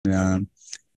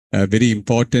a very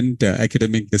important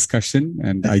academic discussion.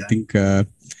 And I think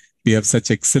we have such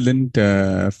excellent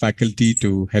faculty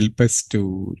to help us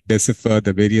to decipher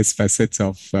the various facets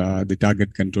of the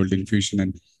target controlled infusion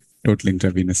and total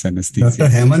intravenous anesthesia.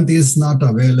 Dr. Hemant is not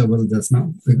available just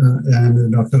now,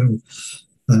 and Dr.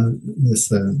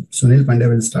 Sunil Pandya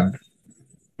will start.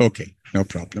 Okay, no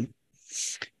problem.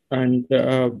 And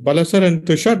Bala sir and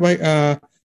Tushar,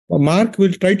 Mark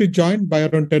will try to join by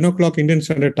around 10 o'clock Indian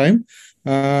Standard Time.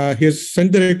 He has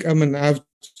sent the, I've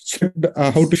said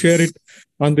how to share it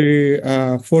on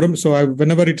the forum. So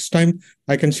whenever it's time,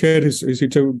 I can share it's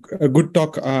a good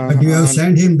talk. But you have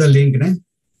sent him the link, right?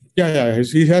 Yeah,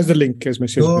 he has the link as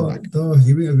message. So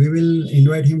we will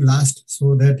invite him last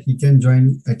so that he can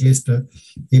join at least.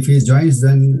 If he joins,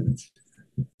 then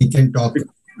he can talk.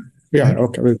 Yeah,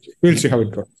 okay. We'll see how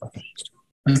it goes.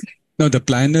 No, the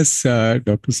plan is,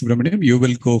 Dr. Subramanyam, you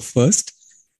will go first.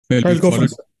 I'll go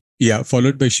first. Yeah,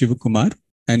 followed by Shivakumar.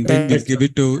 And then we'll give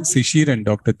it to Sishir and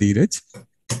Dr. Dheeraj.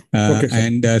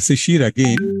 And Sishir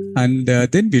again. And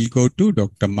then we'll go to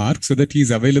Dr. Mark so that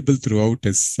he's available throughout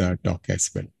his talk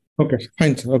as well. Okay,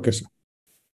 fine. Okay, sir.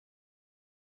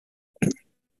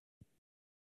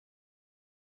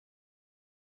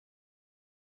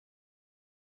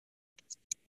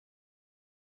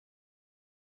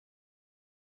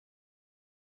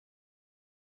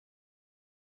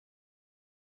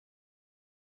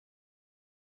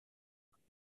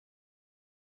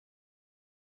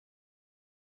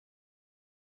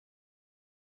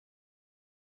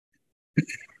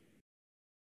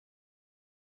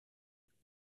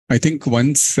 I think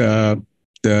once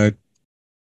the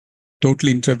total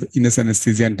intravenous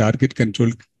anesthesia and target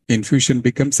control infusion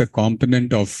becomes a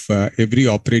component of every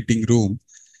operating room,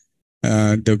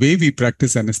 the way we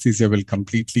practice anesthesia will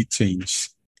completely change.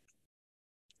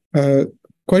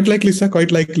 Quite likely, sir,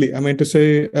 quite likely. I mean to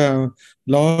say a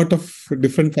lot of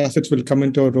different facets will come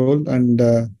into our role, and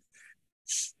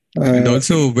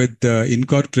also with the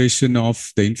incorporation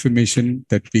of the information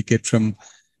that we get from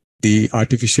the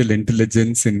artificial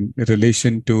intelligence in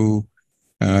relation to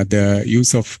the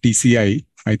use of TCI,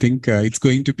 I think it's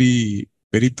going to be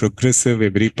very progressive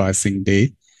every passing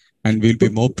day, and we'll be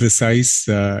more precise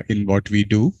in what we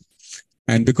do.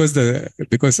 And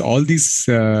because all these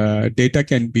data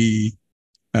can be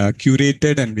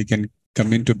curated and we can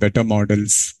come into better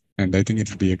models, and I think it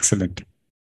will be excellent.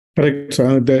 Correct.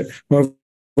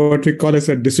 What we call as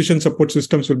a decision support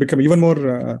systems will become even more,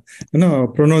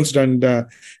 pronounced, and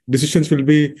decisions will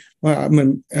be.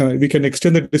 We can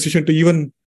extend the decision to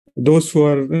even those who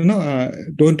are,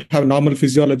 don't have normal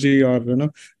physiology, or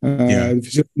we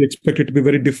expect it to be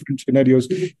very different scenarios.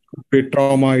 It could be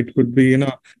trauma. It could be,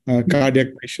 cardiac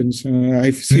patients.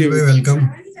 I see.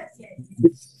 Welcome.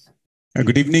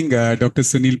 Good evening, Dr.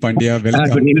 Sunil Pandya.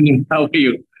 Welcome. Good evening. How are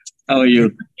you? How are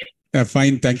you?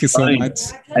 Fine, thank you so much.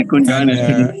 I couldn't join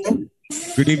it.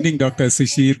 Good evening, Dr.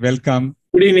 Sishir. Welcome.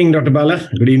 Good evening, Dr. Bala.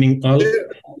 Good evening, all.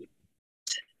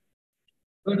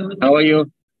 How are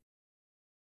you?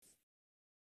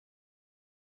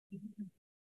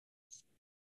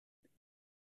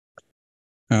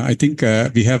 I think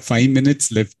we have 5 minutes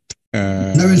left.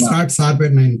 Now we'll start sharp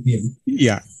at 9 p.m.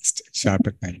 Yeah, sharp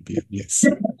at 9 p.m. Yes.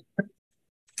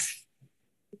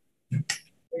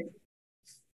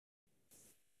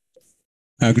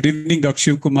 Good evening, Dr.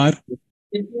 Shiv Kumar.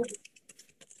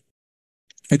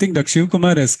 I think Dr. Shiv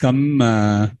Kumar has come.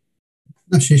 No,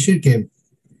 Shishir came.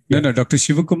 No, Dr.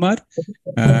 Shiv Kumar.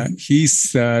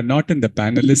 He's not in the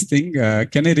panelist thing.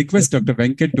 Can I request Dr.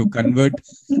 Venkat to convert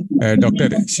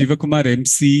Dr. Shiv Kumar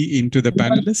MC into the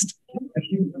panelist?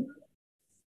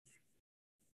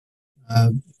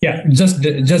 Yeah, just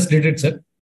did it, sir.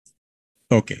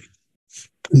 Okay.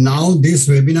 Now this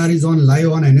webinar is on live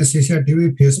on Anaesthesia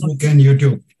TV, Facebook and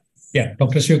YouTube. Yeah,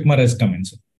 Dr. Shiv Kumar has come in,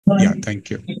 sir. Yeah, thank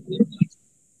you.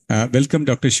 Welcome,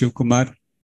 Dr. Shiv Kumar.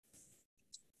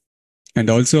 And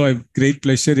also, I have great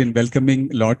pleasure in welcoming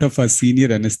a lot of our senior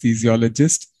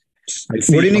anesthesiologists.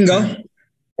 Good evening,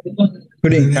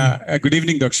 Good evening. Good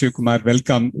evening, Dr. Shiv Kumar.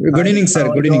 Welcome. Good evening, sir.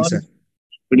 Good evening, sir.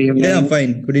 Good evening. Yeah,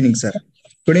 fine. Good evening, sir.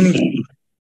 Good evening.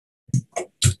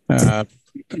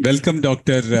 Welcome,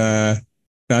 Dr.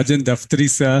 Rajan Daftari,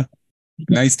 sir.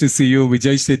 Nice to see you.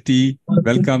 Vijay Shetty,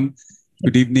 welcome.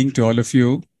 Good evening to all of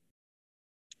you.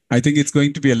 I think it's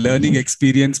going to be a learning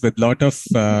experience with a lot of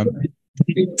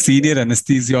senior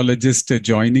anesthesiologists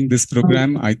joining this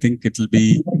program. I think it will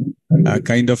be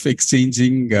kind of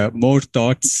exchanging more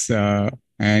thoughts,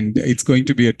 and it's going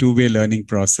to be a two-way learning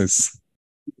process.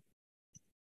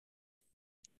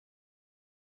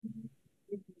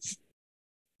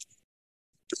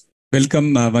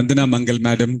 Welcome, Vandana Mangal,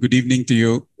 Madam. Good evening to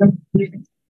you.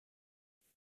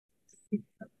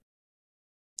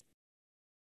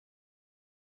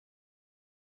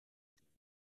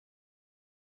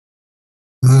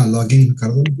 Login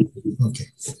कर दो. Okay.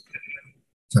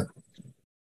 Sir.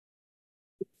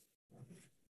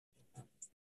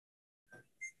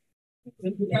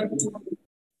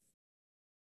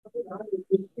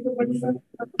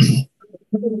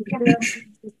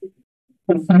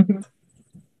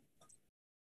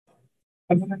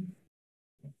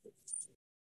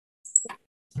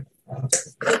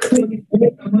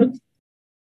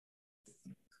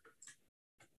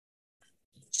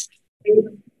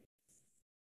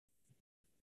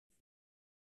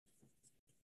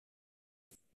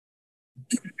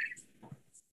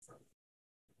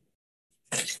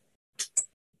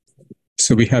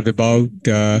 So we have about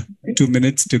 2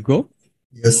 minutes to go.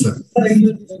 Yes, sir.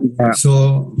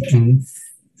 So,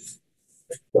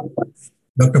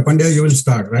 Dr. Pandya, you will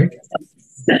start, right?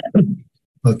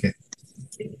 Okay.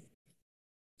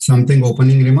 Something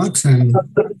opening remarks and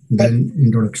then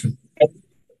introduction.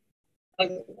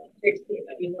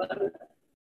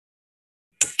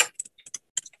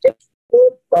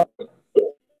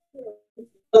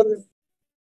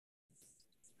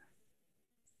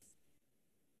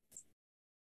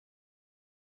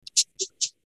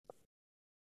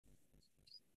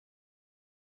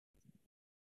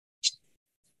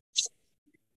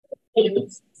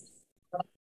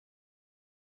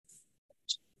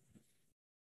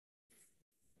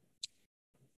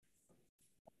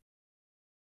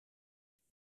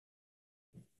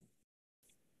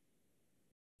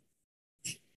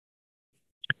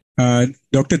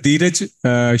 Dr.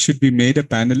 Dheeraj should be made a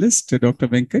panelist, Dr.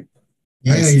 Venkat.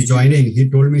 Yeah, he's joining. He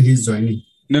told me he's joining.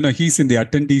 No, he's in the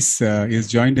attendees. He's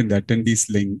joined in the attendees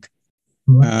link.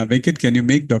 Venkat, can you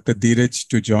make Dr. Dheeraj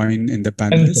to join in the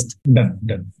panelist?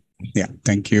 Done. Yeah,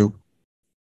 thank you.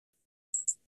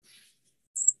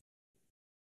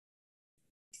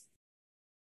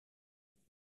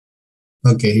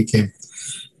 Okay, he came.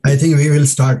 I think we will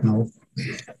start now.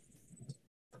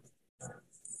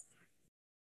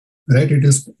 Right, it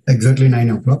is exactly 9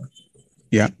 o'clock.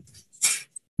 Yeah.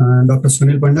 Dr.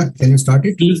 Sunil Panda, can you start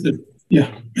it? Yes, sir.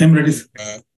 Yeah, I'm ready, sir.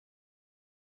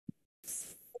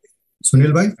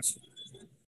 Sunil bhai?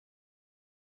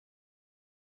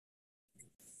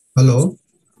 Hello?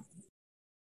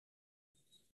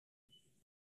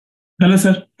 Hello,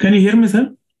 sir. Can you hear me,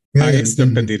 sir? Yeah, It's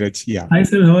Dr. Dheeraj. Yeah. Hi,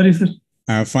 sir. How are you, sir?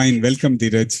 Fine. Welcome,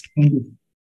 Dheeraj. Thank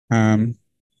you.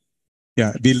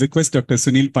 Yeah, we'll request Dr.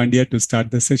 Sunil Pandya to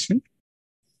start the session.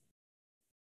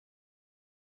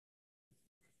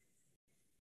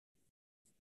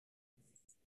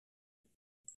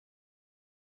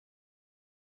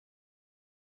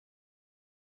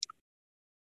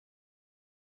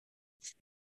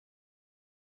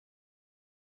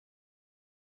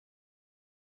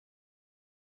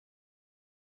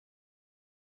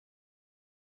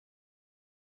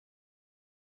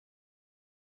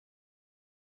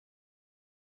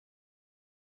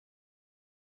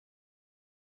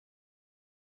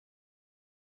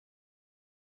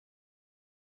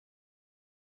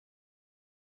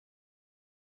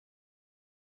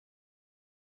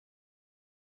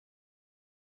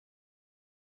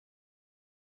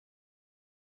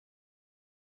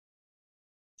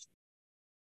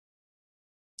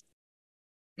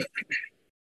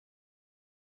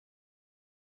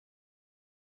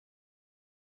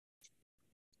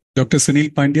 Dr.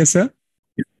 Sunil Pandya, sir.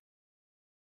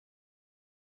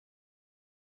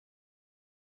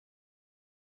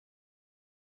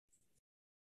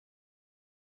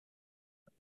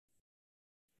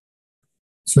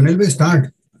 Sunil bhai,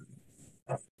 start.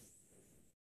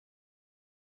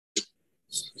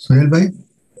 Sunil bhai?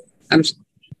 Am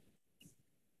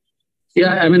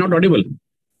I not audible?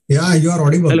 Yeah, you are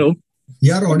audible. Hello.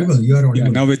 You are audible. You are audible.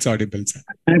 Yeah, now it's audible, sir.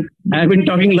 I've been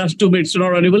talking last 2 minutes.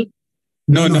 Not audible?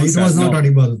 No, it sir, was not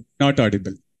audible. Not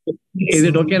audible. Is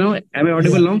it okay now? Am I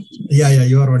audible now? Yeah,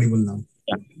 you are audible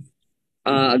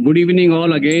now. Good evening,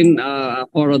 all again.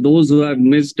 For those who have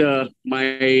missed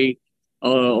my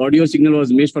audio signal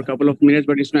was missed for a couple of minutes,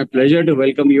 but it's my pleasure to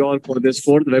welcome you all for this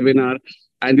 4th webinar.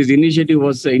 And this initiative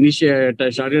was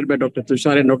started by Dr.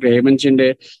 Tushar and Dr. Hemant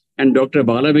Shinde, and Dr.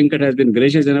 Bala Venkat has been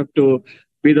gracious enough to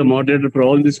be the moderator for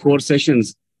all these 4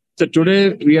 sessions. So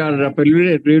today we are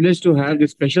privileged to have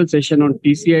this special session on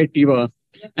TCI-TIVA.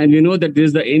 And we know that this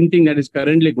is the end thing that is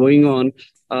currently going on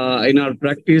in our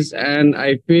practice. And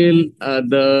I feel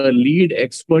the lead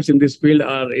experts in this field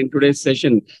are in today's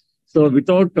session. So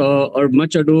without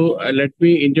much ado, let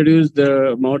me introduce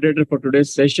the moderator for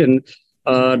today's session.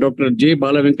 Dr. J.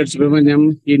 Balavenkat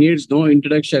Subramanyam. He needs no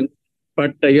introduction,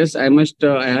 but yes, I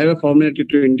have a formality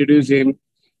to introduce him.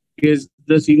 He is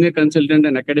the senior consultant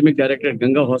and academic director at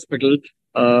Ganga Hospital,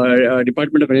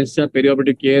 Department of Anesthesia,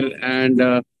 Perioperative Care,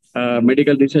 and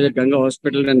Medical Research at Ganga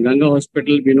Hospital. And Ganga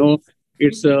Hospital, we know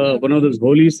it's one of those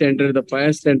holy centers, the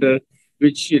pious center,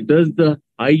 which does the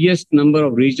highest number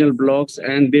of regional blocks,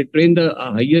 and they train the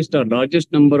highest or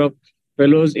largest number of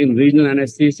fellows in regional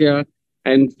anesthesia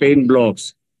and pain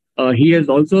blocks. He has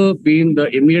also been the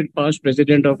immediate past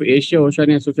president of Asia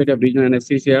Oceania Society of Regional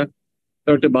Anesthesia.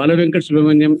 Dr. Balavenkat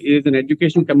Subramanyam is an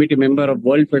education committee member of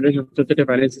World Federation of Society of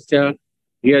Anesthesia.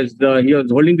 He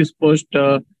was holding this post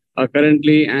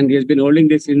currently, and he has been holding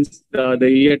this since the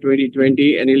year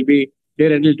 2020, and he'll be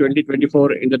there until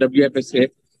 2024 in the WFSA.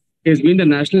 He has been the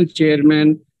national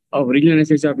chairman of Regional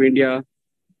Anesthesia of India,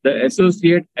 the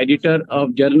associate editor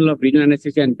of Journal of Regional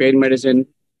Anesthesia and Pain Medicine.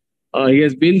 He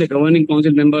has been the governing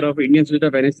council member of Indian Society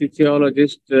of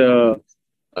Anesthesiologists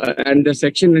and the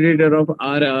section editor of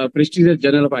our prestigious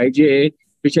journal of IJA,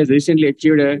 which has recently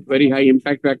achieved a very high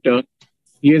impact factor.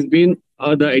 He has been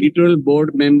the editorial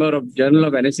board member of Journal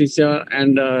of Anesthesia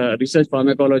and Research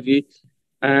Pharmacology.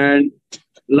 And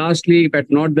lastly, but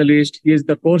not the least, he is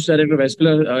the course director of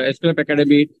Escalap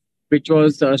Academy, which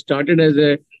was started as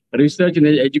a research and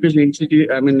education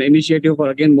initiative for,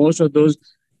 again, most of those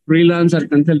freelance or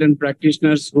consultant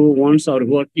practitioners who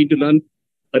are keen to learn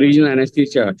regional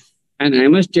anesthesia. And I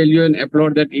must tell you and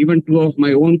applaud that even two of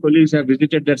my own colleagues have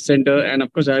visited that center. And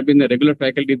of course, I have been a regular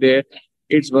faculty there.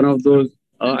 It's one of those,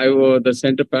 the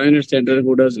center, Pioneer Center,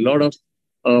 who does a lot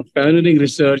of pioneering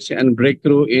research and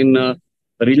breakthrough in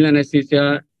regional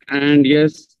anesthesia. And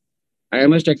yes, I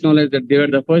must acknowledge that they were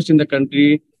the first in the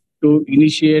country to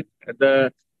initiate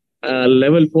the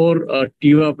level 4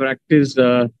 TIVA practice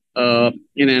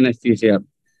in anesthesia.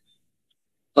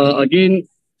 Again,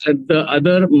 the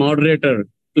other moderator,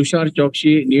 Tushar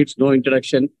Chokshi, needs no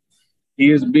introduction. He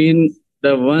has been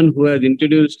the one who has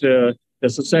introduced the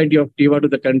Society of TIVA to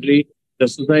the country, the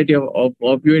Society of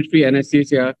Opioid-Free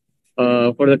Anesthesia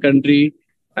for the country.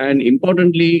 And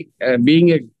importantly,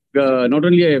 being not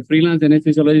only a freelance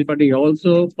anesthesiologist, but he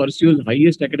also pursues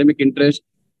highest academic interest.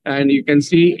 And you can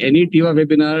see any TIVA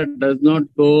webinar does not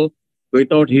go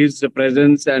without his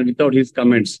presence and without his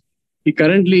comments. He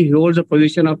currently holds a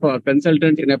position of a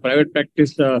consultant in a private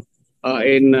practice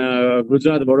in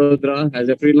Gujarat, Vadodara, as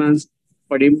a freelance.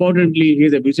 But importantly, he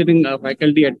is a visiting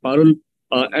faculty at Parul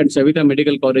and Savita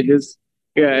Medical Colleges,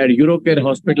 at Eurocare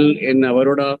Hospital in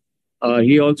Vadodara.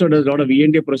 He also does a lot of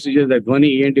ENT procedures at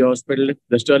Dhwani ENT Hospital,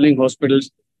 the Sterling Hospitals,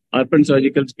 Urban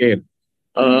Surgical Care.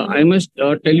 I must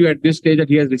tell you at this stage that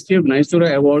he has received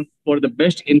Naisura Award for the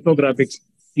best infographics.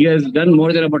 He has done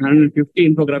more than about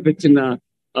 150 infographics in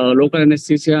local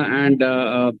anesthesia, and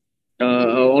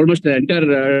almost the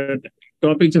entire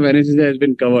topics of anesthesia has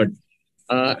been covered.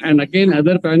 And again,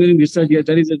 other pioneering research he has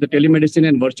done is the telemedicine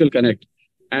and virtual connect.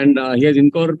 And he has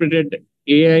incorporated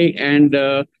AI and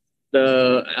the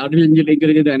artificial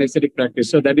intelligence in the anesthetic practice.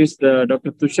 So that is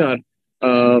Dr. Tushar,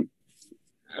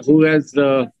 who has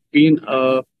been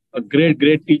a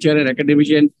great teacher and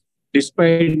academician,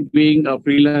 despite being a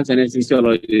freelance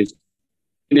anesthesiologist.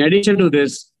 In addition to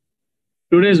this,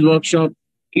 today's workshop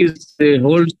today's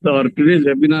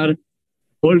webinar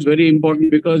holds very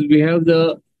important because we have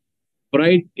the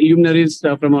bright luminaries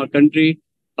from our country.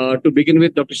 To begin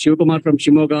with, Dr. Shivakumar from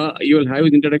Shimoga. You will have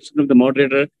his introduction of the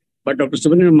moderator. But Dr.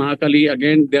 Subramanyam Mahankali,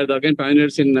 again, they are the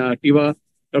pioneers in TIVA.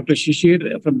 Dr.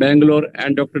 Shishir from Bangalore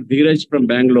and Dr. Dheeraj from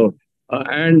Bangalore.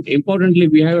 And importantly,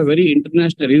 we have a very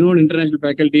renowned international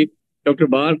faculty, Dr.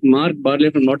 Mark Barley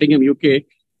from Nottingham, UK,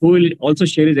 who will also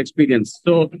share his experience.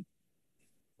 So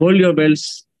hold your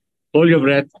belts, hold your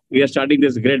breath. We are starting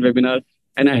this great webinar,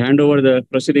 and I hand over the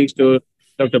proceedings to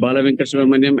Dr. Balavenkat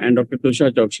Subramanyam and Dr.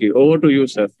 Tushar Chokshi. Over to you,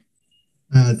 sir.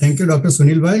 Thank you, Dr.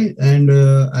 Sunil Bhai, and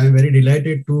I am very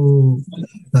delighted to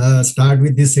start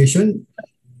with this session.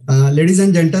 Ladies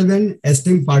and gentlemen,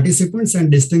 esteemed participants and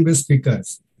distinguished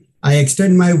speakers, I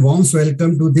extend my warm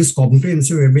welcome to this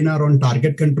comprehensive webinar on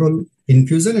target control,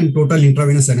 infusion, and total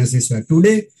intravenous anesthesia.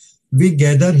 Today, we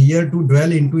gather here to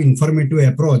dwell into informative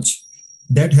approach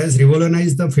that has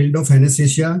revolutionized the field of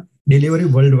anesthesia delivery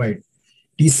worldwide.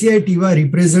 TCI-TIVA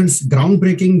represents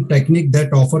groundbreaking technique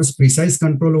that offers precise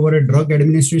control over a drug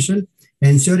administration,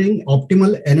 ensuring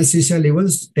optimal anesthesia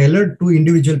levels tailored to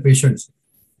individual patients.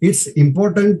 Its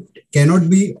importance cannot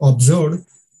be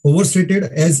overstated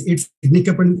as it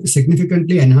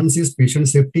significantly enhances patient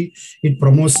safety. It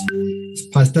promotes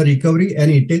faster recovery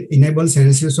and it enables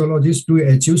anesthesiologists to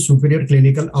achieve superior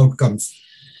clinical outcomes.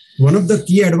 One of the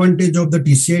key advantages of the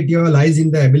TCI-TIVA lies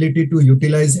in the ability to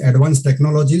utilize advanced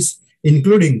technologies,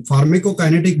 including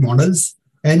pharmacokinetic models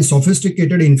and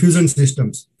sophisticated infusion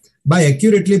systems, by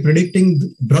accurately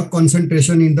predicting drug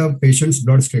concentration in the patient's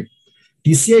bloodstream.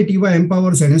 TCI-TIVA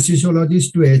empowers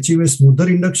anesthesiologists to achieve a smoother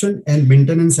induction and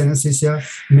maintenance anesthesia,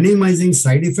 minimizing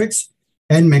side effects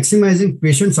and maximizing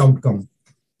patient's outcome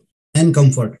and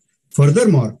comfort.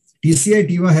 Furthermore,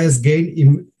 TCI-TIVA has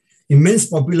gained immense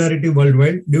popularity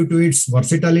worldwide due to its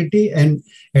versatility and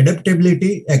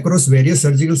adaptability across various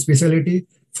surgical specialties,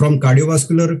 from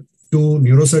cardiovascular to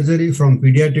neurosurgery, from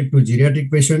pediatric to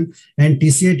geriatric patient, and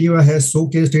TCI-TIVA has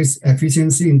showcased its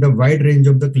efficiency in the wide range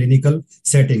of the clinical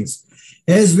settings.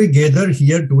 As we gather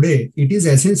here today, it is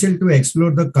essential to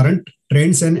explore the current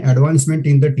trends and advancement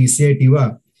in the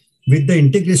TCI-TIVA with the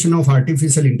integration of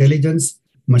artificial intelligence,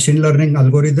 machine learning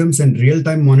algorithms, and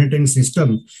real-time monitoring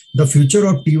system. The future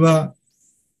of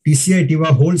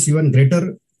TCI-TIVA holds even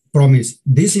greater promise.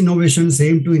 These innovations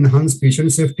aim to enhance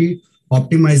patient safety,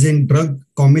 optimizing drug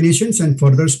combinations, and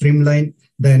further streamline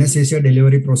the anesthesia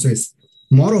delivery process.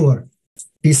 Moreover,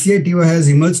 TCI-TIVA has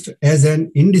emerged as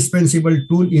an indispensable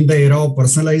tool in the era of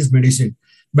personalized medicine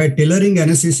by tailoring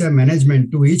anesthesia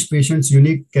management to each patient's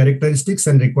unique characteristics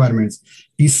and requirements.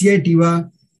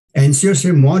 TCI-TIVA ensures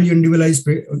a more individualized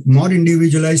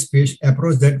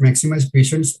approach that maximizes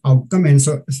patients' outcome and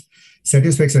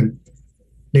satisfaction.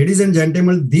 Ladies and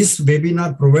gentlemen, this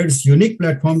webinar provides unique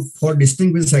platform for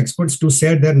distinguished experts to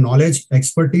share their knowledge,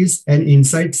 expertise, and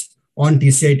insights on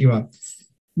TCI-TIVA.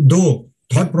 Though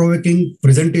thought-provoking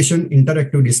presentation,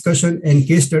 interactive discussion, and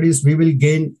case studies, we will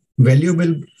gain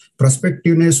valuable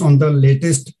perspectiveness on the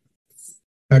latest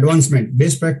advancement,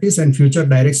 best practice, and future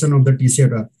direction of the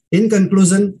TCI-TIVA. In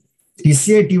conclusion,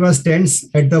 TCI-TIVA stands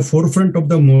at the forefront of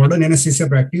the modern anesthesia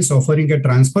practice, offering a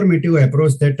transformative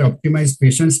approach that optimizes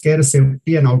patients' care,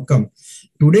 safety, and outcome.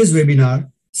 Today's webinar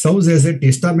serves as a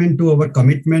testament to our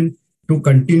commitment to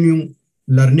continue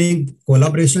learning,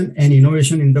 collaboration, and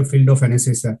innovation in the field of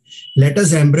anesthesia. Let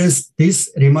us embrace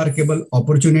this remarkable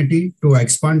opportunity to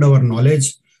expand our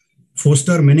knowledge,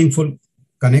 foster meaningful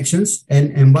connections,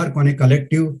 and embark on a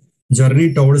collective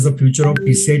journey towards the future of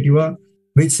TCI-TIVA,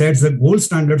 which sets the gold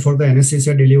standard for the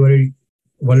anesthesia delivery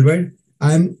worldwide.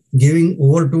 I am giving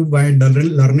over to my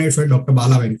learned friend, Dr.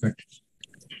 Bala Venkat.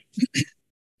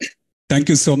 Thank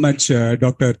you so much,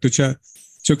 Dr. Tushar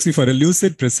Choksi, for a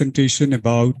lucid presentation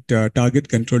about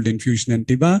target-controlled infusion and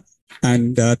TIVA.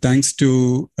 And thanks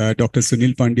to Dr.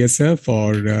 Sunil Pandya, sir,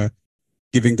 for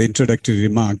giving the introductory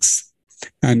remarks.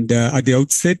 And at the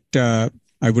outset,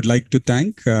 I would like to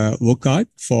thank WOCAD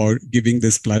for giving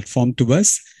this platform to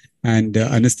us, and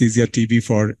Anesthesia TV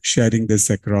for sharing this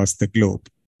across the globe.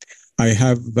 I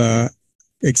have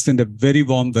extend a very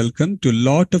warm welcome to a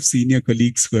lot of senior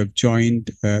colleagues who have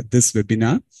joined this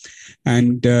webinar.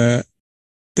 And there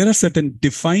are certain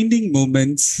defining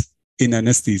moments in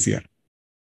anesthesia.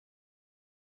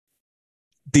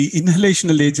 The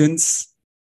inhalational agents,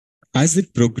 as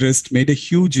it progressed, made a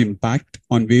huge impact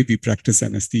on the way we practice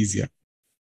anesthesia.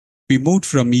 We moved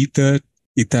from ether,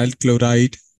 ethyl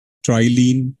chloride,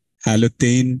 trilene,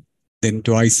 halothane, then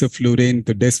to isoflurane,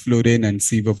 to desflurane, and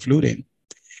sevoflurane.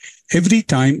 Every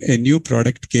time a new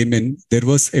product came in, there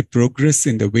was a progress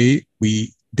in the way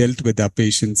we dealt with our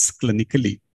patients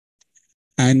clinically.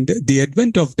 And the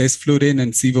advent of desflurane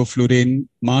and sevoflurane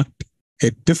marked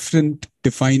a different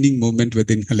defining moment with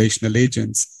inhalational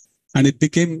agents. And it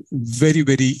became very,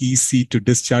 very easy to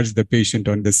discharge the patient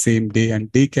on the same day,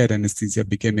 and daycare anesthesia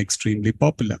became extremely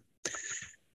popular.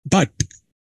 But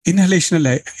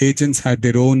inhalational agents had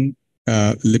their own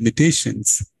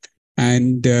limitations,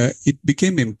 and it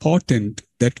became important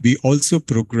that we also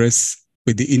progress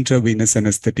with the intravenous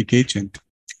anesthetic agent.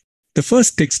 The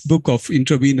first textbook of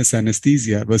intravenous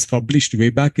anesthesia was published way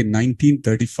back in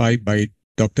 1935 by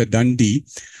Dr. Dundee,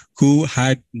 who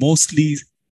had mostly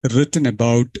written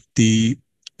about the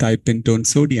thiopentone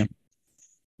sodium.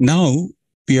 Now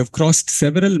we have crossed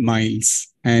several miles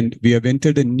and we have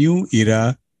entered a new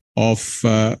era of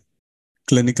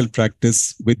clinical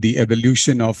practice with the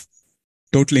evolution of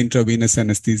total intravenous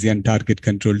anesthesia and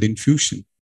target-controlled infusion.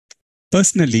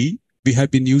 Personally, we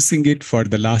have been using it for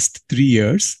the last 3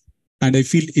 years, and I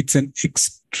feel it's an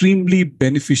extremely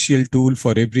beneficial tool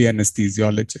for every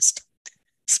anesthesiologist,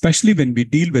 especially when we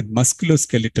deal with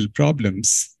musculoskeletal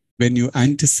problems, when you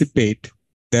anticipate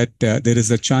that there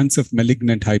is a chance of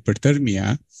malignant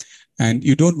hyperthermia and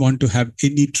you don't want to have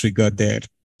any trigger there.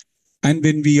 And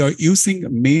when we are using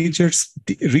major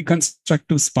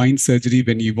reconstructive spine surgery,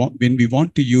 when we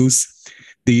want to use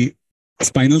the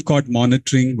spinal cord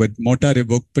monitoring with motor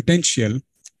evoked potential,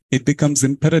 it becomes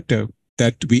imperative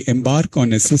that we embark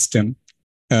on a system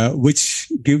which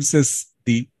gives us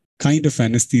the kind of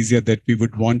anesthesia that we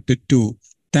would want it to,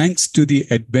 thanks to the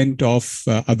advent of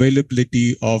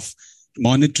availability of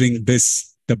monitoring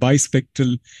BIS, the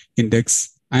bispectral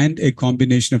index, and a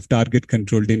combination of target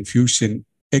controlled infusion,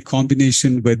 a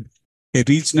combination with a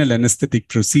regional anesthetic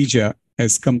procedure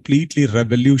has completely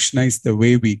revolutionized the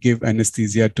way we give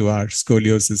anesthesia to our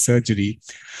scoliosis surgery.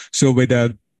 So with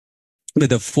a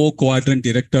 4-quadrant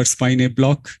erector spinae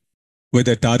block, with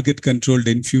a target controlled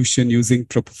infusion using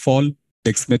propofol,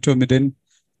 dexmedetomidine,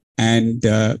 and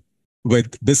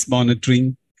with BIS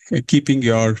monitoring, keeping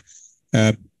your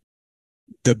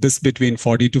the BIS between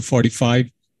 40 to 45,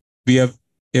 we have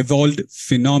evolved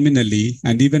phenomenally.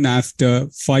 And even after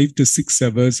 5 to 6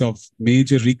 hours of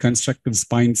major reconstructive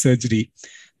spine surgery,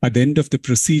 at the end of the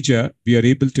procedure, we are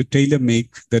able to tailor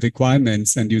make the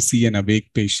requirements and you see an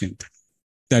awake patient.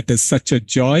 That is such a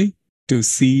joy to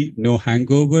see no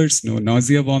hangovers, no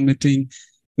nausea, vomiting,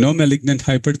 no malignant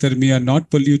hyperthermia, not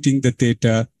polluting the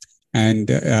theta. And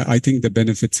I think the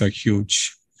benefits are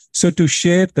huge. So to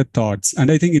share the thoughts,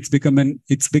 and I think it's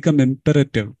become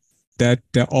imperative that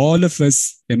all of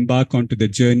us embark onto the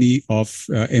journey of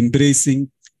embracing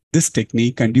this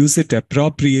technique and use it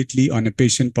appropriately on a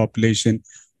patient population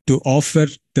to offer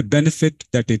the benefit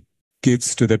that it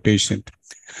gives to the patient.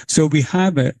 So we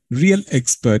have real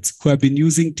experts who have been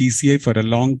using TCI for a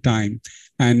long time,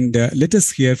 and let us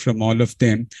hear from all of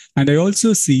them. And I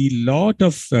also see a lot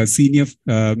of senior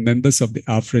members of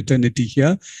our fraternity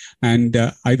here, and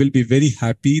I will be very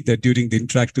happy that during the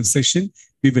interactive session,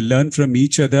 we will learn from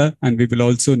each other and we will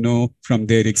also know from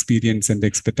their experience and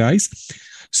expertise.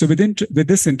 So with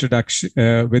this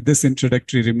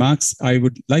introductory remarks, I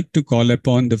would like to call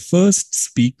upon the first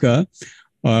speaker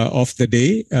of the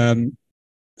day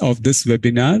of this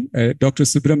webinar, Dr.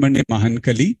 Subramanyam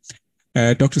Mahankali.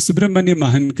 Dr. Subramanyam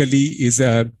Mahankali is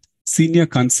a senior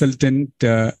consultant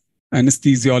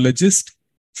anesthesiologist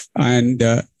and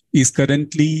is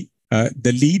currently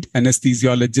the lead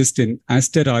anesthesiologist in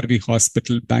Aster RV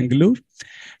Hospital, Bangalore.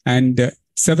 And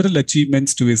several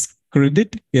achievements to his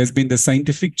credit. He has been the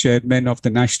scientific chairman of the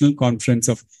National Conference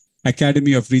of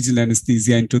Academy of Regional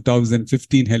Anesthesia in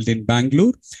 2015 held in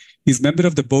Bangalore. He is member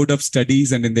of the Board of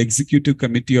Studies and in the Executive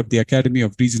Committee of the Academy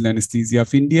of Regional Anesthesia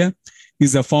of India. He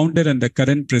is a founder and the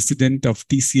current president of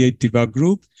TCI-TIVA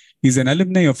Group. He is an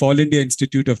alumni of All India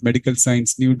Institute of Medical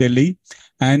Science, New Delhi,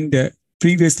 and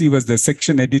previously was the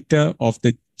section editor of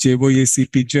the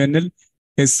JOACP journal.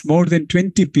 He has more than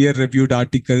 20 peer-reviewed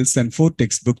articles and 4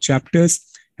 textbook chapters.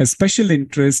 Has special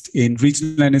interest in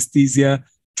regional anesthesia,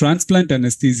 transplant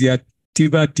anesthesia,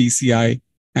 TIVA TCI,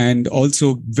 and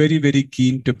also very, very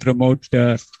keen to promote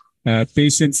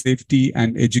patient safety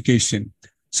and education.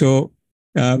 So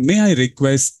may I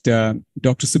request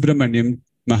Dr. Subramanyam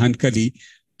Mahankali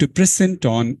to present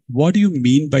on what do you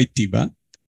mean by TIVA,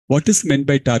 what is meant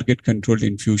by target controlled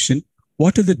infusion,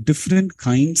 what are the different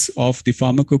kinds of the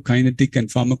pharmacokinetic and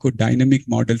pharmacodynamic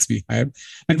models we have,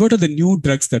 and what are the new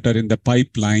drugs that are in the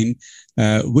pipeline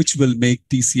which will make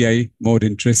TCI more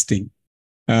interesting.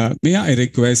 May I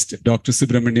request Dr.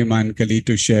 Subramanyam Mahankali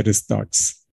to share his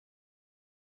thoughts.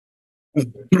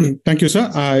 Thank you, sir.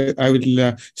 I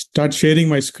will start sharing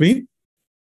my screen.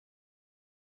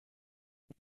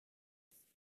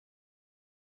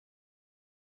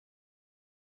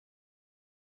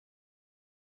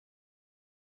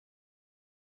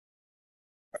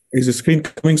 Is the screen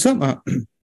coming, sir?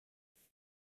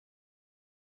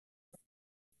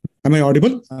 Am I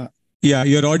audible? Yeah,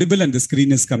 you're audible and the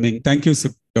screen is coming. Thank you,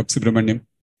 Dr. Subramanyam.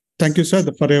 Thank you, sir,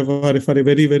 for a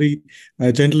very, very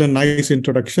gentle and nice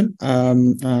introduction.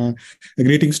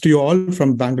 Greetings to you all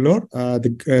from Bangalore,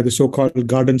 the so-called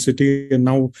garden city, and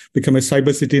now become a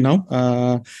cyber city now.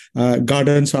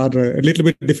 Gardens are a little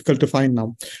bit difficult to find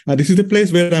now. This is the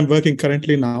place where I'm working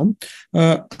currently now.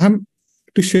 I'll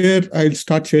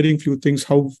start sharing a few things,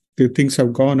 how the things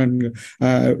have gone, and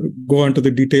go on to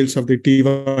the details of the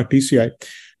TIVA TCI.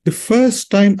 The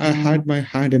first time I had my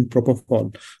hand in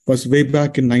propofol was way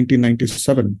back in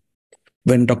 1997,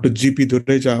 when Dr. G.P.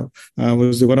 Dureja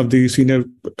was one of the senior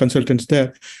consultants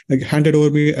there, handed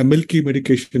over me a milky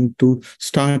medication to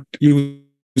start using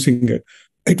it.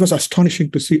 It was astonishing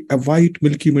to see a white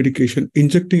milky medication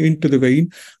injecting into the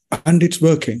vein, and it's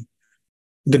working.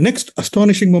 The next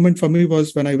astonishing moment for me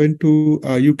was when I went to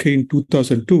UK in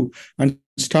 2002 and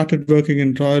started working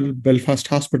in Royal Belfast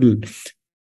Hospital,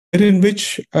 in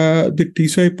which the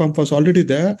TCI pump was already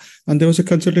there, and there was a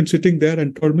consultant sitting there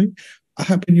and told me, I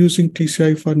have been using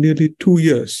TCI for nearly 2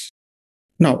 years.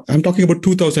 Now, I'm talking about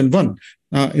 2001.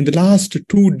 In the last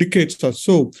 2 decades or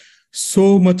so,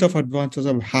 so much of advances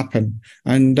have happened.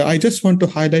 And I just want to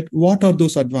highlight what are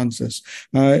those advances.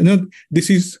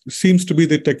 This seems to be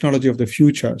the technology of the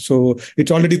future. So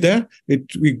it's already there.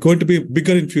 We're going to be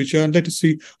bigger in future. And let us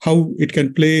see how it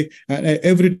can play an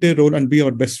everyday role and be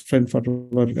our best friend for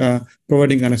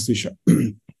providing anesthesia.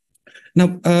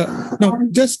 Now,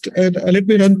 just let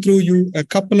me run through you a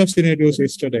couple of scenarios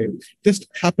yesterday. Just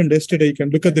happened yesterday. You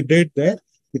can look at the date there.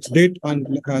 It's date on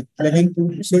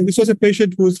 11th. So this was a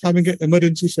patient who was having an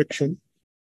emergency section.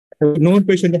 A known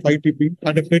patient of ITP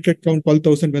had a platelet count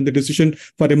 12,000 when the decision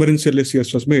for emergency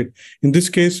LSCS was made. In this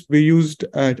case, we used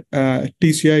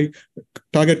TCI,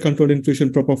 target controlled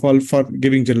infusion propofol, for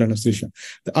giving general anesthesia.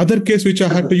 The other case which I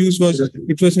had to use was,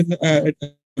 it was in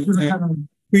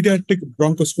pediatric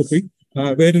bronchoscopy,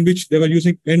 in which they were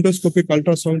using endoscopic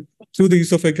ultrasound through the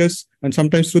esophagus and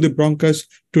sometimes through the bronchus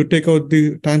to take out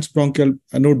the transbronchial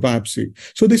node biopsy.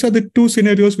 So these are the two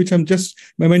scenarios which I'm just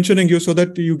mentioning you so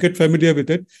that you get familiar with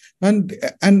it.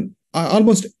 And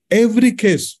almost every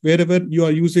case wherever you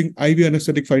are using IV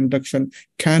anesthetic for induction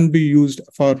can be used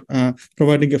for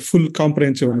providing a full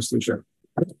comprehensive anesthesia.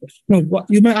 Now,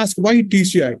 you may ask, why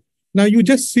TCI? Now, you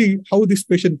just see how this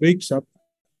patient wakes up,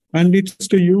 and it's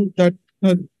to you that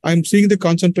I'm seeing the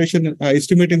concentration,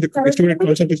 estimated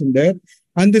concentration there,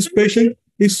 and this patient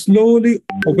is slowly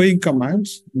obeying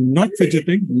commands, not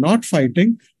fidgeting, not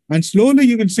fighting, and slowly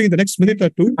you will see in the next minute or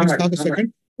two, next half a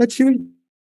second, that she will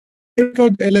take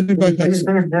out the LNA by herself.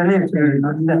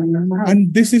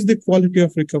 And this is the quality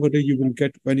of recovery you will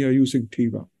get when you're using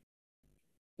TIVA.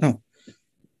 Now,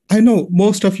 I know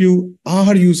most of you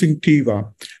are using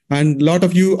TIVA, and a lot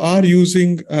of you are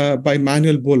using by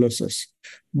manual boluses.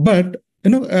 But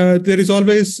there is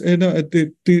always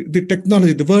the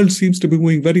technology. The world seems to be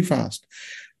moving very fast.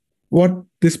 What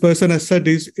this person has said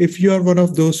is, if you are one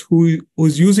of those who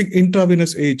is using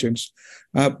intravenous agents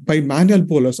by manual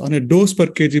bolus on a dose per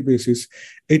kg basis,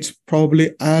 it's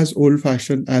probably as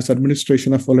old-fashioned as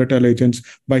administration of volatile agents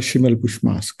by Schimmel-Busch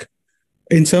mask.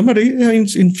 In summary,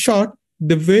 in short,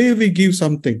 the way we give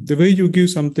something, the way you give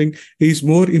something is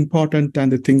more important than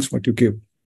the things what you give.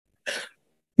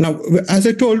 Now, as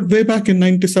I told, way back in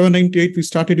 97, 98, we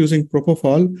started using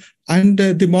propofol, and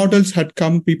the models had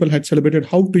come, people had celebrated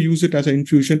how to use it as an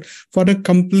infusion for a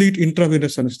complete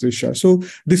intravenous anesthesia. So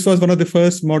this was one of the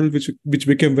first models which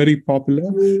became very popular,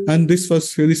 and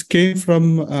this came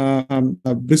from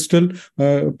Bristol,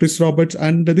 Chris Roberts,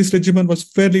 and this regimen was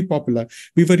fairly popular.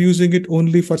 We were using it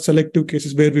only for selective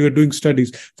cases where we were doing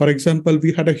studies. For example,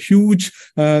 we had a huge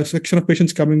section of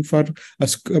patients coming for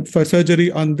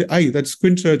surgery on the eye, that's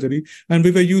squint surgery, and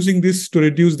we were using this to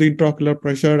reduce the intraocular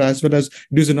pressure as well as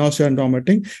reduce the nausea and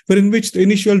vomiting, in which the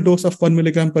initial dose of 1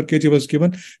 milligram per kg was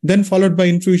given, then followed by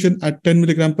infusion at 10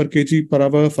 milligram per kg per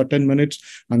hour for 10 minutes,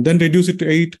 and then reduce it to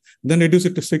 8, then reduce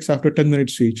it to 6 after 10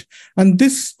 minutes each. And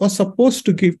this was supposed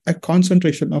to give a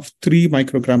concentration of 3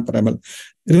 microgram per ml.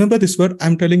 Remember this word,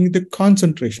 I'm telling you the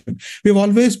concentration. We've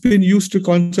always been used to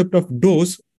concept of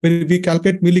dose when we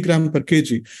calculate milligram per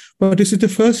kg. But this is the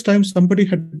first time somebody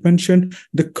had mentioned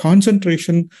the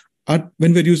concentration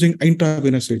when we're using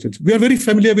intravenous agents. We are very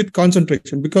familiar with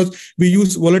concentration because we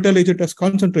use volatile agent as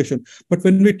concentration. But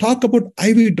when we talk about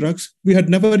IV drugs, we had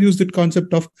never used the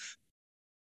concept of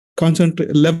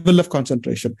level of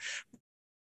concentration.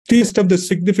 The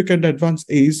significant advance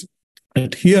is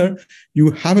that here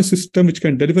you have a system which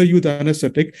can deliver you the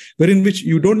anesthetic, wherein which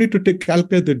you don't need to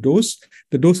calculate the dose.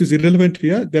 The dose is irrelevant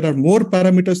here. There are more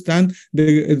parameters than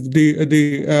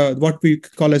the what we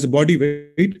call as body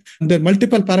weight. And then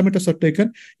multiple parameters are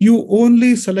taken. You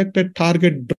only select a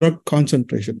target drug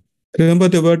concentration. Remember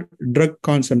the word drug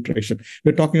concentration.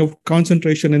 We're talking of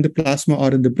concentration in the plasma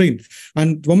or in the brain.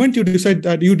 And the moment you decide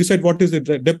what is the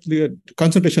depth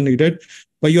concentration needed,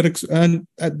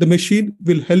 the machine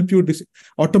will help you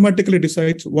automatically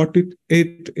decides what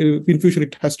infusion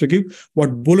it has to give,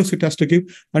 what bolus it has to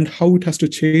give, and how it has to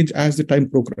change as the time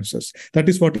progresses. That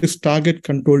is what is target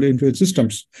controlled infusion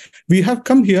systems. We have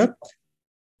come here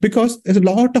because there's a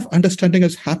lot of understanding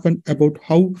has happened about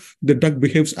how the drug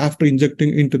behaves after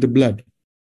injecting into the blood.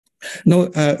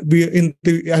 Now,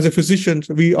 as a physician,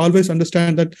 we always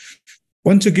understand that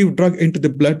once you give drug into the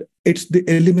blood, it's the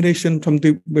elimination from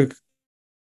the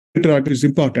is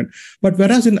important. But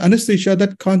whereas in anesthesia,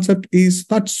 that concept is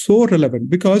not so relevant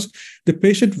because the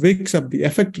patient wakes up, the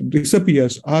effect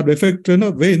disappears, or the effect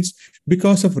wanes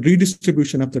because of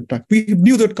redistribution of the drug. We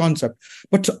knew that concept,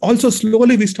 but also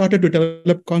slowly we started to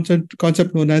develop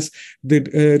concept known as the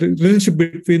relationship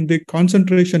between the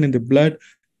concentration in the blood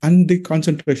and the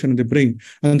concentration in the brain,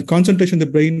 and the concentration in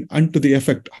the brain and to the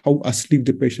effect, how asleep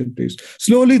the patient is.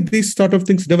 Slowly, these sort of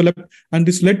things developed, and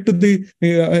this led to the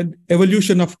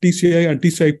evolution of TCI and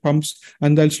TCI pumps.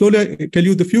 And I'll slowly tell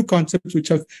you the few concepts which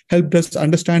have helped us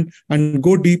understand and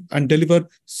go deep and deliver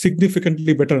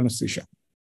significantly better anesthesia.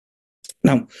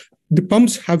 Now, the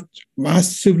pumps have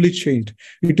massively changed.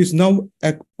 It is now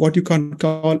what you can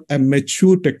call a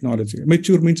mature technology.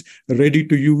 Mature means ready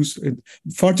to use.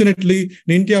 Fortunately,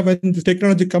 in India, when the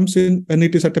technology comes in, when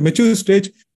it is at a mature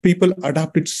stage, people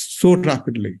adapt it so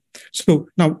rapidly. So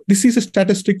now this is a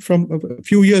statistic from a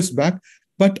few years back,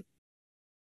 but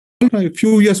a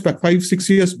few years back, 5-6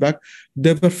 years back,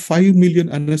 there were 5 million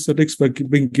anesthetics were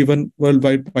being given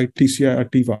worldwide by TCI or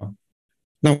TIVA.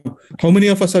 Now, how many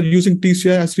of us are using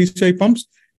TCI as TCI pumps?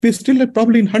 We're still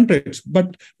probably in hundreds.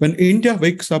 But when India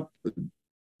wakes up,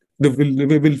 we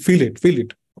will feel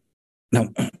it. Now,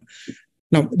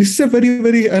 this is a very,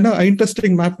 very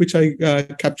interesting map which I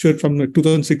captured from the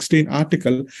 2016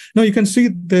 article. Now, you can see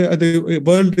the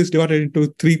world is divided into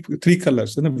three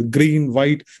colors: green,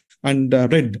 white, and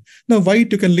red. Now,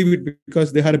 white you can leave it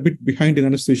because they are a bit behind in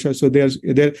anesthesia, so they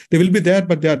will be there,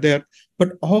 but they are there.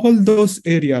 But all those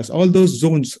areas, all those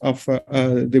zones of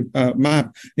the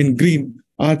map in green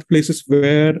are places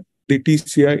where the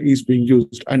TCI is being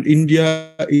used, and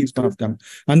India is one of them.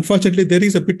 Unfortunately, there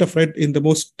is a bit of red in the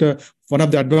one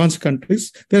of the advanced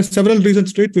countries. There are several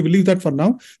reasons to it. We will leave that for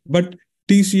now. But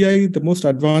TCI, the most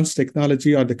advanced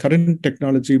technology or the current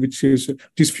technology, which is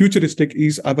futuristic,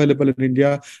 is available in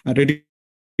India and ready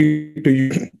to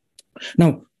use.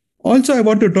 Now, also, I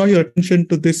want to draw your attention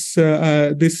to this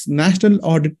this national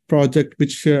audit project,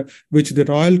 which the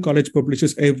Royal College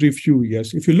publishes every few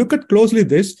years. If you look at closely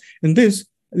this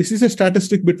is a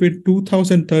statistic between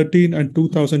 2013 and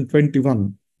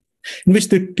 2021, in which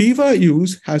the TIVA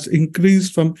use has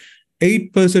increased from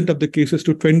 8% of the cases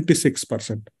to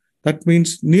 26%. That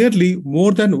means nearly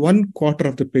more than 1/4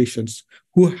 of the patients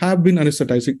who have been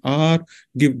anesthetizing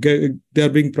they are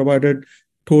being provided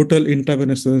total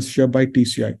intravenous anesthesia by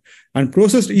TCI. And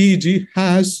processed EEG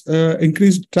has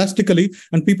increased drastically,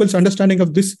 and people's understanding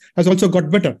of this has also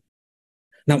got better.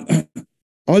 Now,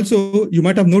 also, you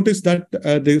might have noticed that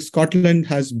the Scotland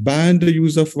has banned the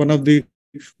use of one of the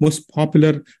most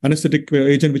popular anesthetic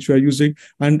agent which we are using,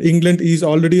 and England is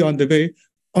already on the way.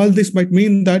 All this might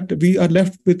mean that we are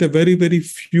left with a very, very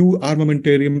few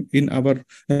armamentarium in our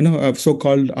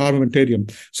so-called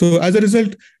armamentarium. So as a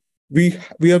result, we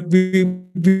are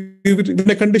in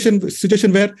a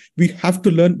situation where we have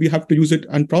to learn, we have to use it,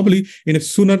 and probably in a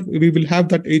sooner we will have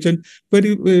that agent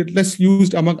very less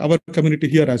used among our community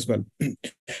here as well.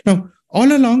 Now,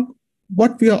 all along,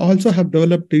 what we also have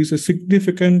developed is a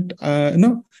significant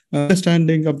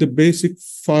understanding of the basic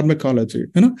pharmacology.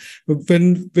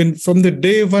 When from the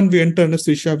day one we enter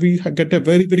anesthesia, we get a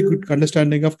very, very good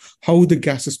understanding of how the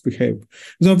gases behave.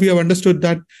 Now we have understood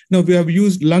that we have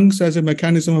used lungs as a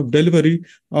mechanism of delivery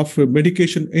of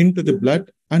medication into the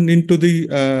blood and into the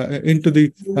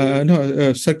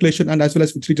circulation, and as well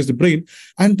as which reaches the brain.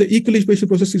 And the equilibration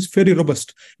process is very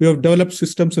robust. We have developed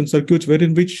systems and circuits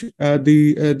wherein which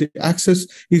the access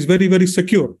is very, very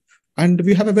secure. And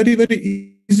we have a very, very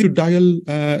easy to dial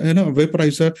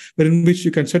vaporizer wherein which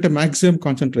you can set a maximum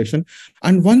concentration.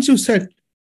 And once you set,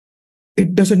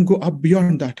 it doesn't go up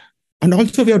beyond that. And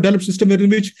also we have developed a system wherein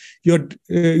which you're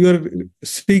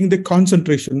seeing the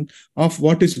concentration of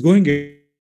what is going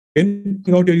in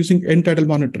without you're using end-tidal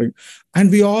monitoring. And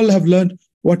we all have learned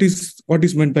what is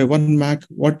meant by 1 MAC,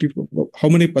 how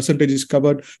many percentage is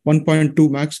covered, 1.2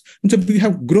 max. And so we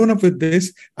have grown up with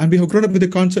this, and we have grown up with the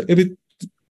concept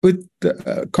with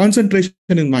concentration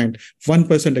in mind,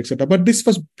 1%, etc. But this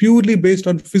was purely based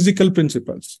on physical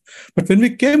principles. But when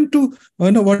we came to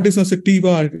what is also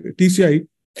TIVA or TCI,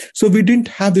 so we didn't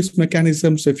have these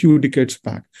mechanisms a few decades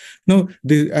back. No,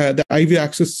 the IV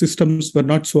access systems were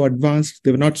not so advanced,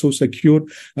 they were not so secure,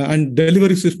 and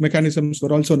delivery mechanisms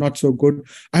were also not so good.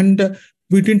 And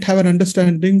we didn't have an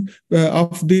understanding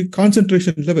of the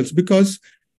concentration levels, because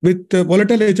with the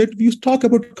volatile agent, we used to talk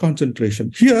about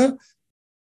concentration. Here,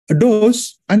 a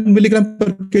dose and milligram per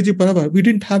kg per hour, we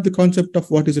didn't have the concept of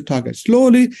what is the target.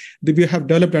 Slowly, we have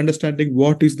developed understanding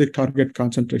what is the target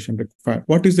concentration required,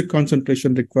 what is the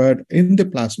concentration required in the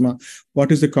plasma,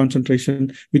 what is the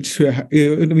concentration, which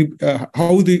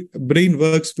how the brain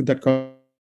works with that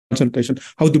concentration,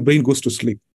 how the brain goes to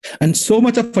sleep. And so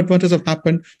much of advances have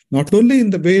happened, not only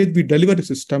in the way we deliver the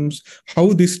systems,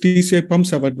 how these TCI pumps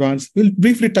have advanced. We'll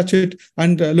briefly touch it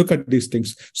and look at these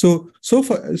things. So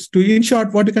in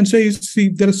short, what you can say is, see,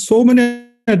 there are so many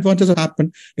advances have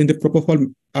happened in the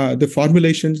propofol, the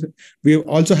formulations. We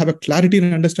also have a clarity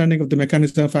and understanding of the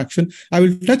mechanism of action. I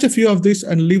will touch a few of these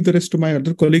and leave the rest to my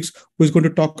other colleagues who is going to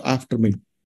talk after me.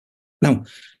 Now,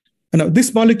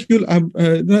 this molecule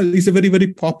is a very, very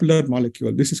popular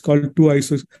molecule. This is called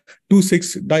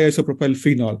 2,6-diisopropyl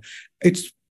phenol. It's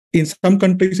in some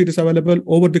countries, it is available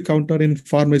over the counter in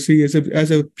pharmacy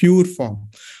as a pure form.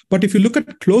 But if you look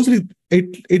at closely,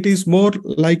 it is more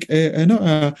like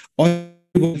a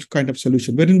oil kind of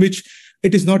solution, wherein which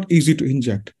it is not easy to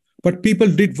inject. But people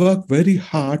did work very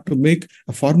hard to make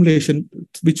a formulation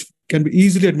which can be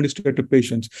easily administered to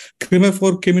patients.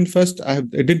 Cremaphore came in first. I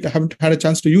haven't had a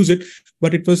chance to use it,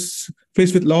 but it was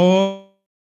faced with a lot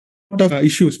of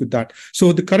issues with that.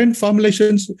 So the current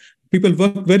formulations, people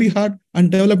work very hard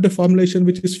and developed a formulation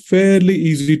which is fairly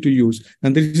easy to use.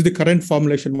 And this is the current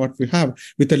formulation what we have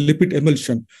with a lipid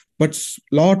emulsion. But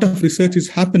a lot of research is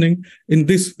happening in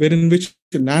this, wherein which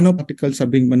nanoparticles are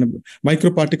being,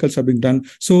 microparticles are being done.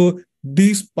 So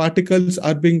these particles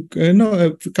are being,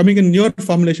 coming in newer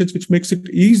formulations, which makes it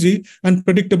easy and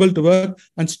predictable to work,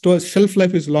 and shelf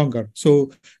life is longer.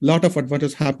 So a lot of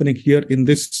advantages happening here in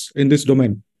this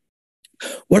domain.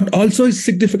 What also is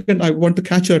significant, I want to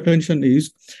catch your attention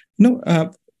is,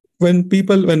 when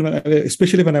people,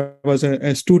 especially when I was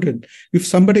a student, if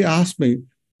somebody asked me,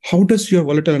 how does your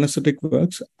volatile anesthetic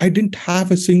works? I didn't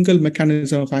have a single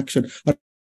mechanism of action or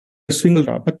a single,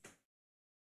 but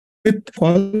with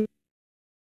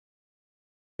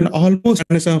almost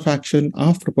mechanism of action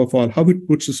of propofol, how it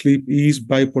puts to sleep is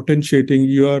by potentiating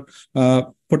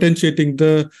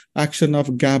the action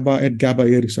of GABA at GABA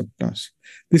A receptors.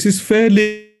 This is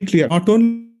fairly clear, not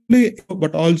only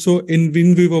but also in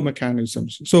vivo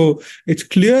mechanisms. So it's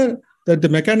clear that the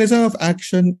mechanism of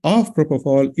action of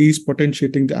propofol is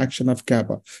potentiating the action of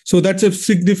GABA. So that's a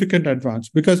significant advance,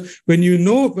 because when you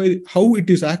know how it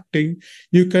is acting,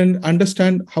 you can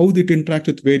understand how it interacts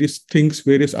with various things,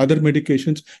 various other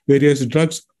medications, various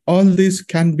drugs. All these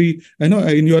can be,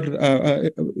 in your,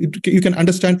 you can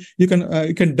understand, you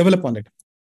can develop on it.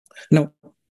 Now,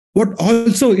 what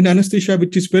also in anesthesia,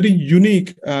 which is very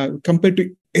unique compared to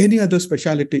any other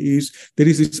specialty, is there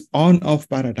is this on-off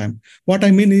paradigm. What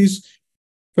I mean is,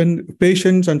 when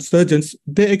patients and surgeons,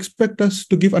 they expect us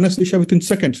to give anesthesia within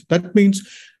seconds. That means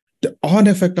the on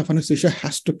effect of anesthesia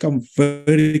has to come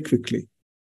very quickly.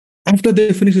 After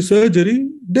they finish the surgery,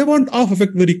 they want off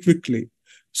effect very quickly.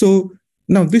 So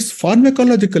now this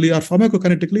pharmacologically or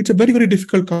pharmacokinetically, it's a very, very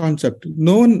difficult concept.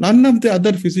 None of the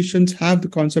other physicians have the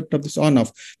concept of this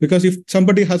on-off, because if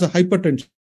somebody has a hypertension,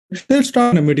 they'll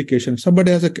start on a medication.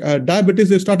 Somebody has a diabetes,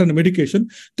 they start on a medication.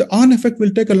 The on effect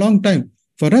will take a long time.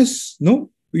 For us, no,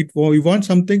 we want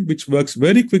something which works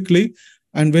very quickly.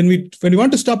 And when we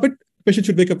want to stop it, the patient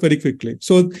should wake up very quickly.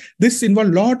 So this involves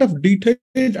a lot of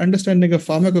detailed understanding of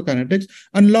pharmacokinetics,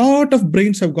 and a lot of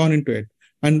brains have gone into it.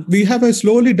 And we have a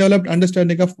slowly developed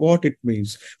understanding of what it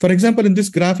means. For example, in this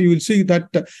graph, you will see that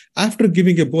after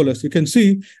giving a bolus, you can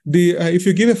see if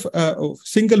you give a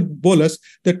single bolus,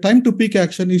 the time to peak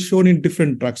action is shown in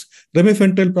different drugs.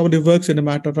 Remifentanil probably works in a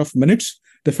matter of minutes.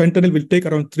 The fentanyl will take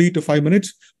around 3 to 5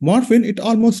 minutes. Morphine, it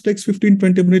almost takes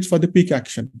 15-20 minutes for the peak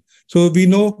action. So we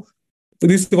know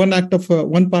this is one part of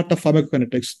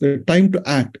pharmacokinetics. The time to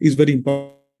act is very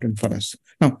important for us.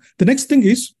 Now, the next thing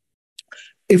is,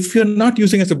 if you're not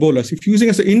using as a bolus, if you're using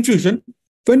as an infusion,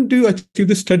 when do you achieve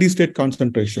the steady state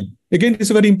concentration? Again, it's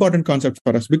a very important concept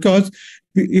for us, because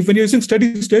when you're using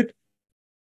steady state,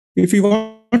 if you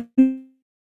want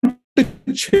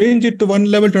to change it to one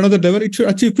level to another level, it should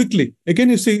achieve quickly. Again,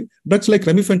 you see, drugs like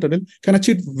remifentanil can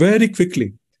achieve very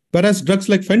quickly. Whereas drugs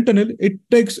like fentanyl, it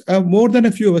takes more than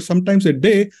a few hours, sometimes a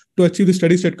day, to achieve the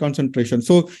steady state concentration.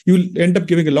 So you'll end up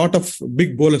giving a lot of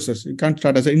big boluses. You can't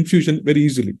start as an infusion very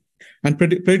easily. And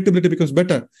predictability becomes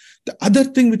better. The other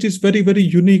thing which is very, very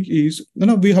unique is,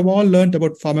 we have all learned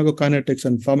about pharmacokinetics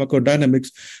and pharmacodynamics.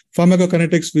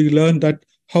 Pharmacokinetics, we learned that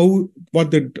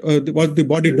what the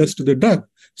body does to the drug.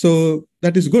 So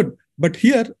that is good. But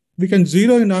here we can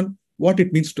zero in on what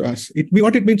it means to us.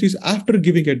 What it means is, after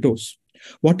giving a dose,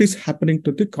 what is happening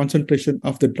to the concentration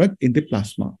of the drug in the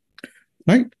plasma,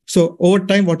 right? So over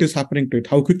time, what is happening to it?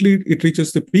 How quickly it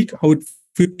reaches the peak, how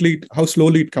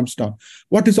slowly it comes down.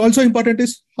 What is also important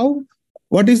is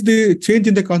what is the change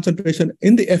in the concentration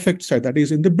in the effect side, that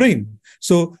is in the brain.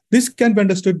 So this can be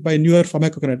understood by newer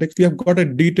pharmacokinetics. We have got a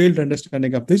detailed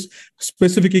understanding of this.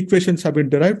 Specific equations have been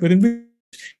derived, wherein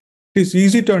it is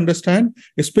easy to understand,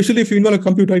 especially if you involve a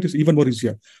computer, it is even more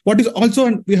easier. What is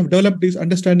also, we have developed this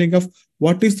understanding of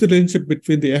what is the relationship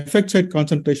between the effect side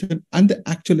concentration and the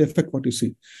actual effect, what you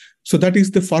see. So that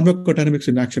is the pharmacodynamics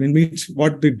in action. It means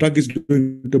what the drug is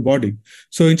doing to the body.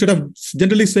 So instead of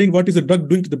generally saying what is the drug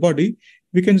doing to the body,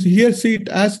 we can here see it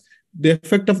as the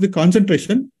effect of the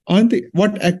concentration on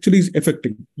what actually is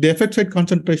affecting the effect side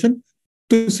concentration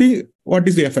to see what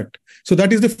is the effect. So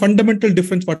that is the fundamental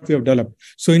difference what we have developed.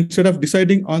 So instead of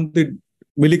deciding on the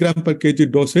milligram per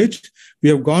kg dosage, we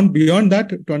have gone beyond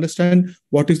that to understand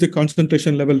what is the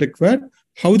concentration level required,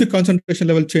 how the concentration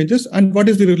level changes, and what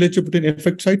is the relationship between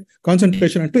effect site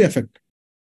concentration and to effect.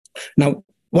 Now,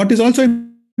 what is also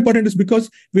important is because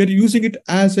we are using it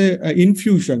as a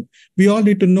infusion, we all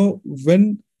need to know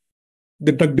when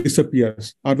the drug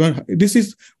disappears. Or when,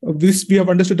 this we have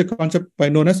understood the concept by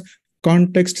known as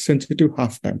context sensitive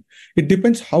half time. It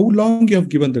depends how long you have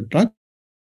given the drug.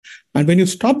 And when you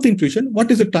stop the infusion,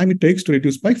 what is the time it takes to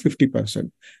reduce by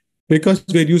 50%? Because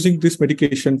we're using this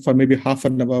medication for maybe half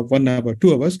an hour, 1 hour,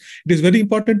 2 hours, it is very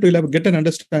important to get an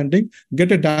understanding,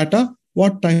 get a data,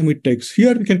 what time it takes.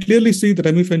 Here we can clearly see the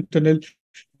remifentanil.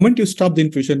 The moment you stop the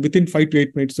infusion, within 5 to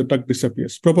 8 minutes, the drug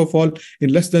disappears. Propofol,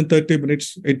 in less than 30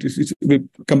 minutes, it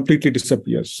completely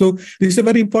disappears. So this is a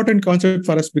very important concept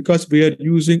for us because we are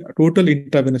using a total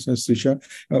intravenous anesthesia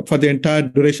for the entire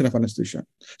duration of anesthesia.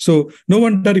 So no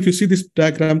wonder if you see this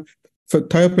diagram,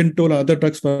 thiopentol or other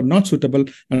drugs were not suitable,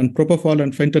 and propofol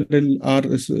and fentanyl or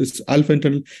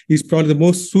alfentanil is probably the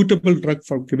most suitable drug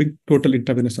for giving total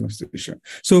intravenous anesthesia.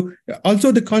 So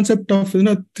also the concept of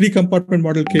 3-compartment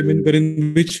model came in,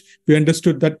 wherein which we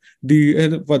understood that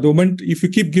the moment if you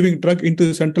keep giving drug into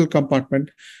the central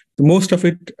compartment, most of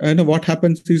it, what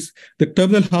happens is the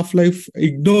terminal half-life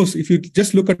ignores, if you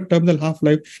just look at terminal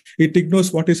half-life, it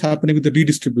ignores what is happening with the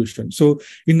redistribution. So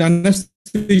in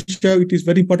anesthesia, it is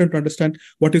very important to understand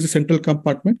what is the central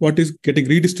compartment, what is getting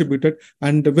redistributed,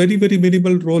 and the very, very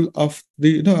minimal role of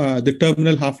the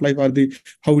terminal half-life or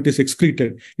how it is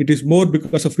excreted. It is more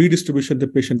because of redistribution the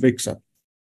patient wakes up.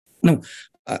 Now,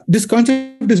 this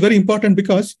concept is very important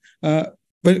because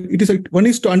well, it is one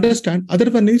is to understand.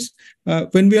 Other one is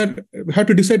when we have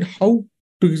to decide how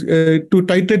to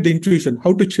titrate the infusion,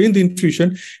 how to change the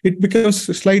infusion. It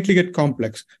becomes slightly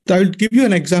complex. So I will give you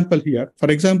an example here.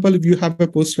 For example, if you have a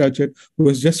postgraduate who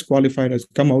has just qualified, has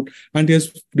come out, and he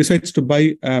decides to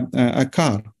buy a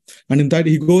car. And in that,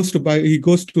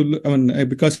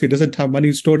 because he doesn't have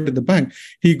money stored in the bank,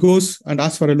 he goes and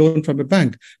asks for a loan from a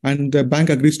bank, and the bank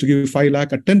agrees to give 5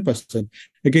 lakh at 10%.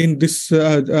 Again, this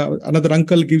another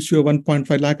uncle gives you a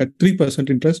 1.5 lakh at 3%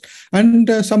 interest, and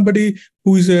somebody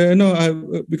who is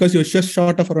because you're just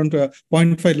short of around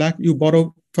 0.5 lakh, you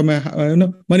borrow from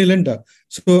a money lender,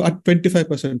 so at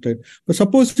 25% rate. But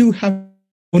suppose you have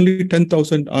only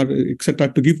 10,000 or etc.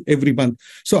 to give every month.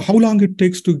 So how long it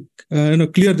takes to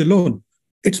clear the loan?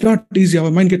 It's not easy.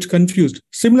 Our mind gets confused.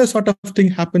 Similar sort of thing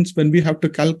happens when we have to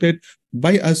calculate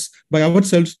by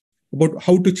ourselves about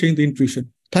how to change the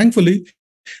infusion. Thankfully,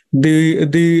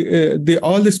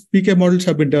 all these PK models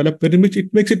have been developed, in which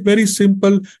it makes it very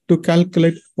simple to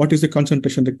calculate what is the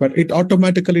concentration required. It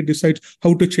automatically decides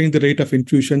how to change the rate of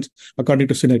infusions according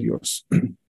to scenarios.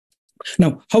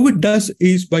 Now, how it does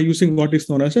is by using what is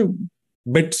known as a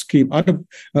BET scheme or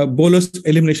a bolus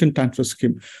elimination transfer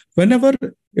scheme. Whenever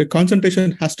a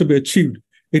concentration has to be achieved,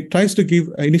 it tries to give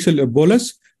initial a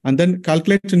bolus and then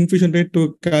calculates an infusion rate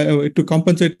to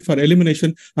compensate for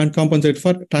elimination and compensate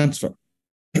for transfer.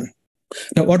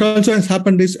 Now, what also has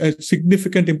happened is a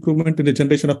significant improvement in the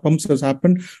generation of pumps has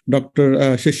happened. Dr.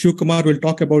 Shivakumar will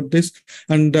talk about this.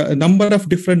 And a number of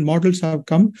different models have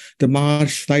come. The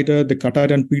Marsh, Schneider, the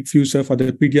Qatari Ped Fuser for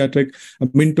the pediatric,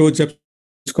 Minto,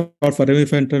 for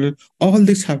remifentanil, all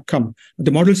these have come.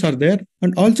 The models are there.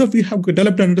 And also we have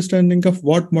developed an understanding of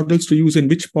what models to use in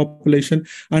which population.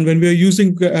 And when we are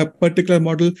using a particular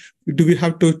model, do we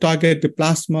have to target the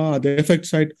plasma or the effect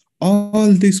site?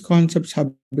 All these concepts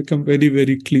have become very,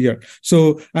 very clear.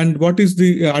 So, and what is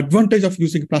the advantage of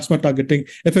using plasma targeting,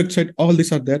 effect site, all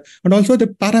these are there. And also the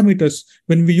parameters,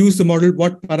 when we use the model,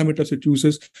 what parameters it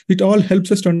uses, it all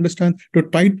helps us to understand, to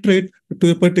titrate to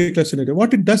a particular scenario.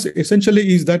 What it does essentially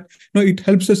is that it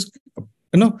helps us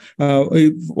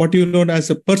what you know as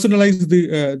a personalize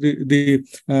the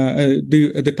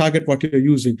target what you're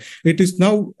using. It is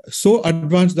now so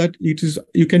advanced that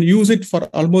you can use it for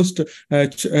almost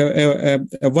a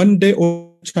 1 day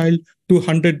old child to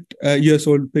 100 years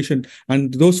old patient,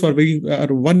 and those who are weighing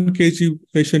 1 kg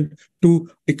patient to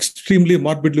extremely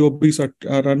morbidly obese or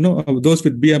those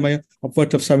with BMI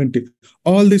upwards of 70.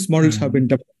 All these models have been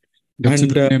developed. Dr.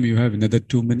 Subramanyam, you have another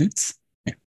 2 minutes.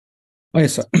 Oh,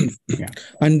 yes, sir. Yeah.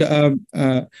 And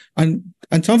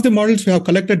some of the models we have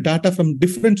collected data from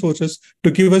different sources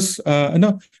to give us a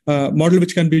model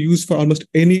which can be used for almost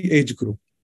any age group.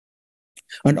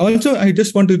 And also, I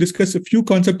just want to discuss a few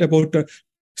concepts about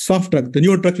soft drugs. The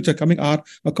newer drugs which are coming are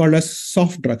called as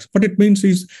soft drugs. What it means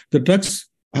is the drugs,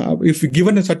 if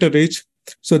given a certain age,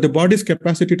 so the body's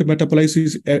capacity to metabolize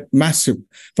is massive.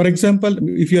 For example,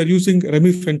 if you are using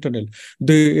remifentanil,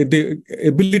 the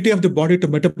ability of the body to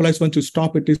metabolize once you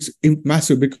stop it is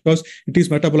massive because it is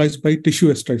metabolized by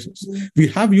tissue esterases. We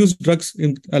have used drugs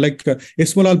in like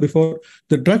esmolol before.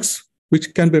 The drugs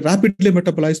which can be rapidly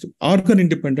metabolized, organ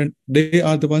independent, they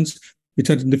are the ones which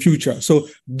are in the future. So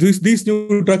these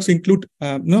new drugs include,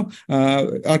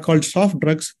 are called soft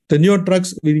drugs. The newer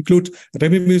drugs will include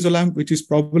remimuzolam, which is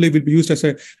probably will be used as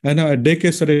a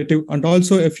daycare sedative, and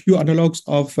also a few analogs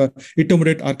of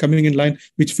etomidate are coming in line,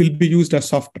 which will be used as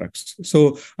soft drugs.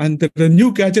 So, and the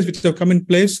new gadgets which have come in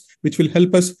place, which will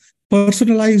help us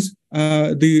personalize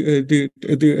the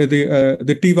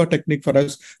TIVA technique for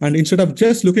us. And instead of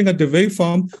just looking at the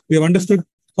waveform, we have understood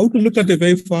how to look at the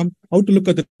waveform, how to look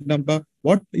at the number,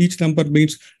 what each number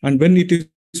means, and when it is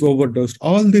overdosed.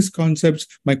 All these concepts,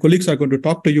 my colleagues are going to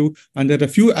talk to you, and there are a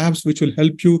few apps which will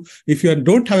help you. If you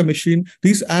don't have a machine,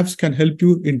 these apps can help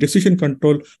you in decision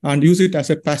control and use it as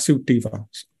a passive TIVA.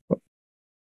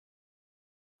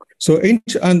 So,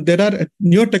 and there are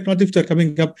newer technologies that are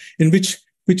coming up in which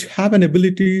have an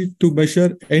ability to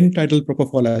measure end-tidal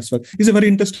propofol as well. It's a very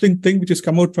interesting thing which has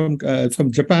come out from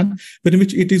Japan, in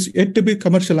which it is yet to be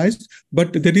commercialized,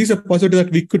 but there is a possibility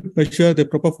that we could measure the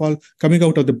propofol coming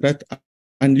out of the breath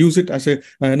and use it as a,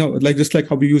 just like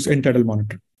how we use end-tidal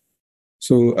monitor.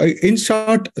 So in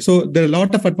short, so there are a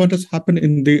lot of advantages happen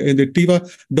in the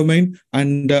TIVA domain,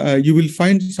 and you will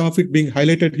find some of it being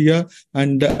highlighted here,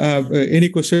 and any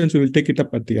questions, we will take it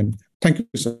up at the end. Thank you,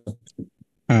 sir.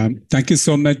 Thank you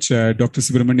so much, Dr.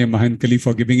 Subramanyam Mahankali,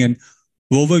 for giving an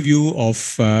overview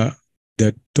of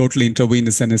the total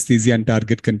intravenous anesthesia and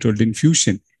target-controlled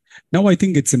infusion. Now, I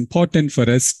think it's important for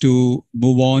us to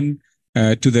move on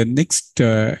to the next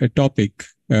topic,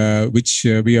 which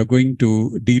we are going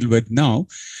to deal with now.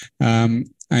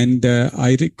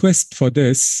 I request for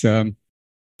this Dr.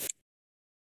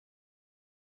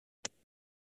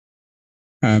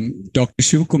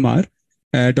 Shivkumar.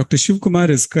 Dr. Shivkumar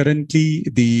is currently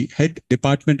the head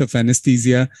department of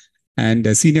anesthesia and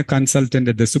a senior consultant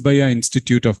at the Subbaiah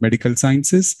Institute of Medical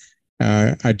Sciences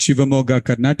at Shivamogga,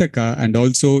 Karnataka, and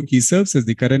also he serves as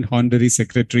the current honorary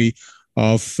secretary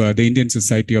of the Indian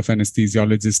Society of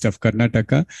Anesthesiologists of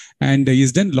Karnataka, and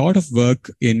he's done a lot of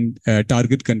work in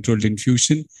target-controlled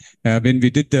infusion. When we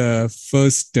did the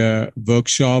first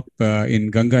workshop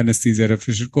in Ganga Anesthesia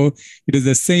Refresher Corps, it is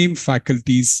the same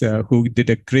faculties who did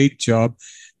a great job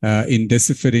in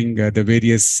deciphering the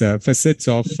various facets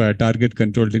of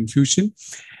target-controlled infusion.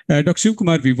 Dr.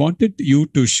 Shivkumar, we wanted you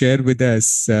to share with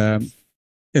us a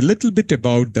little bit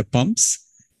about the pumps,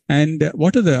 and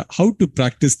what are how to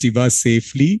practice TIVA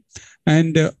safely.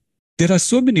 And there are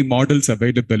so many models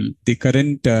available. The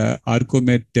current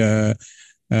Arcomet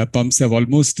pumps have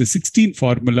almost 16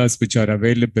 formulas which are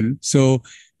available. So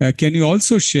can you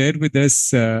also share with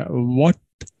us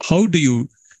how do you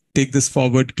take this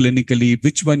forward clinically,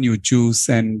 which one you choose,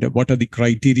 and what are the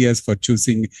criteria for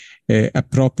choosing an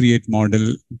appropriate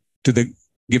model to the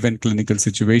given clinical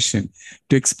situation?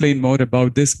 To explain more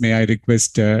about this, may I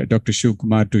request Dr.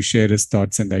 Shivkumar to share his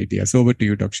thoughts and ideas. Over to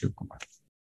you, Dr. Shivkumar.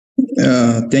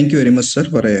 Thank you very much, sir,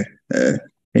 for an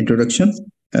introduction.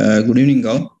 Good evening,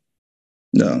 all.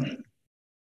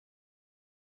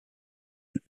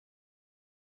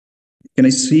 Can I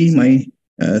see my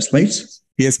slides?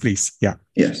 Yes, please. Yeah.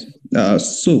 Yes.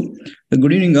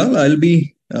 Good evening, all. I'll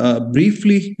be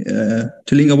briefly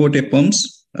telling about a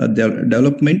pumps, the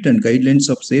development and guidelines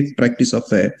of safe practice of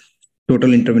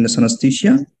total intravenous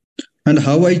anesthesia, and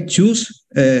how I choose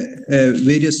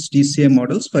various TCI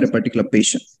models for a particular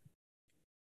patient.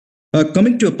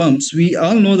 Coming to pumps, we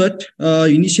all know that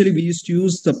initially we used to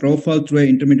use the propofol through an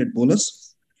intermittent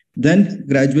bolus, then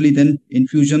gradually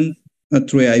infusion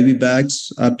through IV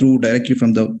bags or through directly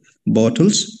from the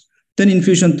bottles, then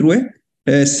infusion through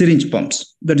a syringe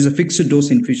pumps. That is a fixed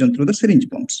dose infusion through the syringe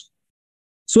pumps.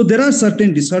 So there are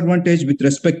certain disadvantages with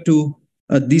respect to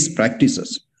these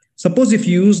practices. Suppose if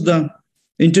you use the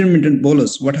intermittent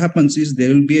bolus, what happens is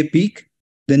there will be a peak,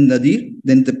 then nadir,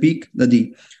 then the peak, nadir.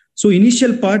 So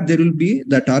initial part, there will be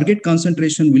the target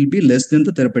concentration will be less than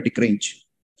the therapeutic range.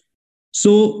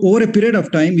 So over a period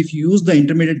of time, if you use the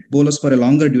intermittent bolus for a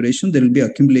longer duration, there will be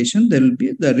accumulation,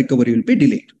 the recovery will be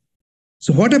delayed.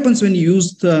 So what happens when you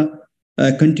use the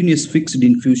continuous fixed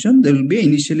infusion?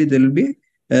 Initially there will be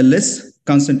a less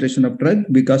concentration of drug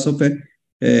because of a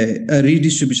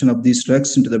redistribution of these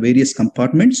drugs into the various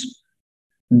compartments.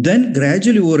 then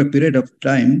gradually over a period of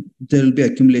time, there will be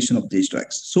accumulation of these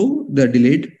drugs. So the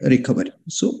delayed recovery.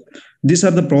 So these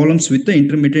are the problems with the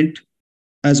intermittent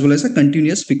as well as a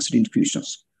continuous fixed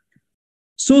infusions.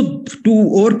 So to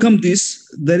overcome this,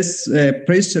 there is a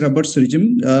praised Roberts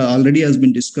regime already has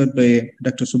been discussed by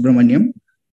Dr. Subramanyam.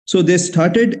 So they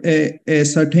started a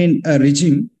certain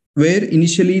regime where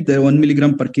initially the 1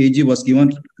 milligram per kg was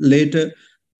given. Later,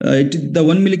 the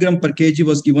 1 milligram per kg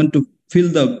was given to fill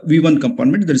the V1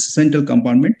 compartment, that is a central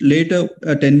compartment. Later,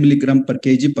 10 milligram per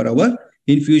kg per hour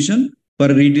infusion per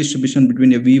redistribution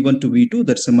between a V1 to V2,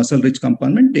 that's a muscle-rich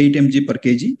compartment, 8 mg per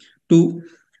kg to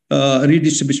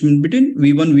redistribution between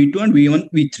V1, V2 and V1,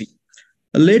 V3.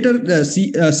 Later, the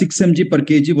 6 mg per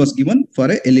kg was given for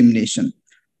elimination.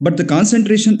 But the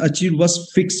concentration achieved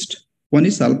was fixed. One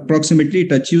is approximately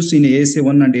it achieves in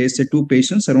ASA1 and ASA2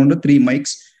 patients around 3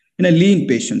 mics in a lean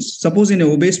patients. Suppose in an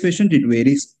obese patient, it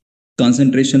varies.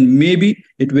 Concentration maybe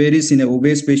it varies in an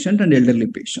obese patient and elderly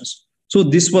patients. So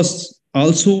this was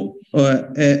also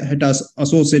it has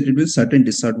associated with certain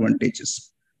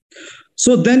disadvantages.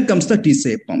 So then comes the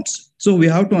TCI pumps. So we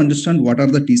have to understand what are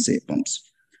the TCI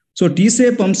pumps. So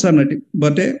TCI pumps are nothing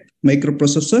but a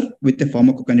microprocessor with a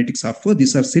pharmacokinetic software.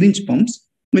 These are syringe pumps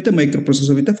with a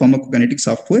microprocessor with a pharmacokinetic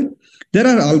software. There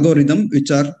are algorithms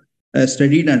which are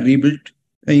studied and rebuilt,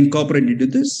 incorporated into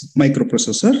this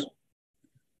microprocessor.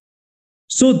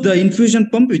 So the infusion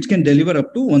pump which can deliver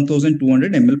up to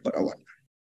 1200 ml per hour.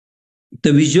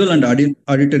 The visual and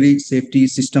auditory safety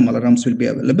system alarms will be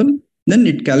available. Then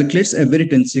it calculates every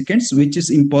 10 seconds, which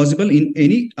is impossible in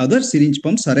any other syringe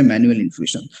pumps or a manual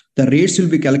infusion. The rates will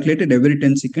be calculated every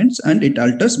 10 seconds and it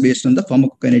alters based on the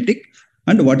pharmacokinetic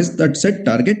and what is that set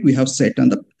target we have set on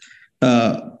the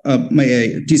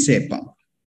TCI pump.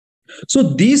 So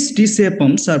these TCI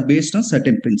pumps are based on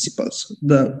certain principles.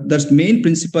 The main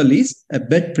principle is a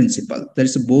bed principle. There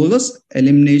is a bolus,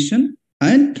 elimination,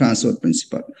 and transfer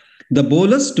principle. The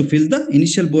bolus to fill the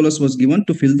initial bolus was given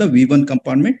to fill the V1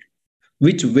 compartment,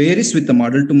 which varies with the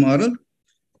model to model.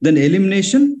 Then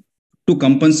elimination to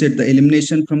compensate the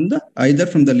elimination from the either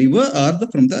from the liver or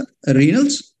from the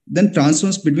renals. Then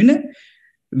transfers between a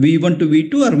V1 to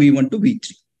V2 or V1 to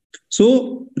V3.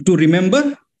 So to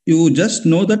remember, you just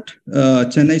know that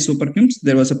Chennai Super Kings,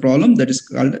 there was a problem that is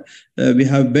called, we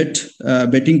have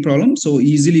betting problem. So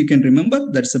easily you can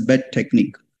remember that's a bet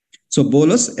technique. So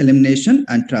bolus, elimination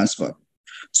and transfer.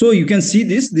 So you can see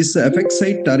this effect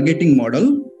site targeting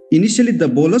model. Initially the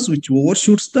bolus which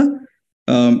overshoots the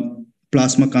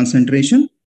plasma concentration.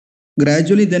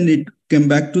 Gradually then it came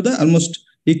back to the almost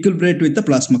equilibrate with the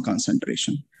plasma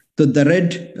concentration. So the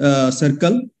red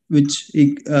circle which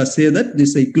say that this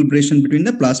is equilibration between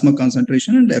the plasma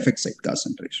concentration and the effect site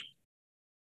concentration.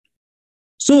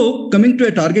 So coming to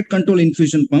a target control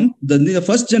infusion pump, the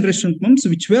first generation pumps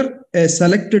which were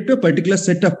selected to a particular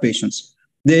set of patients,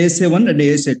 the ASA1 and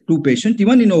ASA2 patient.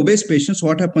 Even in obese patients,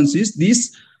 what happens is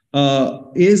these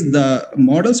is the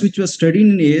models which were studied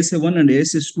in ASA1 and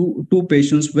ASA2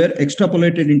 patients were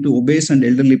extrapolated into obese and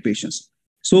elderly patients.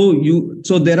 So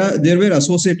there were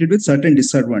associated with certain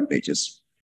disadvantages.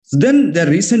 Then the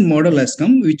recent model has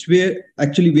come, which we are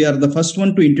the first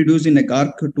one to introduce in a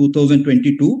GARC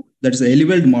 2022. That is the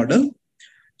Eleveld model.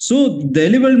 So the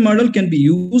Eleveld model can be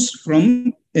used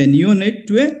from a neonate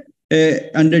to a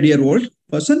 100-year-old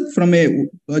person, from a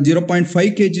 0.5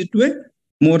 kg to a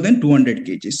more than 200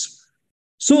 kgs.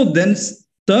 So then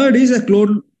third is a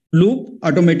closed loop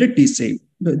automated TCI.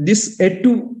 This yet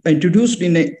to introduced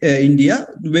in India,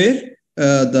 where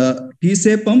the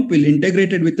TCI pump will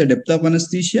integrated with the depth of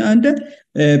anesthesia and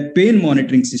a pain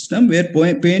monitoring system, where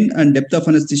pain and depth of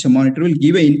anesthesia monitor will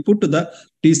give an input to the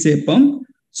TCI pump.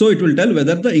 So it will tell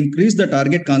whether to increase the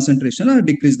target concentration or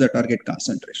decrease the target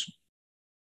concentration.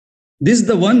 This is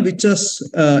the one which is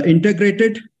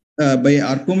integrated by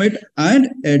Arcomed and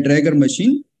a Drager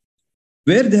machine,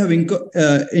 where they have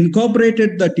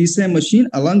incorporated the TCI machine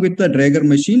along with the Drager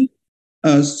machine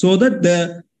so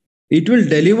that it will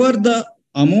deliver the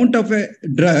amount of a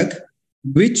drug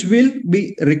which will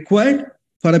be required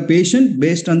for a patient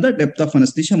based on the depth of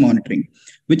anesthesia monitoring,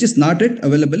 which is not yet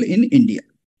available in India.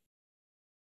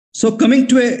 So coming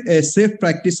to a safe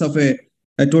practice of a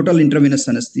total intravenous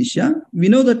anesthesia, we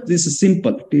know that this is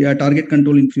simple. Target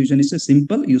control infusion is a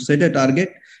simple. You set a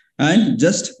target and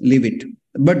just leave it.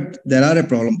 But there are a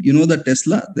problem. You know that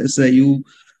Tesla, there's a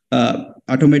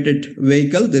automated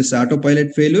vehicle, there's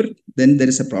autopilot failure, then there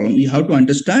is a problem. You have to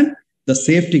understand the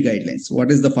safety guidelines. What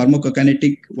is the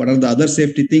pharmacokinetic? What are the other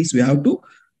safety things? We have to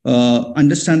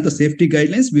understand the safety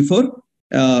guidelines before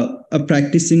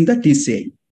practicing the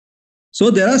TCI. So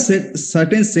there are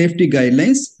certain safety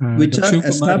guidelines which are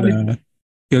established.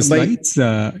 Your slides,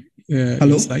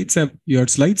 Hello? Your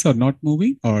slides are not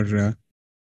moving, or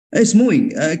It's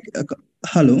moving.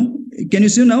 Hello, can you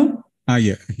see now?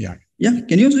 Yeah. Yeah,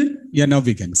 can you see? Yeah, now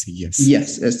we can see. Yes.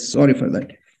 Yes. Sorry for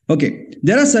that. Okay,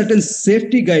 there are certain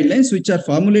safety guidelines which are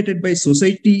formulated by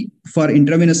Society for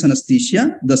Intravenous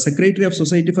Anesthesia. The Secretary of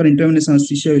Society for Intravenous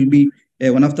Anesthesia will be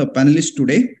one of the panelists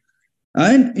today.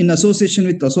 And in association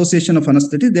with Association of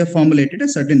Anesthetists, they have formulated a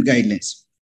certain guidelines.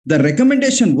 The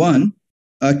recommendation 1,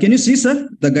 can you see, sir?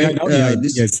 The guide.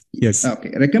 Yes.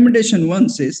 Okay. Recommendation 1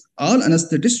 says all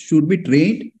anesthetists should be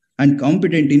trained and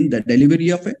competent in the delivery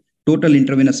of a total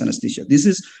intravenous anesthesia. This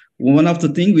is one of the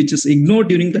things which is ignored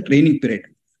during the training period.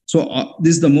 So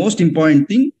this is the most important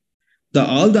thing.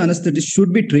 All the anesthetists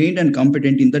should be trained and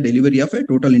competent in the delivery of a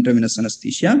total intravenous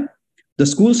anesthesia. The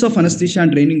schools of anesthesia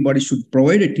and training bodies should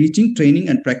provide a teaching, training,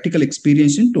 and practical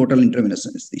experience in total intravenous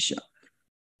anesthesia.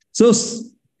 So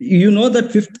you know that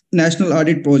 5th National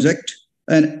Audit Project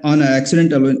on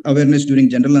accident awareness during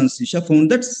general anesthesia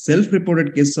found that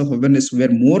self-reported cases of awareness were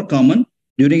more common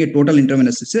during a total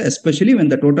intravenous anesthesia, especially when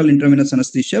the total intravenous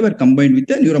anesthesia were combined with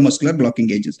the neuromuscular blocking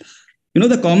agents. You know,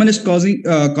 the commonest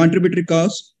contributory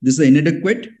cause, this is the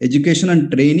inadequate education and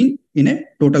training in a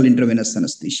total intravenous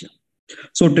anesthesia.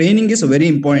 So training is a very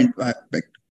important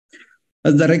aspect.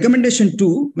 The recommendation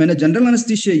 2, when a general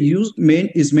anesthesia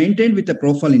is maintained with a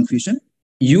propofol infusion,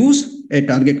 use a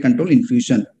target control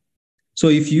infusion. So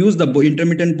if you use the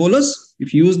intermittent bolus,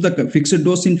 if you use the fixed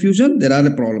dose infusion, there are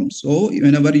problems. So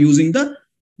whenever using the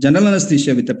general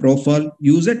anesthesia with a propofol,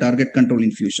 use a target control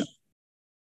infusion.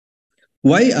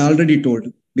 Why? I already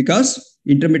told. Because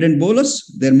intermittent bolus,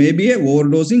 there may be a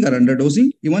overdosing or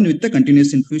underdosing. Even with the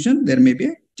continuous infusion, there may be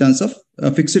a chance of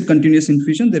fixed continuous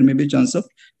infusion. There may be a chance of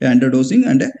underdosing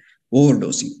and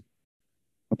overdosing.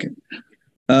 Okay.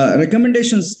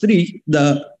 Recommendations 3,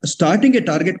 the starting a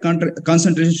target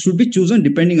concentration should be chosen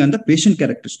depending on the patient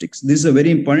characteristics. This is a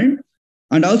very important.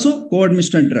 And also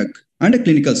co-administered drug and a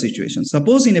clinical situation.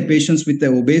 Suppose in a patients with the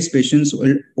obese patients,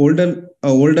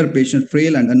 older patient,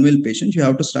 frail and unwell patients, you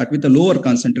have to start with a lower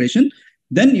concentration.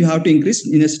 Then you have to increase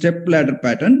in a step ladder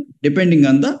pattern depending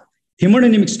on the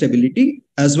hemodynamic stability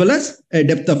as well as a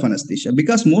depth of anesthesia.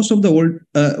 Because most of the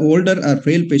older or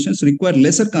frail patients require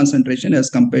lesser concentration as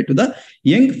compared to the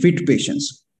young fit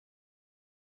patients.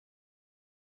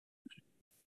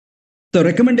 So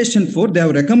recommendation 4, they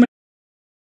have recommended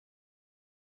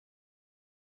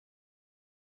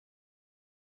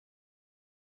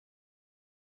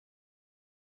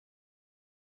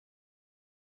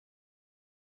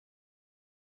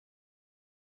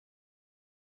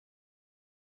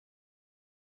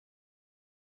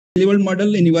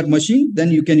model in your machine,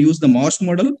 then you can use the Morse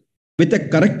model with a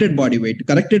corrected body weight.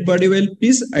 Corrected body weight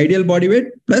is ideal body weight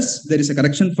plus there is a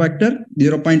correction factor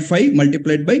 0.5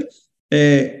 multiplied by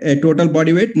a total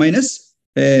body weight minus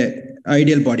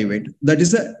ideal body weight. That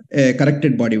is a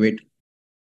corrected body weight.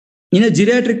 In a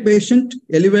geriatric patient,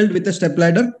 elevated with a step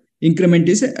ladder, increment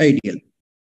is ideal.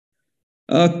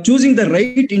 Choosing the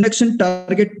right induction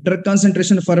target drug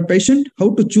concentration for a patient,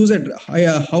 how to choose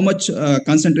how much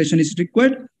concentration is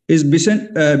required is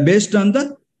based on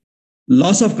the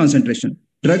loss of concentration.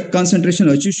 Drug concentration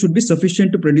achieved should be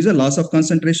sufficient to produce a loss of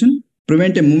concentration,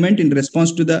 prevent a movement in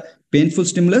response to the painful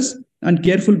stimulus, and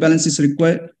careful balance is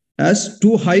required as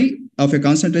too high of a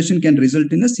concentration can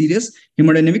result in a serious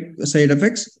hemodynamic side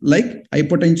effects like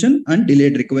hypotension and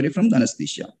delayed recovery from the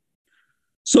anesthesia.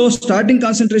 So starting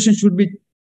concentration should be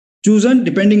chosen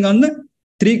depending on the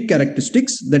 3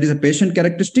 characteristics, that is a patient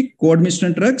characteristic,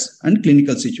 co-administered drugs, and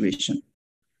clinical situation.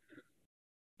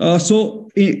 So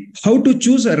how to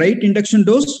choose a right induction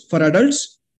dose for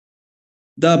adults?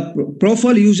 The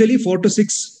propofol usually 4 to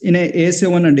 6 in a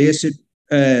ASA1 and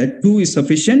ASA2 is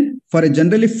sufficient. For a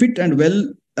generally fit and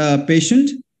well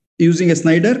patient using a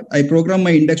Snyder, I program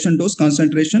my induction dose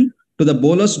concentration to the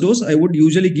bolus dose I would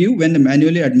usually give when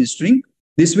manually administering.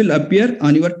 This will appear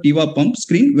on your TIVA pump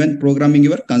screen when programming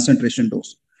your concentration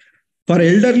dose. For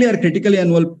elderly or critically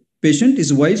unwell patient,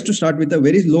 it's wise to start with a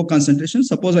very low concentration.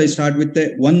 Suppose I start with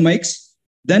 1 mix,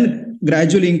 then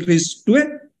gradually increase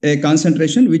to a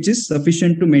concentration which is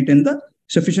sufficient to maintain the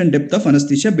sufficient depth of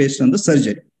anesthesia based on the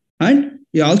surgery. And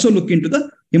you also look into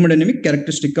the hemodynamic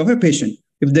characteristic of a patient.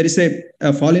 If there is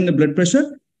a fall in the blood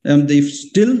pressure, if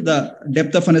still the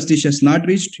depth of anesthesia is not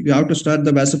reached, you have to start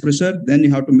the vasopressor, then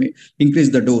you have to increase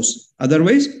the dose.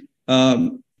 Otherwise,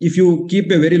 if you keep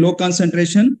a very low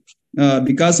concentration,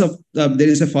 because of there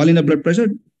is a fall in the blood pressure,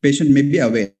 patient may be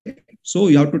aware. So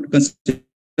you have to consider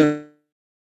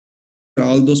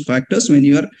all those factors when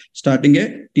you are starting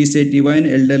a TCI-TIVA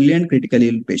in elderly and critically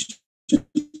ill patients.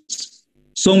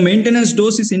 So maintenance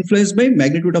dose is influenced by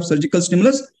magnitude of surgical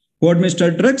stimulus,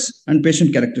 co-administered drugs, and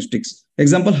patient characteristics.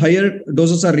 Example, higher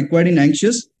doses are required in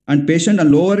anxious and patient and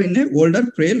lower in a older,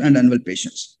 frail, and unwell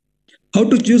patients. How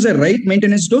to choose a right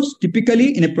maintenance dose?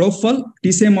 Typically, in a propofol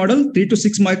TCI model, 3 to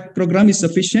 6 microgram is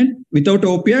sufficient without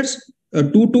opiates,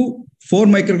 2 to 4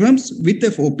 micrograms with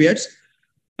the opiates.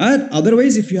 And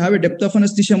otherwise, if you have a depth of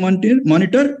anesthesia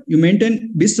monitor, you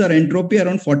maintain BIS or entropy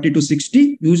around 40 to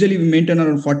 60. Usually, we maintain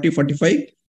around 40, 45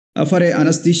 for a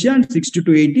anesthesia and 60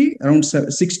 to 80, around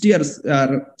 60 or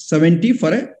 70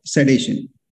 for a sedation.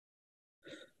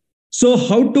 So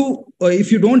how to,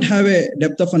 if you don't have a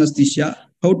depth of anesthesia,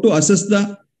 how to assess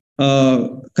the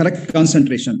correct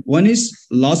concentration? One is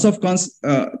loss of,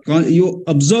 you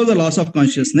observe the loss of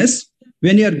consciousness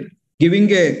when you are giving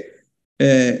a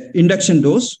induction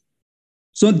dose.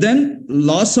 So then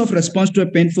loss of response to a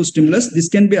painful stimulus, this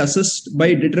can be assessed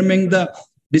by determining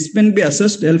this can be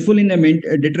assessed helpful in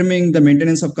determining the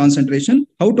maintenance of concentration.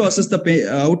 How to assess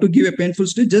how to give a painful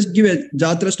stimulus? Just give a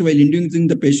jaw thrust while inducing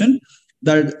the patient.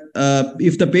 That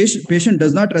if the patient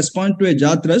does not respond to a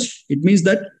jaw thrust, it means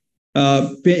that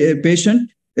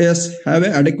patient have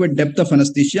an adequate depth of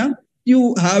anesthesia.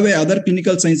 You have other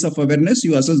clinical signs of awareness.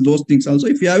 You assess those things also.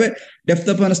 If you have a depth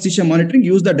of anesthesia monitoring,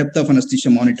 use the depth of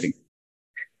anesthesia monitoring.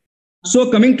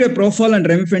 So coming to a propofol and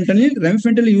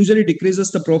remifentanil usually decreases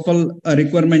the propofol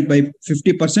requirement by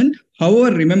 50%.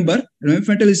 However, remember,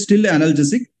 remifentanil is still an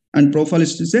analgesic and propofol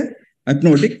is still a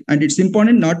hypnotic, and it's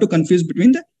important not to confuse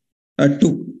between the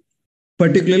two,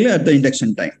 particularly at the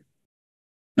induction time.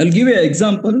 I'll give you an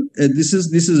example. This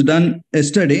is done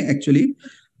yesterday actually.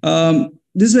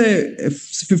 This is a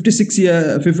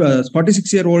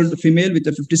 46-year-old female with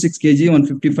a 56 kg,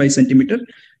 155 centimeter.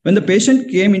 When the patient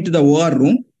came into the OR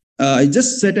room, I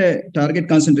just set a target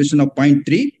concentration of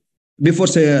 0.3 before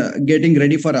getting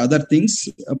ready for other things,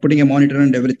 putting a monitor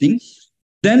and everything.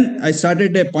 Then I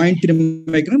started a 0.3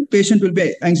 micron. Patient will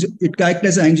be, it acts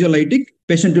as an anxiolytic.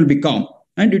 Patient will be calm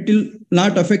and it will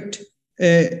not affect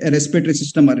a respiratory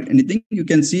system or anything. You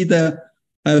can see I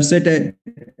have set a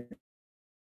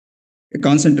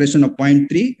concentration of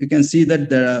 0.3. You can see that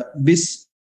the BIS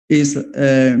is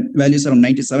values around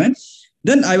 97.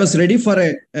 Then I was ready for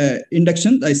a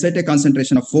induction. I set a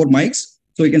concentration of 4 mics.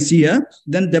 So you can see here.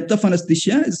 Then depth of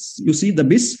anesthesia is, you see the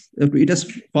BIS, it has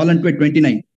fallen to a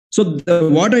 29. So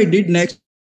what I did next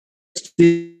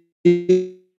is,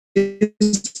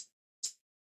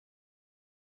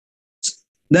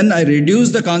 then I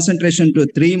reduced the concentration to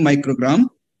 3 microgram.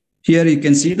 Here you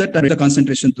can see that the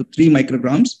concentration to 3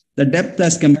 micrograms. The depth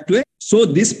has come to a. So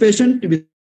this patient with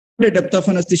a depth of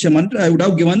anesthesia monitor, I would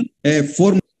have given a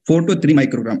 4 to 3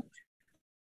 microgram.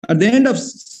 At the end of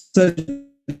surgery,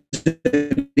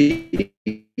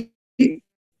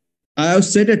 I have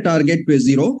set a target to a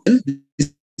 0. This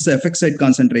is the effect site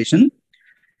concentration.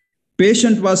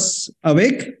 Patient was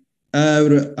awake. I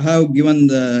have given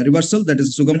the reversal, that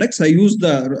is Sugammadex. I used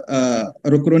the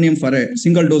rocuronium for a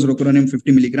single dose rocuronium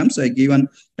 50 milligrams. I given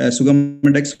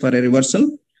Sugammadex for a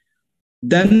reversal.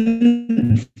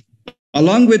 Then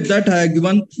along with that, I have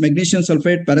given magnesium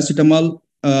sulfate, paracetamol,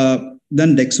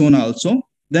 then Dexona also.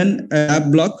 Then a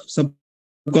tab block,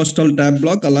 subcostal tab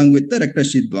block along with the rectal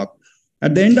sheath block.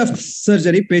 At the end of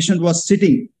surgery, patient was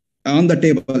sitting on the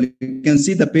table. You can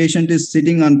see the patient is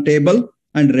sitting on table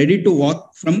and ready to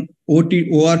walk from OR to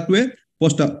a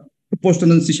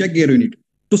post-anesthesia care unit.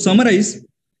 To summarize,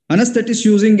 anesthetist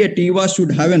using a TIVA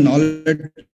should have a knowledge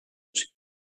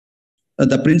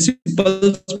the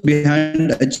principles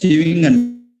behind achieving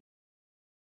and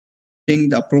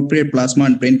the appropriate plasma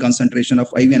and brain concentration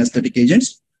of IV anesthetic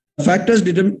agents, factors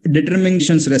determining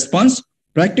patient's response,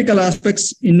 practical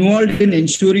aspects involved in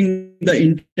ensuring the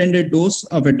intended dose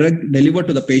of a drug delivered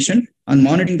to the patient, and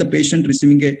monitoring the patient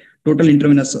receiving a total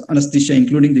intravenous anesthesia,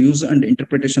 including the use and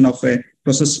interpretation of a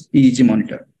process EEG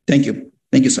monitor. Thank you.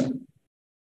 Thank you, sir.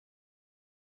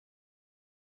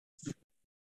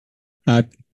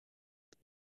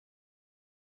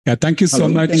 Thank you so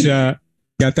much.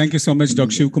 Thank you so much,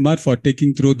 Dr. Shivkumar, for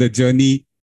taking through the journey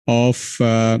of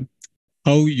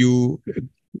how you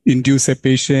induce a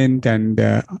patient and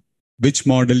which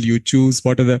model you choose,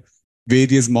 what are the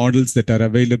various models that are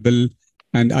available.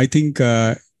 And I think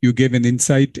you gave an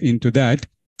insight into that.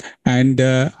 And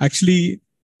actually,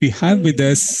 we have with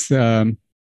us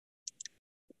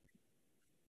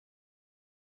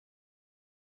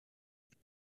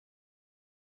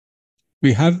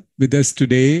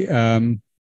today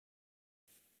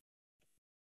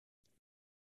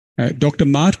Dr.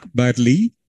 Mark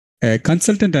Burley, a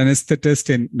consultant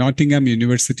anesthetist in Nottingham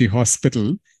University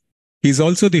Hospital. He's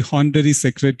also the honorary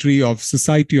secretary of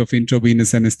Society of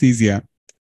Intravenous Anesthesia.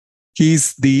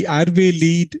 He's the airway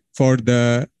lead for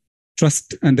the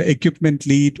trust and the equipment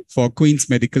lead for Queen's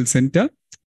Medical Center.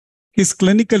 His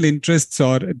clinical interests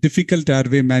are difficult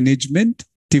airway management,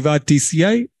 TIVA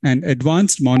TCI, and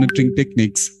advanced monitoring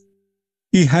techniques.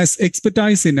 He has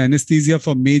expertise in anesthesia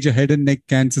for major head and neck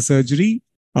cancer surgery,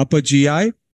 upper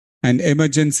GI, and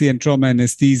emergency and trauma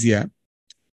anesthesia.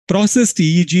 Processed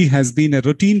EEG has been a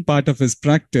routine part of his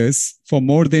practice for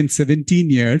more than 17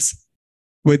 years,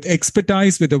 with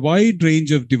expertise with a wide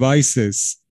range of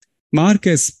devices. Mark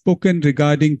has spoken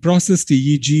regarding processed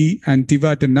EEG and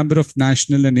TIVA at a number of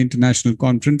national and international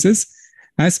conferences,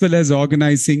 as well as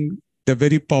organizing the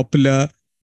very popular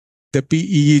the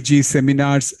PEEG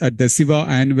seminars at the SIVA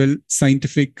annual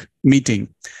scientific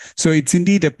meeting. So it's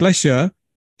indeed a pleasure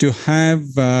to have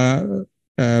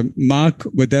Mark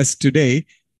with us today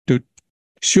to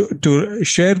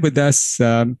share with us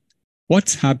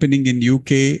what's happening in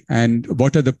UK and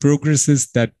what are the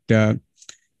progresses that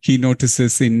he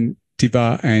notices in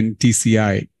TIVA and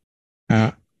TCI.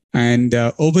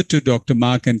 Over to Dr.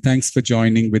 Mark, and thanks for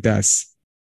joining with us.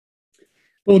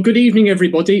 Well, good evening,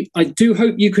 everybody. I do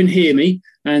hope you can hear me,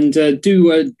 and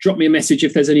do drop me a message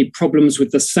if there's any problems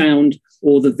with the sound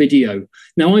or the video.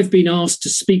 Now, I've been asked to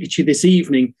speak to you this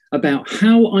evening about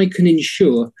how I can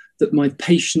ensure that my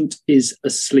patient is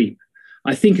asleep.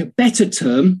 I think a better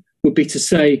term would be to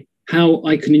say how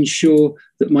I can ensure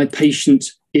that my patient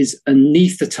is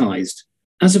anaesthetized,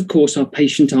 as of course our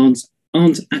patients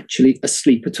aren't actually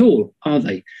asleep at all, are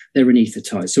they? They're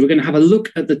anaesthetized. So we're going to have a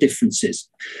look at the differences.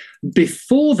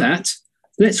 Before that,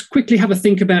 let's quickly have a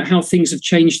think about how things have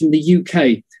changed in the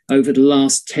UK over the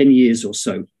last 10 years or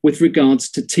so with regards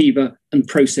to TIVA and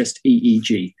processed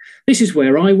EEG. This is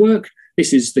where I work.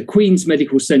 This is the Queen's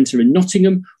Medical Center in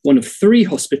Nottingham, one of 3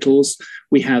 hospitals.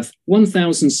 We have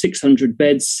 1,600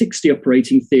 beds, 60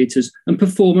 operating theatres, and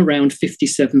perform around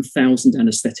 57,000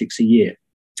 anaesthetics a year.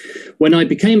 When I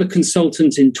became a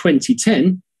consultant in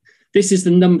 2010, this is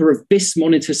the number of BIS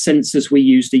monitor sensors we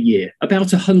used a year,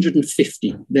 about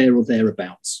 150 there or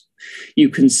thereabouts. You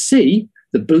can see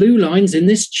the blue lines in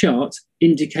this chart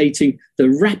indicating the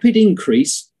rapid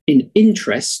increase in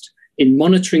interest in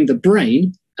monitoring the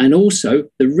brain, and also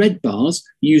the red bars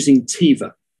using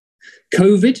TIVA.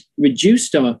 COVID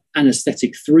reduced our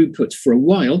anaesthetic throughput for a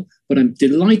while, but I'm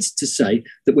delighted to say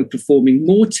that we're performing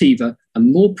more TIVA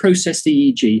and more processed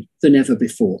EEG than ever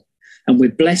before. And we're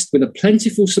blessed with a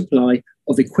plentiful supply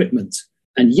of equipment.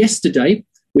 And yesterday,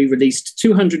 we released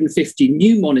 250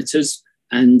 new monitors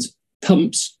and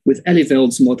pumps with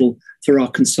Eliveld's model for our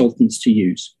consultants to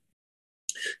use.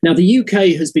 Now, the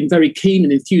UK has been very keen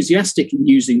and enthusiastic in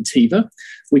using TIVA.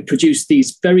 We produced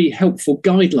these very helpful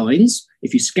guidelines.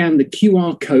 If you scan the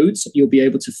QR codes, you'll be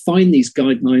able to find these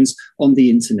guidelines on the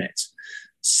internet.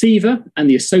 SIVA and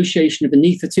the Association of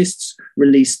Anaesthetists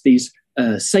released these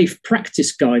safe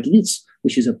practice guidance,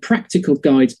 which is a practical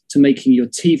guide to making your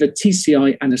TIVA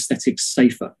TCI anaesthetics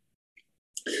safer.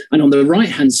 And on the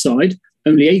right-hand side,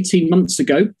 only 18 months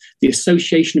ago, the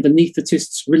Association of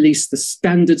Anaesthetists released the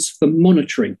standards for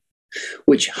monitoring,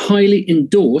 which highly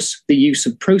endorse the use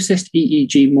of processed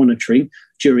EEG monitoring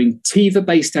during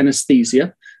TIVA-based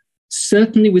anaesthesia,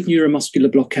 certainly with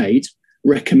neuromuscular blockade,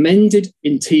 recommended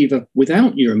in TIVA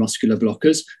without neuromuscular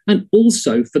blockers, and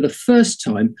also for the first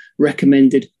time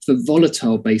recommended for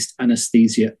volatile-based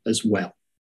anaesthesia as well.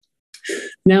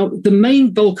 Now, the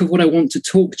main bulk of what I want to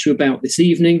talk to you about this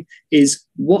evening is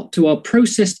what do our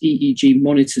processed EEG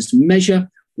monitors measure,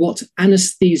 what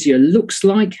anaesthesia looks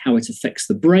like, how it affects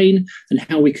the brain, and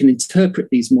how we can interpret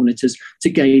these monitors to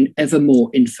gain ever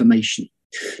more information.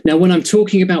 Now, when I'm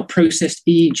talking about processed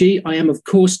EEG, I am, of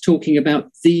course, talking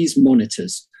about these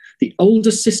monitors. The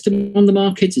oldest system on the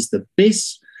market is the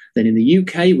BIS. Then in the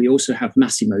UK, we also have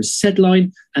Masimo's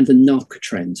SedLine and the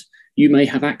Narcotrend. You may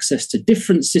have access to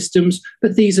different systems,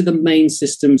 but these are the main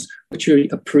systems which are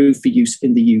approved for use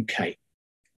in the UK.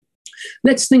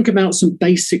 Let's think about some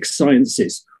basic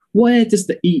sciences. Where does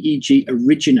the EEG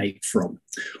originate from?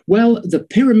 Well, the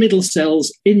pyramidal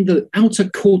cells in the outer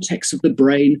cortex of the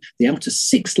brain, the outer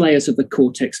 6 layers of the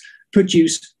cortex,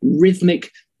 produce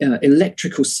rhythmic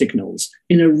electrical signals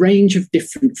in a range of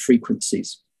different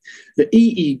frequencies. The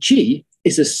EEG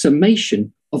is a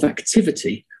summation of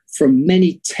activity from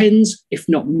many tens, if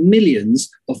not millions,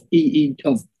 of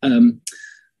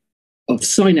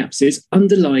synapses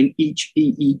underlying each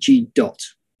EEG dot.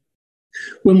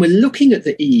 When we're looking at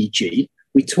the EEG,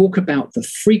 we talk about the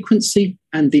frequency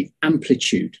and the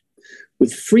amplitude.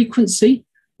 With frequency,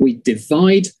 we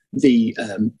divide the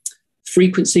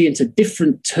frequency into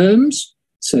different terms.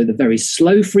 So the very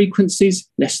slow frequencies,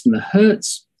 less than a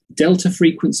hertz, delta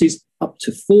frequencies, up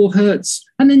to 4 hertz.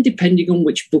 And then depending on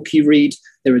which book you read,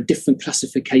 there are different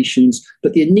classifications,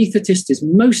 but the anaesthetist is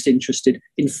most interested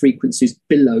in frequencies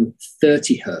below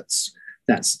 30 hertz.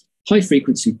 That's high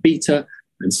frequency beta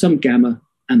and some gamma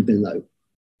and below.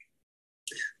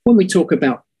 When we talk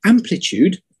about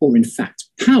amplitude, or in fact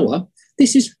power,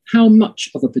 this is how much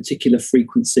of a particular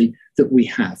frequency that we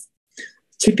have.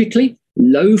 Typically,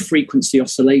 low frequency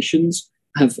oscillations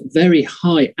have very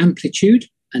high amplitude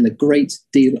and a great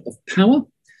deal of power,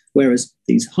 whereas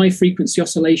these high frequency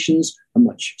oscillations are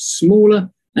much smaller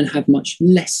and have much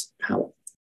less power.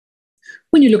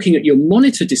 When you're looking at your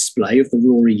monitor display of the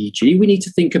raw EEG, we need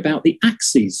to think about the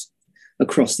axes.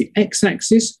 Across the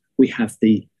x-axis, we have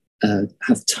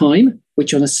time,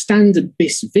 which on a standard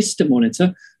BIS Vista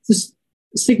monitor, the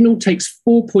signal takes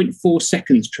 4.4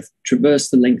 seconds to traverse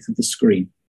the length of the screen.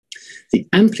 The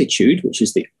amplitude, which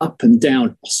is the up and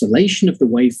down oscillation of the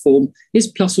waveform, is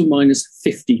plus or minus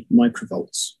 50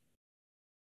 microvolts.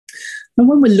 Now,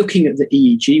 when we're looking at the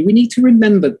EEG, we need to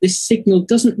remember this signal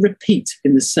doesn't repeat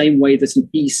in the same way that an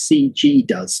ECG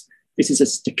does. This is a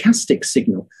stochastic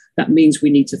signal. That means we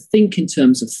need to think in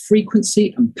terms of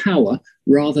frequency and power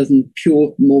rather than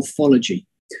pure morphology,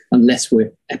 unless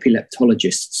we're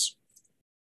epileptologists.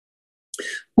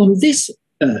 On this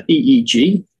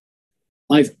EEG,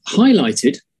 I've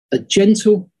highlighted a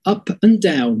gentle up and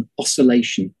down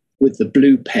oscillation with the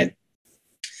blue pen.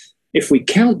 If we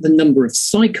count the number of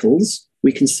cycles,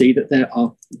 we can see that there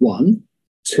are 1,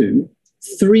 2,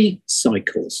 3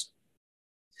 cycles.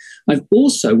 I've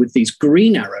also, with these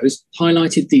green arrows,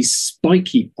 highlighted these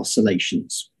spiky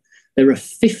oscillations. There are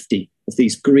 50 of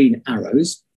these green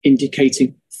arrows,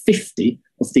 indicating 50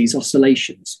 of these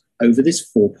oscillations over this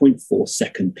 4.4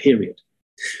 second period.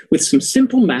 With some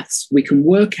simple maths, we can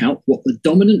work out what the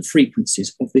dominant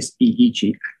frequencies of this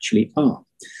EEG actually are.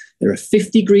 There are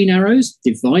 50 green arrows,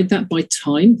 divide that by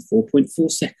time,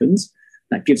 4.4 seconds.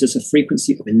 That gives us a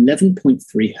frequency of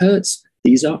 11.3 hertz.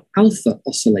 These are alpha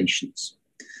oscillations.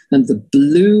 And the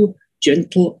blue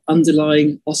gentle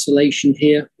underlying oscillation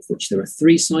here, of which there are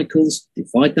 3 cycles,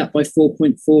 divide that by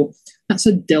 4.4, that's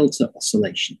a delta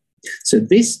oscillation. So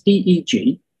this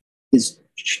EEG is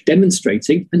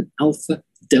demonstrating an alpha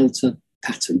delta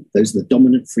pattern. Those are the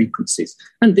dominant frequencies.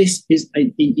 And this is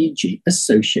an EEG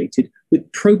associated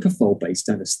with propofol-based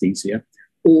anesthesia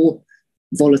or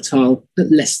volatile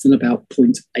at less than about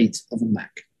 0.8 of a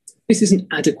Mach. This is an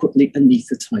adequately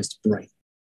anesthetized brain.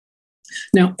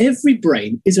 Now, every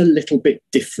brain is a little bit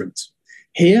different.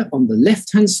 Here on the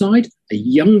left-hand side, a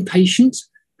young patient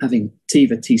having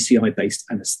TIVA TCI-based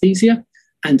anesthesia,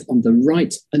 and on the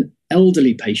right, an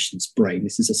elderly patient's brain.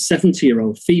 This is a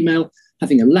 70-year-old female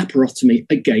having a laparotomy,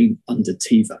 again under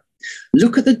TIVA.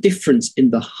 Look at the difference in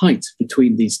the height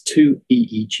between these two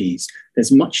EEGs.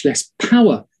 There's much less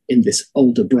power in this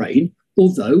older brain,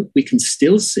 although we can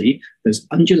still see those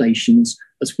undulations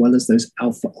as well as those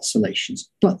alpha oscillations,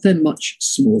 but they're much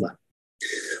smaller.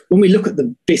 When we look at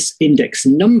the BIS index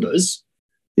numbers,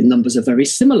 the numbers are very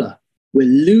similar. We're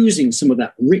losing some of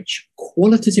that rich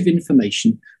qualitative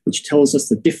information, which tells us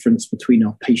the difference between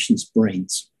our patients'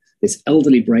 brains. This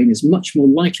elderly brain is much more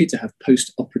likely to have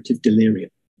post-operative delirium.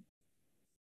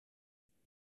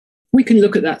 We can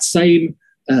look at that same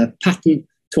pattern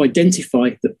to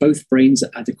identify that both brains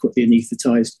are adequately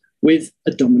anesthetized with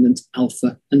a dominant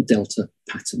alpha and delta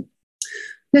pattern.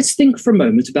 Let's think for a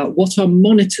moment about what our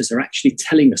monitors are actually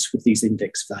telling us with these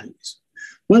index values.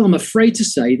 Well, I'm afraid to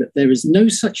say that there is no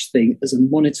such thing as a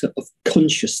monitor of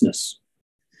consciousness.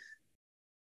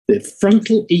 The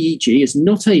frontal EEG is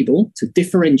not able to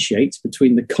differentiate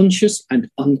between the conscious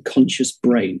and unconscious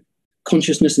brain.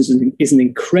 Consciousness is an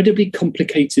incredibly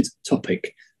complicated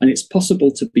topic, and it's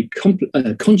possible to be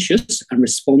conscious and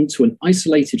respond to an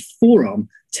isolated forearm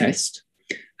test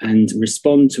and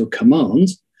respond to a command,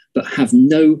 but have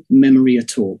no memory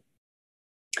at all.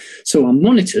 So our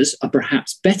monitors are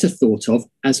perhaps better thought of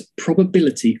as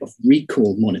probability of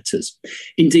recall monitors.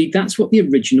 Indeed, that's what the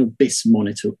original BIS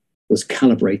monitor was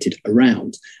calibrated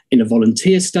around. In a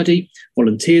volunteer study,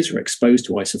 volunteers were exposed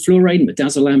to isoflurane,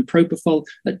 midazolam, propofol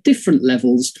at different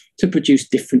levels to produce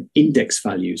different index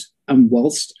values. And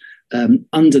whilst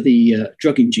under the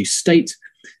drug-induced state,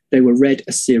 they were read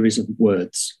a series of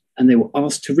words, and they were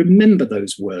asked to remember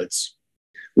those words.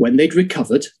 When they'd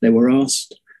recovered, they were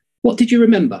asked, "What did you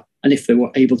remember?" And if they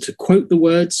were able to quote the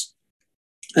words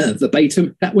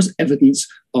verbatim, that was evidence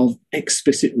of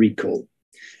explicit recall.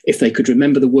 If they could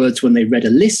remember the words when they read a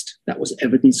list, that was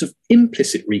evidence of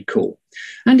implicit recall.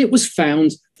 And it was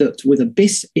found that with a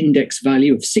BIS index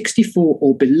value of 64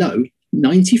 or below,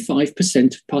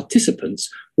 95% of participants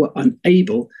were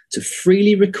unable to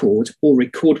freely record or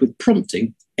record with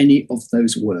prompting any of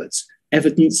those words,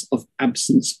 evidence of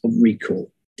absence of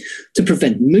recall. To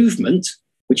prevent movement,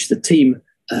 which the team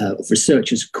of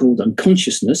researchers called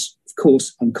unconsciousness, of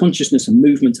course, unconsciousness and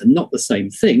movement are not the same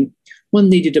thing, one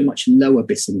needed a much lower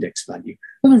BIS index value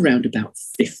of around about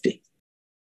 50.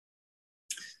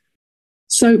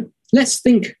 So let's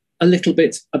think a little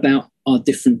bit about our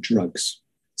different drugs.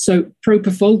 So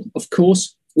propofol, of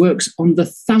course, works on the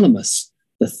thalamus.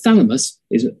 The thalamus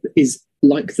is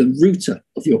like the router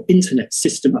of your internet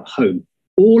system at home.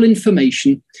 All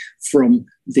information from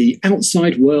the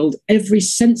outside world, every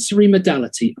sensory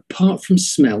modality apart from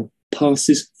smell,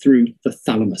 passes through the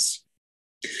thalamus.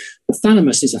 The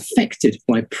thalamus is affected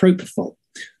by propofol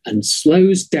and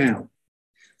slows down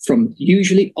from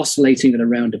usually oscillating at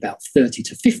around about 30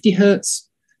 to 50 hertz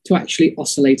to actually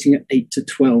oscillating at 8 to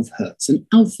 12 hertz, an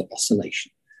alpha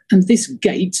oscillation. And this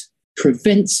gate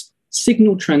prevents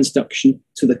signal transduction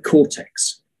to the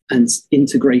cortex and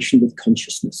integration with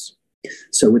consciousness.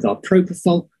 So with our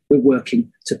propofol, we're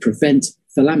working to prevent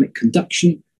thalamic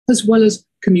conduction as well as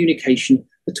communication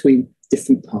between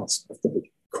different parts of the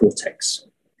cortex.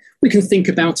 We can think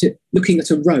about it looking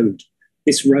at a road.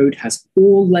 This road has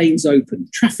all lanes open,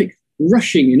 traffic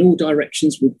rushing in all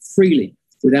directions freely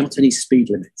without any speed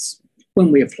limits.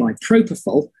 When we apply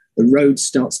propofol, the road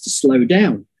starts to slow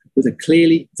down with a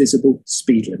clearly visible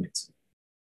speed limit.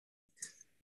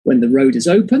 When the road is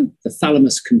open, the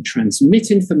thalamus can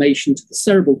transmit information to the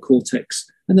cerebral cortex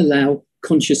and allow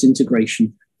conscious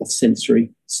integration of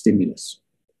sensory stimulus.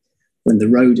 When the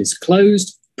road is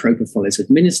closed, propofol is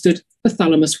administered, the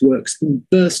thalamus works in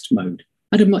burst mode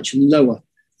at a much lower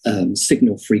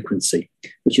signal frequency,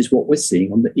 which is what we're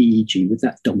seeing on the EEG with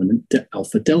that dominant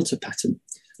alpha delta pattern.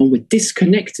 And we're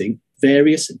disconnecting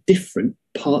various different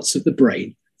parts of the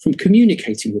brain from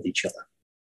communicating with each other.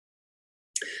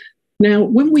 Now,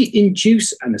 when we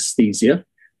induce anesthesia,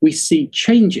 we see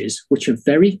changes which are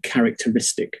very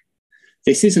characteristic.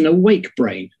 This is an awake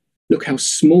brain. Look how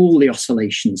small the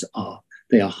oscillations are.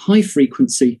 They are high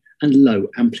frequency and low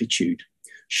amplitude.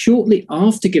 Shortly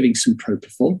after giving some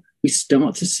propofol, we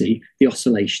start to see the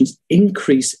oscillations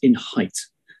increase in height.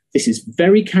 This is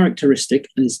very characteristic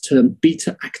and is termed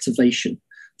beta activation.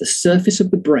 The surface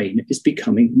of the brain is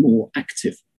becoming more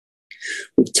active.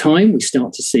 With time, we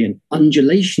start to see an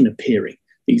undulation appearing.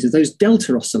 These are those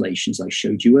delta oscillations I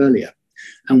showed you earlier.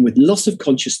 And with loss of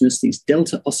consciousness, these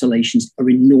delta oscillations are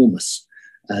enormous.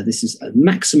 This is a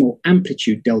maximal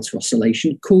amplitude delta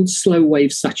oscillation called slow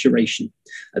wave saturation.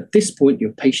 At this point,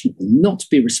 your patient will not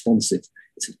be responsive.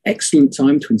 It's an excellent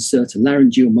time to insert a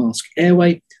laryngeal mask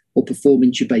airway or perform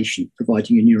intubation,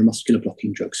 providing your neuromuscular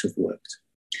blocking drugs have worked.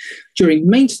 During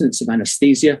maintenance of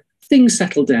anesthesia, things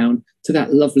settle down to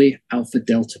that lovely alpha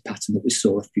delta pattern that we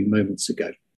saw a few moments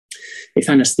ago. If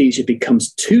anesthesia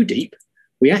becomes too deep,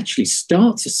 we actually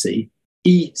start to see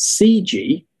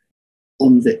ECG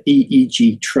on the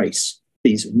EEG trace,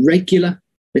 these regular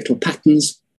little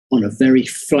patterns on a very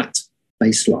flat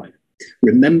baseline.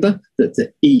 Remember that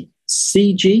the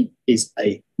ECG is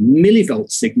a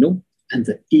millivolt signal and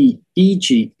the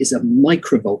EEG is a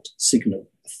microvolt signal,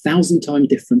 1,000-time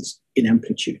difference in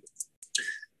amplitude.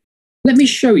 Let me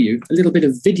show you a little bit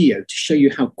of video to show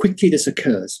you how quickly this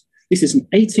occurs. This is an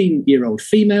 18-year-old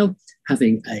female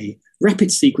having a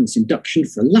rapid sequence induction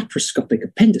for a laparoscopic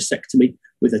appendectomy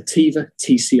with a TIVA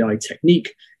TCI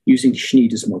technique using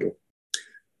Schneider's model.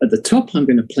 At the top, I'm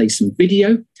going to play some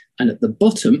video, and at the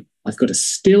bottom, I've got a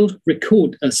still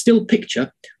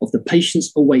picture of the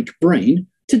patient's awake brain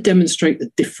to demonstrate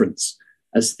the difference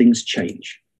as things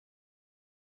change.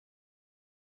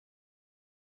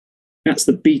 That's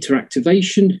the beta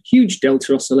activation, huge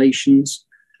delta oscillations,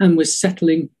 and we're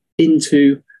settling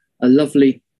into a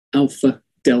lovely alpha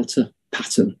delta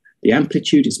pattern. The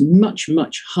amplitude is much,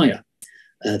 much higher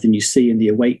than you see in the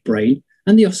awake brain,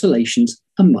 and the oscillations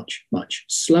are much, much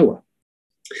slower.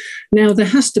 Now, there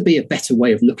has to be a better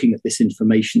way of looking at this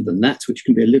information than that, which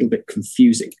can be a little bit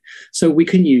confusing. So we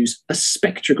can use a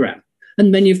spectrogram,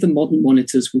 and many of the modern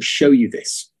monitors will show you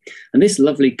this. And this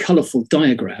lovely colorful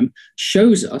diagram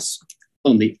shows us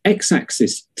on the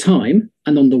x-axis time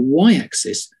and on the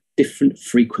y-axis different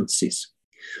frequencies.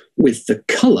 With the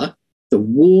color, the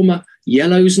warmer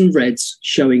yellows and reds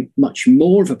showing much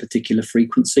more of a particular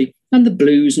frequency and the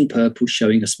blues and purples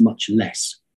showing us much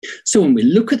less. So when we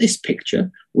look at this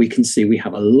picture, we can see we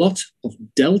have a lot of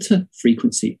delta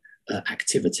frequency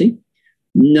activity,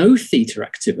 no theta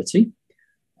activity,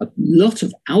 a lot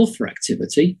of alpha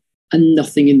activity, and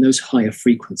nothing in those higher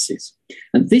frequencies.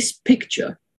 And this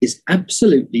picture is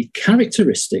absolutely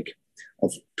characteristic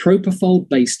of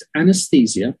propofol-based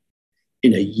anesthesia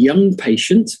in a young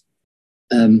patient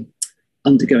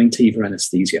undergoing TIVA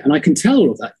anesthesia. And I can tell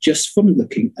all of that just from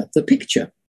looking at the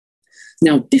picture.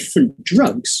 Now, different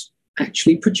drugs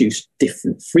actually produce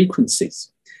different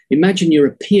frequencies. Imagine you're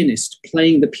a pianist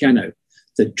playing the piano.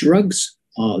 The drugs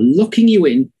are locking you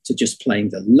in to just playing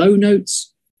the low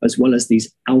notes as well as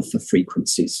these alpha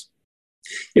frequencies.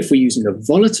 If we're using a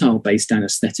volatile-based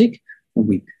anesthetic and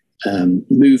we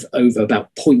move over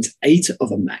about 0.8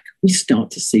 of a Mach, we start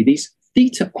to see these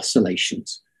theta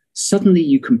oscillations. Suddenly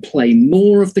you can play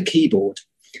more of the keyboard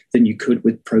than you could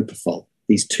with propofol.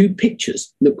 These two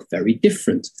pictures look very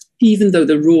different, even though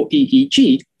the raw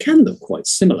EEG can look quite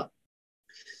similar.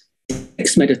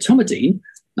 Dexmedetomidine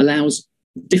allows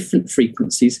different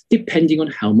frequencies depending on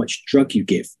how much drug you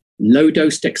give.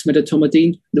 Low-dose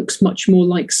dexmedetomidine looks much more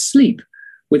like sleep,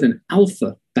 with an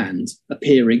alpha band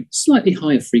appearing slightly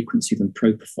higher frequency than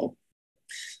propofol.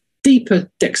 Deeper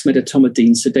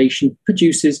dexmedetomidine sedation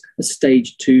produces a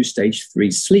stage 2, stage 3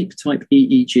 sleep type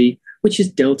EEG, which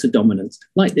is delta dominant,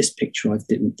 like this picture I've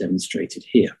demonstrated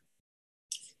here.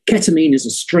 Ketamine is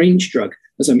a strange drug,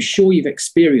 as I'm sure you've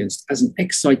experienced. As an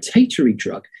excitatory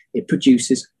drug, it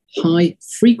produces high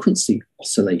frequency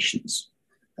oscillations,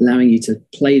 allowing you to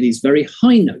play these very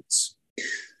high notes.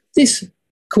 This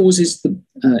causes the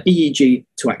EEG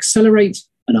to accelerate,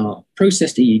 and our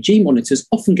processed EEG monitors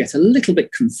often get a little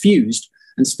bit confused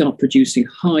and start producing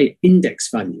high index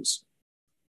values.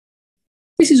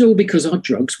 This is all because our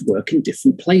drugs work in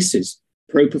different places.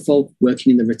 Propofol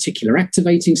working in the reticular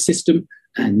activating system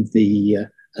and the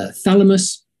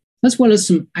thalamus, as well as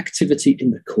some activity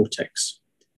in the cortex.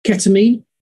 Ketamine,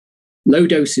 low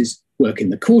doses work in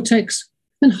the cortex,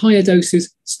 and higher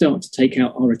doses start to take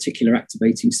out our reticular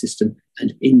activating system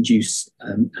and induce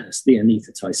the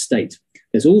anesthetized state.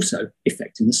 There's also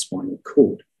effect in the spinal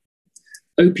cord.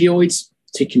 Opioids,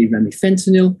 particularly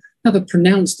remifentanil, have a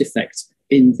pronounced effect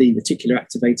in the reticular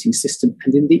activating system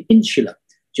and in the insula,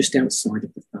 just outside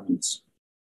of the thalamus.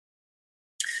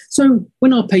 So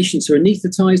when our patients are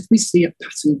anesthetized, we see a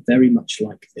pattern very much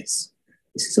like this.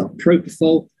 This is our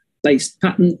propofol-based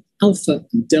pattern, alpha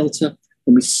and delta.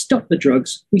 When we stop the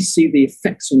drugs, we see the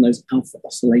effects on those alpha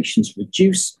oscillations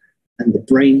reduce, and the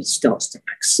brain starts to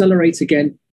accelerate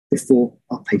again before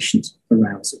our patient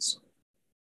arouses.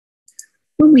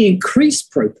 When we increase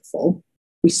propofol,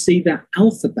 we see that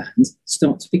alpha bands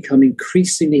start to become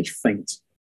increasingly faint.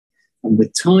 And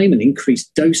with time and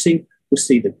increased dosing, we'll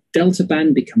see the delta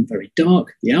band become very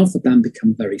dark, the alpha band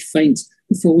become very faint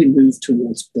before we move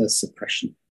towards burst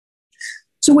suppression.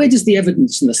 So where does the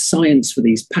evidence and the science for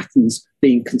these patterns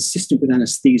being consistent with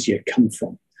anesthesia come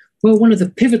from? Well, one of the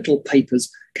pivotal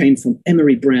papers came from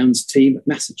Emory Brown's team at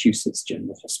Massachusetts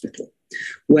General Hospital,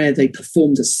 where they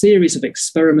performed a series of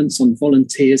experiments on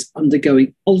volunteers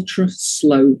undergoing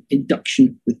ultra-slow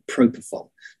induction with propofol,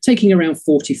 taking around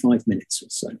 45 minutes or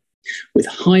so, with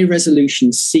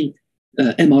high-resolution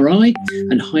MRI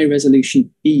and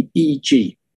high-resolution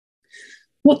EEG.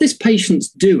 What this patient's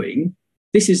doing,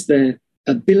 this is their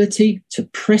ability to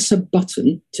press a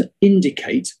button to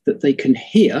indicate that they can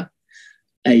hear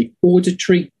an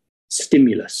auditory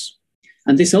stimulus.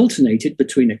 And this alternated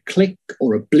between a click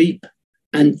or a bleep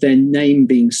and their name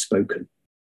being spoken.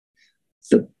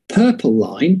 The purple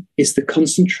line is the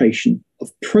concentration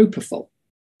of propofol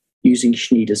using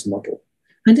Schneider's model.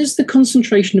 And as the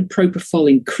concentration of propofol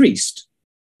increased,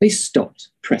 they stopped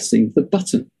pressing the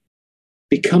button,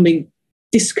 becoming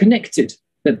disconnected,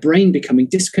 their brain becoming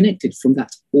disconnected from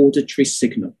that auditory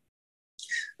signal.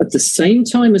 At the same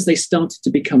time as they started to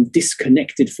become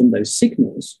disconnected from those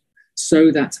signals,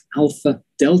 so that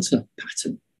alpha-delta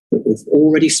pattern that we've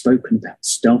already spoken about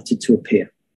started to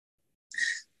appear.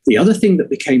 The other thing that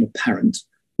became apparent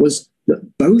was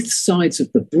that both sides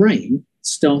of the brain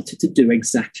started to do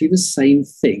exactly the same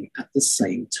thing at the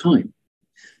same time.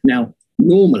 Now,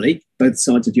 normally, both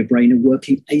sides of your brain are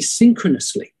working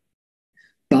asynchronously,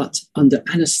 but under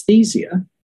anesthesia,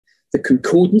 the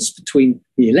concordance between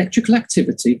the electrical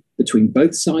activity between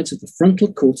both sides of the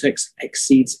frontal cortex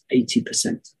exceeds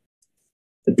 80%.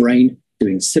 The brain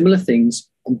doing similar things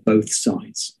on both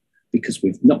sides because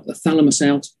we've knocked the thalamus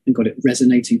out and got it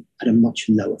resonating at a much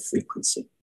lower frequency.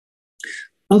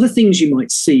 Other things you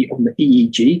might see on the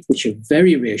EEG, which are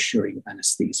very reassuring of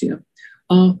anesthesia,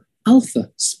 are alpha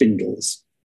spindles.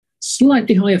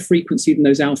 Slightly higher frequency than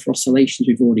those alpha oscillations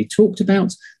we've already talked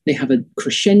about. They have a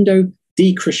crescendo,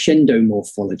 decrescendo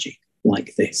morphology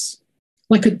like this,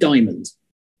 like a diamond.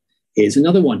 Here's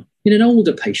another one in an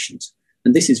older patient,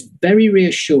 and this is very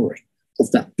reassuring of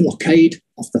that blockade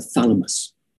of the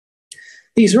thalamus.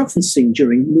 These are often seen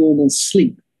during normal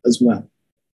sleep as well.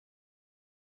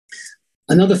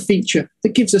 Another feature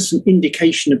that gives us an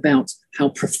indication about how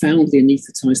profoundly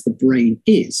anaesthetized the brain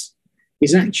is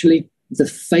actually the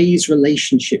phase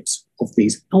relationships of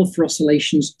these alpha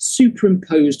oscillations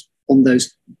superimposed on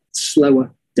those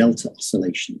slower delta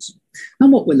oscillations.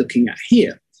 And what we're looking at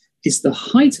here is the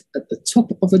height at the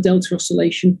top of a delta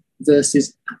oscillation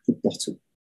versus at the bottom.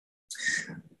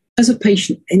 As a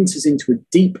patient enters into a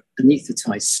deep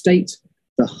anaesthetized state,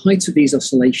 the height of these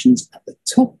oscillations at the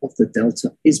top of the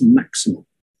delta is maximal.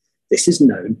 This is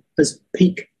known as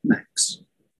peak max.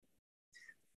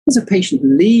 As a patient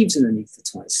leaves an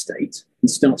anaesthetized state and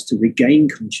starts to regain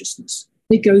consciousness,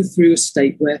 they go through a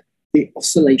state where the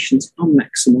oscillations are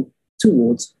maximal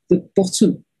towards the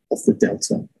bottom of the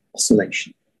delta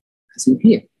oscillation, as in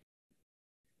here.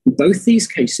 In both these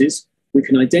cases, we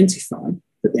can identify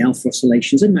that the alpha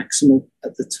oscillations are maximal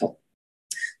at the top.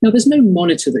 Now, there's no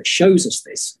monitor that shows us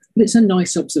this, but it's a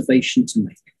nice observation to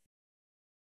make.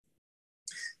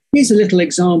 Here's a little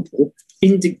example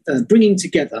bringing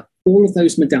together all of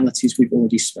those modalities we've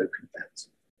already spoken about.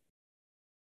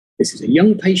 This is a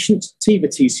young patient, TIVA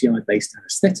TCI-based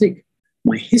anaesthetic.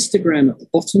 My histogram at the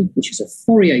bottom, which is a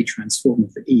Fourier transform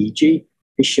of the EEG,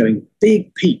 is showing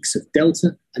big peaks of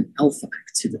delta and alpha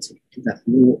activity in that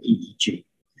raw EEG.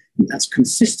 And that's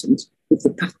consistent with the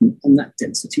pattern on that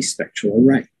density spectral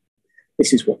array.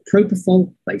 This is what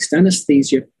propofol-based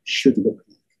anaesthesia should look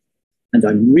like. And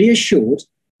I'm reassured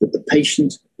that the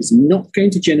patient is not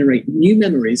going to generate new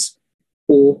memories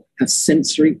or have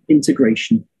sensory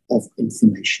integration of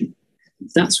information.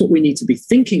 That's what we need to be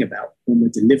thinking about when we're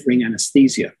delivering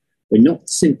anaesthesia. We're not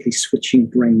simply switching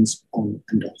brains on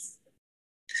and off.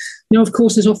 Now, of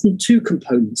course, there's often two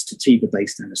components to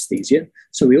TIVA-based anaesthesia,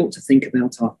 so we ought to think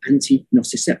about our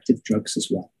anti-nociceptive drugs as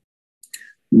well.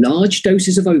 Large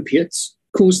doses of opiates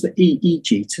cause the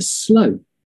EEG to slow.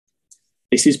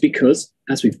 This is because,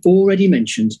 as we've already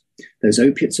mentioned, those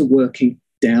opiates are working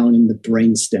down in the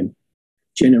brainstem,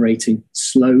 generating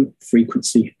slow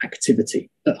frequency activity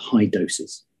at high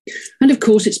doses. And of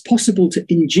course, it's possible to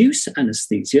induce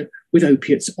anaesthesia with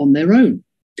opiates on their own.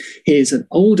 Here's an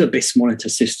older BIS monitor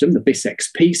system, the BIS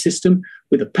XP system,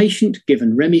 with a patient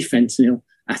given remifentanil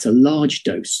at a large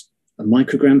dose, a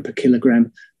microgram per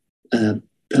kilogram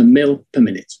per mil per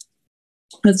minute.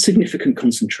 That's significant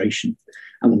concentration.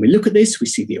 And when we look at this, we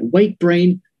see the awake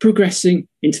brain progressing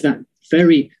into that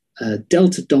very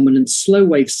delta dominant, slow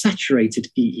wave saturated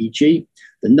EEG.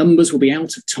 The numbers will be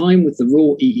out of time with the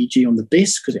raw EEG on the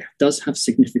BIS because it does have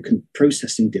significant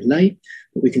processing delay.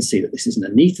 But we can see that this is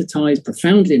an anaesthetized,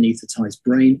 profoundly anaesthetized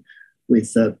brain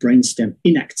with brainstem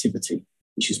inactivity,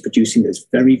 which is producing those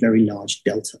very, very large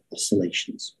delta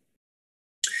oscillations.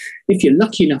 If you're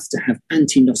lucky enough to have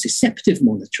anti-nociceptive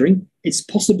monitoring, it's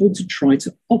possible to try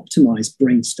to optimize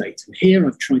brain state. And here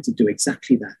I've tried to do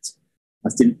exactly that.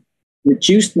 I've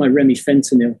reduced my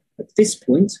remifentanil at this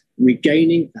point,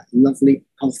 regaining that lovely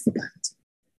alpha band,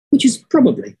 which is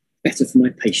probably better for my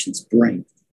patient's brain.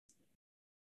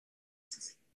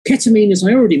 Ketamine, as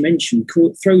I already mentioned,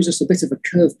 throws us a bit of a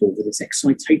curveball with its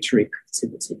excitatory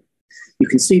activity. You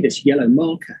can see this yellow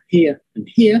marker here and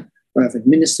here, where I've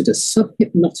administered a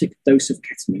subhypnotic dose of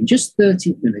ketamine, just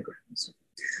 30 milligrams.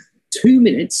 2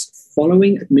 minutes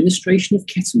following administration of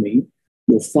ketamine,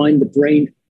 you'll find the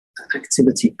brain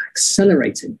activity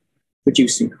accelerating,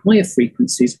 producing higher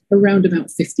frequencies around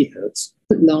about 50 hertz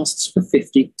that lasts for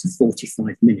 50 to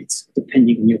 45 minutes,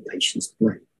 depending on your patient's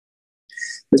brain.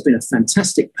 There's been a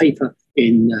fantastic paper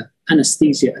in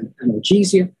Anesthesia and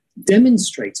Analgesia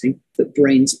demonstrating that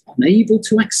brains unable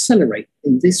to accelerate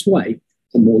in this way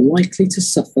are more likely to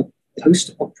suffer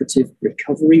post-operative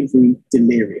recovery room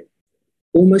delirium,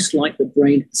 almost like the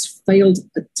brain has failed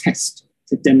a test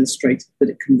to demonstrate that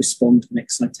it can respond to an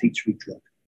excitatory drug.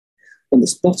 On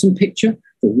this bottom picture,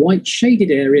 the white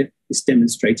shaded area is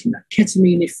demonstrating that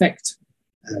ketamine effect,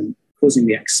 causing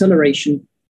the acceleration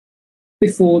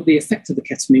before the effect of the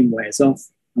ketamine wears off,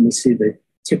 and we see the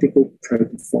typical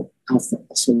propofol alpha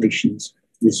oscillations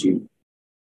resume.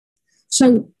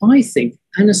 So I think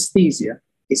anesthesia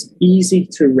is easy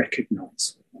to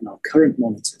recognize on our current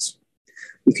monitors.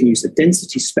 We can use the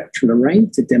density spectral array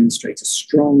to demonstrate a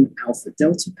strong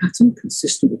alpha-delta pattern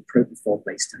consistent with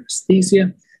propofol-based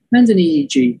anesthesia, and an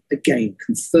EEG, again,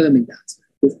 confirming that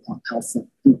with our alpha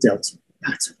and delta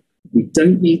pattern. We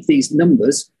don't need these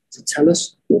numbers to tell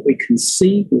us what we can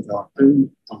see with our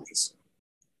own eyes.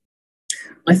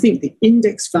 I think the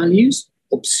index values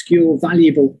obscure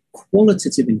valuable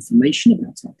qualitative information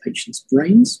about our patients'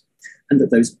 brains, and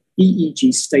that those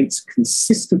EEG states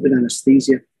consistent with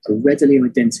anesthesia are readily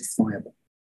identifiable.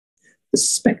 The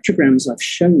spectrograms I've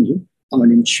shown you are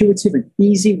an intuitive and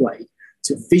easy way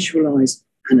to visualize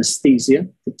anesthesia,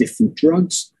 the different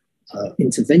drugs,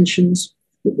 interventions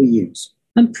that we use.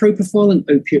 And propofol and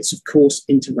opiates, of course,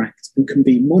 interact and can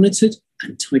be monitored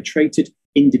and titrated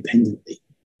independently.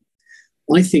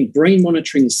 I think brain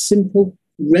monitoring is simple,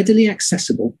 readily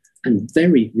accessible, and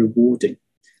very rewarding.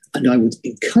 And I would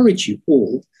encourage you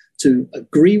all to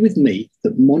agree with me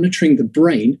that monitoring the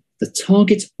brain, the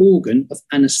target organ of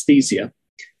anesthesia,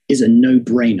 is a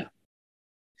no-brainer.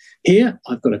 Here,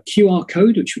 I've got a QR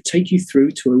code which will take you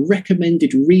through to a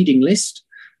recommended reading list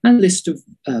and a list of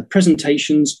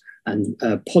presentations and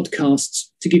podcasts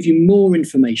to give you more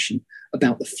information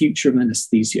about the future of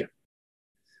anesthesia.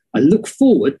 I look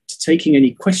forward to taking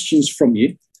any questions from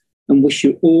you and wish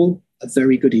you all a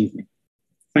very good evening.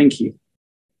 Thank you.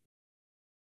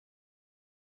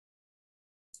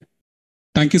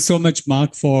 Thank you so much,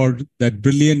 Mark, for that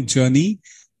brilliant journey.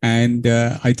 And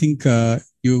I think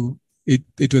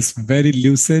it was very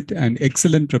lucid and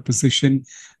excellent proposition.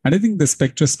 And I think the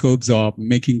spectroscopes are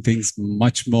making things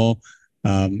much more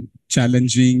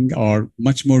challenging or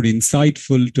much more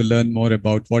insightful to learn more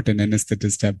about what an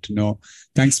anesthetist have to know.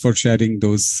 Thanks for sharing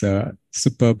those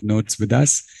superb notes with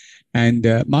us. And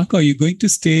Mark, are you going to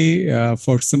stay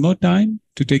for some more time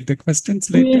to take the questions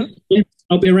later? Yeah.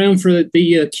 I'll be around for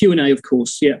the Q&A, of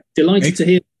course. Yeah, delighted to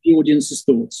hear the audience's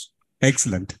thoughts.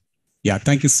 Excellent. Yeah,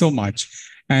 thank you so much.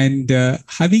 And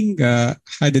having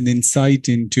had an insight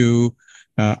into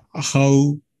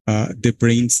how the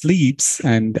brain sleeps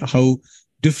and how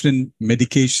different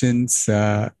medications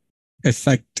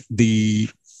affect the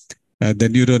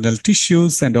neuronal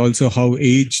tissues and also how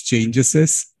age changes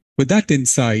us. With that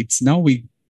insights, now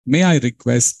may I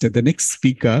request the next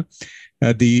speaker,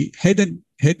 the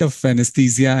head of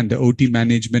anesthesia and the OT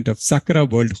management of Sakara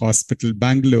World Hospital,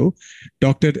 Bangalore,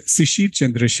 Dr. Sishir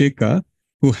Chandrasekhar,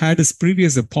 who had his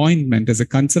previous appointment as a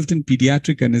consultant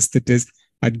pediatric anesthetist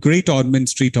at Great Ormond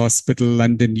Street Hospital,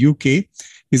 London, UK.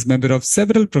 He's a member of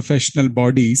several professional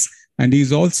bodies, and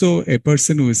he's also a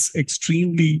person who is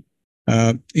extremely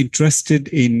interested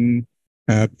in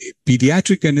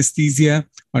pediatric anesthesia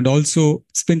and also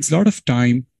spends a lot of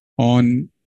time on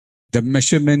the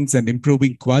measurements and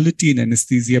improving quality in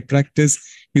anesthesia practice.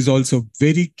 He's also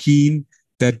very keen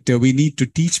that we need to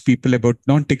teach people about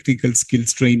non-technical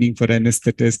skills training for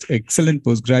anesthetists, excellent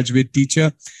postgraduate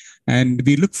teacher. And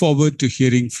we look forward to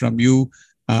hearing from you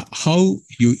how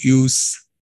you use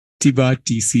TIVA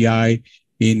TCI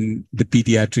in the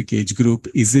pediatric age group.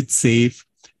 Is it safe?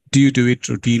 Do you do it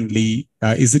routinely?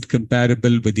 Is it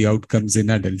comparable with the outcomes in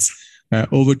adults?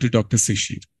 Over to Dr.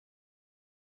 Sishir.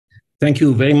 Thank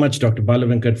you very much, Dr.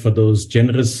 Balavenkat, for those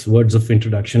generous words of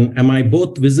introduction. Am I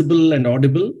both visible and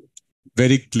audible?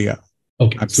 Very clear.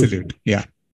 Okay. Absolutely. Yeah.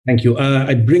 Thank you.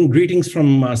 I bring greetings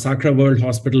from Sakara World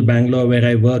Hospital, Bangalore, where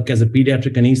I work as a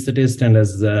pediatric anesthetist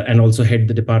and also head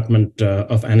the department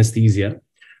of anesthesia.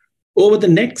 Over the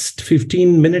next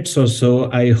 15 minutes or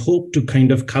so, I hope to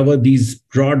kind of cover these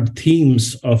broad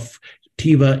themes of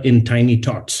TIVA in tiny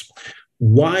tots.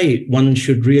 Why one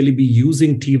should really be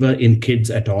using TIVA in kids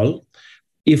at all.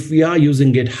 If we are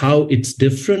using it, how it's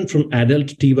different from adult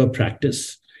TIVA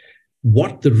practice.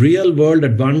 What the real world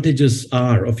advantages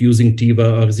are of using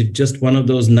TIVA, or is it just one of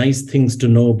those nice things to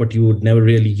know, but you would never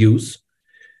really use?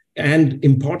 And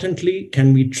importantly,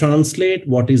 can we translate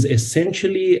what is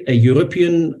essentially a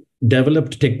European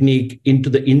developed technique into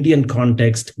the Indian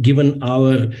context, given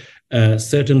our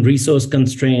certain resource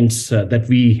constraints that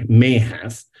we may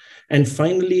have? And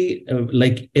finally,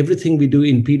 like everything we do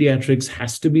in pediatrics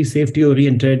has to be safety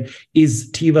oriented. Is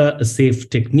TIVA a safe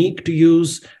technique to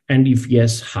use? And if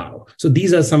yes, how? So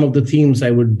these are some of the themes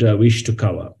I would wish to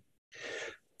cover.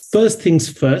 First things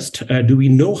first, do we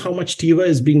know how much TIVA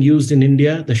is being used in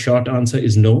India? The short answer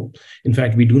is no. In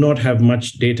fact, we do not have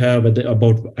much data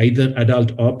about either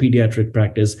adult or pediatric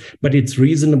practice, but it's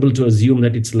reasonable to assume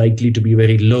that it's likely to be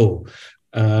very low.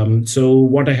 So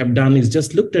what I have done is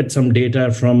just looked at some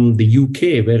data from the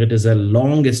UK, where it is a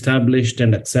long established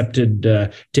and accepted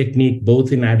technique,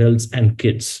 both in adults and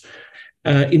kids.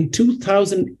 In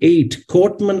 2008,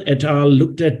 Kortman et al.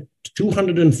 Looked at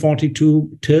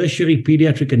 242 tertiary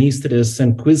pediatric anesthetists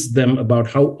and quizzed them about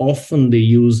how often they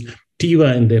use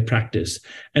TIVA in their practice.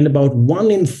 And about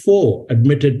 1 in 4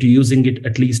 admitted to using it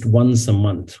at least once a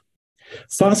month.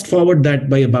 Fast forward that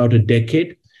by about a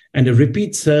decade, and a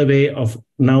repeat survey of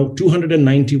now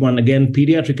 291, again,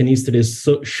 pediatric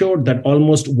anesthetists showed that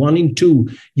almost 1 in 2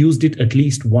 used it at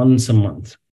least once a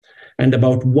month. And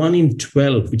about 1 in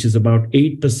 12, which is about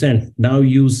 8%, now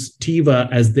use TIVA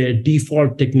as their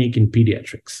default technique in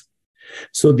pediatrics.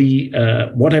 So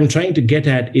what I'm trying to get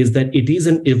at is that it is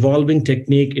an evolving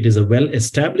technique. It is a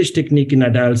well-established technique in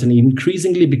adults and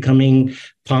increasingly becoming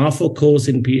par for course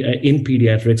in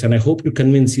pediatrics. And I hope to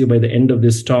convince you by the end of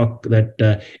this talk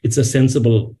that it's a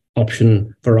sensible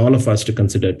option for all of us to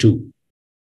consider too.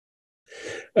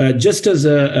 Just as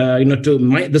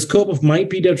the scope of my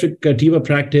pediatric TIVA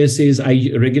practice is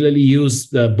I regularly use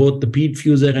both the Ped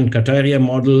Fuser and Kataria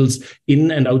models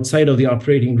in and outside of the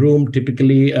operating room,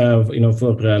 typically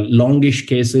for longish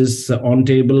cases on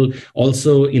table,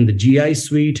 also in the GI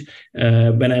suite.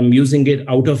 When I'm using it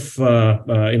out of,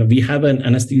 we have an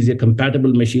anesthesia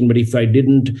compatible machine, but if I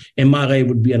didn't, MRI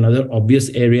would be another obvious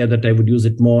area that I would use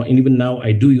it more. And even now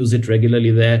I do use it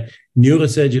regularly there.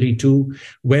 Neurosurgery too.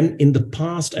 When in the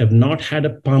past I've not had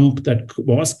a pump that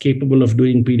was capable of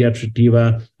doing pediatric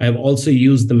TIVA, I've also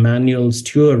used the manual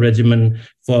Stewart regimen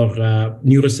for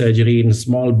neurosurgery in a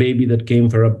small baby that came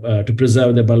to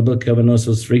preserve the bulbar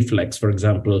cavernosus reflex, for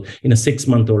example, in a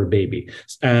 6-month-old baby.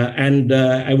 And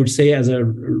I would say as a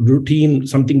routine,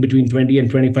 something between 20 and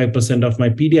 25% of my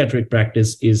pediatric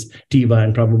practice is TIVA,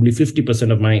 and probably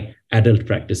 50% of my adult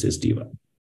practice is TIVA.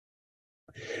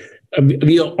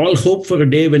 We all hope for a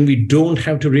day when we don't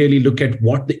have to really look at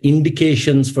what the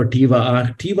indications for TIVA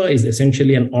are. TIVA is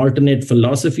essentially an alternate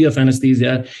philosophy of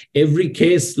anesthesia. Every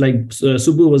case, like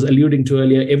Subbu was alluding to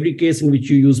earlier, every case in which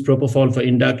you use propofol for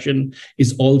induction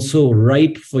is also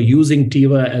ripe for using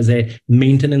TIVA as a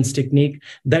maintenance technique.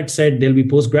 That said, there'll be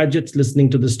postgraduates listening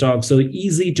to this talk, so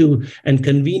easy to and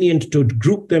convenient to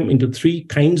group them into 3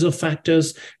 kinds of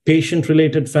factors: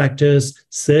 patient-related factors,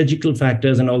 surgical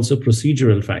factors, and also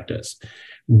procedural factors.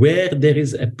 Where there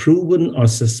is a proven or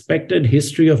suspected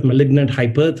history of malignant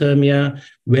hyperthermia,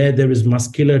 where there is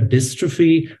muscular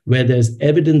dystrophy, where there's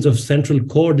evidence of central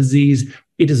core disease,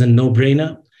 it is a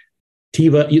no-brainer.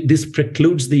 TIVA, this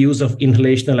precludes the use of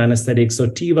inhalational anesthetics, so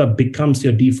TIVA becomes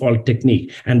your default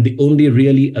technique and the only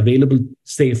really available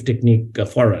safe technique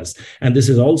for us. And this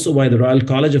is also why the Royal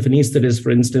College of Anaesthetists,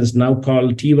 for instance, now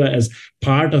call TIVA as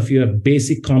part of your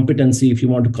basic competency if you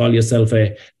want to call yourself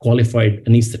a qualified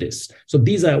anesthetist. So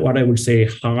these are what I would say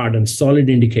hard and solid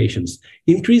indications.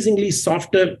 Increasingly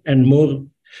softer and more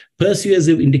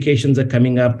persuasive indications are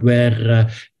coming up where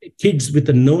kids with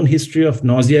a known history of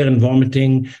nausea and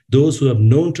vomiting, those who have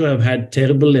known to have had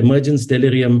terrible emergence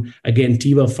delirium, again,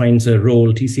 TIVA finds a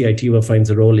role, TCI-TIVA finds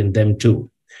a role in them too.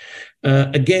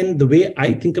 Again, the way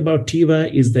I think about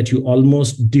TIVA is that you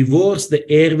almost divorce the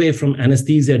airway from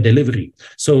anesthesia delivery.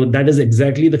 So that is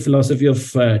exactly the philosophy of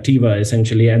TIVA,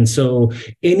 essentially. And so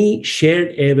any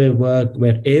shared airway work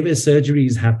where airway surgery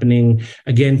is happening,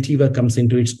 again, TIVA comes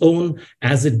into its own,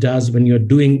 as it does when you're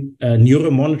doing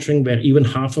neuromonitoring, where even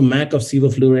half a Mac of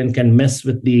sevoflurane can mess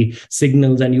with the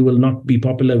signals, and you will not be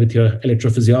popular with your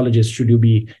electrophysiologist should you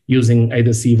be using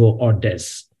either sevo or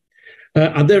DES.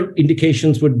 Other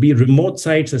indications would be remote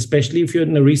sites, especially if you're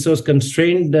in a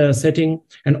resource-constrained setting,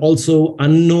 and also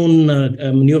unknown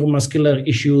neuromuscular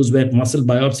issues where muscle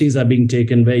biopsies are being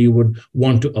taken, where you would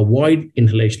want to avoid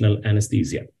inhalational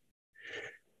anesthesia.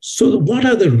 So what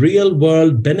are the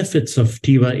real-world benefits of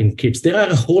TIVA in kids? There are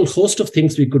a whole host of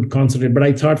things we could concentrate, but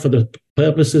I thought for the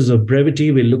purposes of brevity,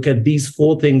 we'll look at these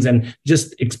 4 things and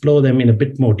just explore them in a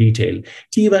bit more detail.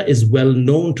 TIVA is well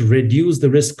known to reduce the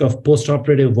risk of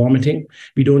postoperative vomiting.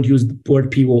 We don't use the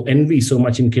word PONV so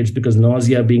much in kids because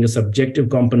nausea, being a subjective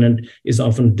component, is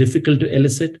often difficult to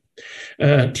elicit.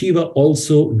 TIVA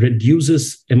also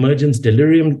reduces emergence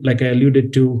delirium, like I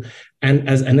alluded to. And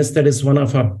as anesthetists, one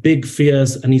of our big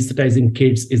fears anesthetizing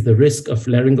kids is the risk of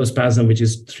laryngospasm, which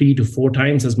is 3 to 4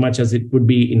 times as much as it would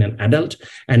be in an adult.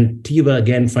 And TIVA,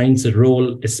 again, finds a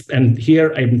role. And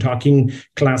here I'm talking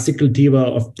classical TIVA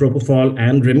of propofol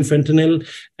and remifentanil,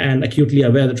 and acutely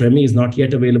aware that Remi is not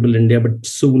yet available in India, but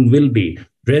soon will be.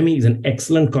 Remi is an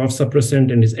excellent cough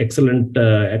suppressant and is excellent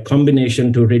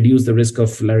combination to reduce the risk of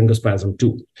laryngospasm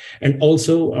too. And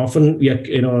also often we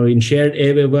are, in shared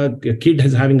airway work, a kid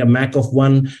is having a MAC of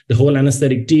 1, the whole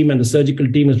anesthetic team and the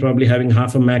surgical team is probably having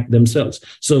half a MAC themselves.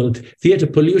 So theater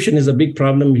pollution is a big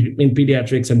problem in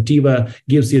pediatrics, and TIVA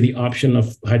gives you the option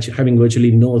of having virtually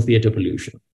no theater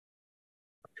pollution.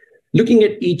 Looking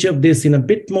at each of this in a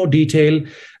bit more detail,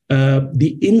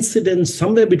 the incidence,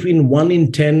 somewhere between 1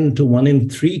 in 10 to 1 in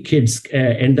 3 kids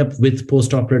end up with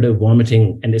postoperative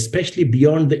vomiting. And especially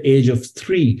beyond the age of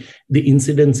 3, the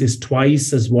incidence is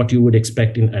twice as what you would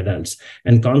expect in adults.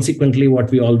 And consequently,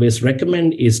 what we always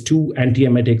recommend is 2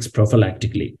 antiemetics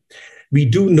prophylactically. We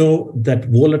do know that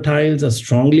volatiles are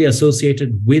strongly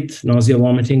associated with nausea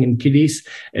vomiting in kiddies,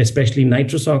 especially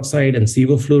nitrous oxide and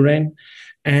sevoflurane.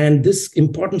 And this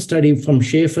important study from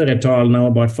Schaefer et al., now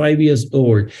about 5 years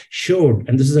old, showed,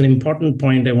 and this is an important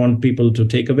point I want people to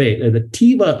take away, that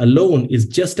TIVA alone is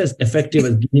just as effective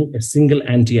as giving a single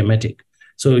antiemetic.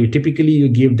 So typically you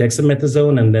give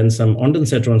dexamethasone and then some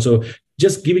ondansetron. So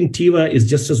just giving TIVA is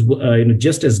just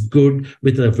as good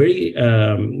with a very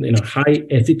high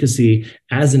efficacy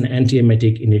as an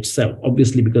antiemetic in itself,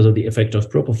 obviously because of the effect of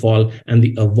propofol and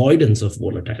the avoidance of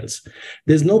volatiles.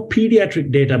 There's no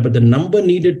pediatric data, but the number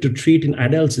needed to treat in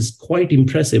adults is quite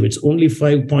impressive. It's only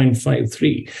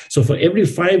 5.53. So for every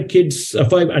 5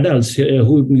 adults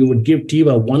who you would give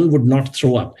TIVA, 1 would not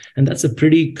throw up. And that's a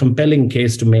pretty compelling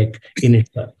case to make in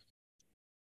itself.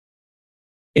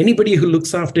 Anybody who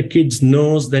looks after kids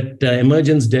knows that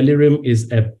emergence delirium is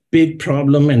a big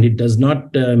problem, and it does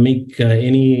not make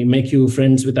you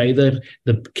friends with either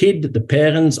the kid, the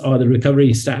parents, or the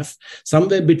recovery staff.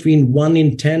 Somewhere between 1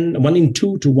 in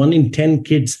 2 to 1 in 10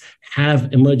 kids have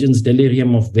emergence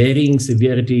delirium of varying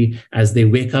severity as they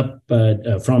wake up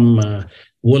from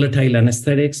volatile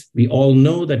anesthetics. We all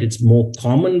know that it's more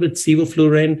common with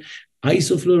sevoflurane.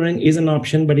 Isoflurane is an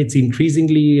option, but it's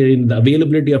increasingly the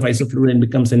availability of isoflurane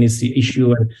becomes an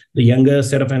issue, and the younger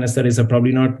set of anesthetics are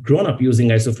probably not grown up using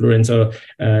isoflurane, so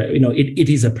it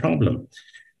is a problem.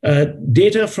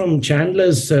 Data from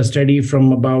Chandler's study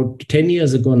from about 10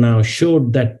 years ago now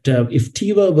showed that if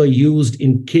TIVA were used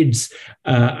in kids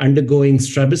undergoing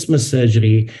strabismus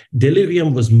surgery,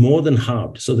 delirium was more than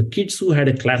halved. So the kids who had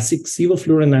a classic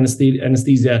sevoflurane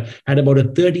anesthesia had about a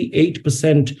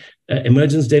 38%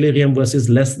 emergence delirium versus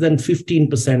less than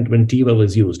 15% when TIVA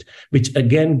was used, which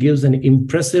again gives an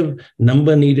impressive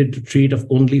number needed to treat of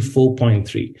only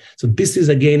 4.3. So this is,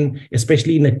 again,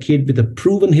 especially in a kid with a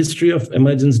proven history of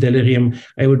emergence delirium,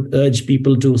 I would urge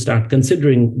people to start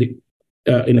considering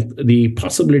the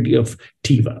possibility of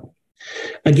TIVA.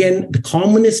 Again, the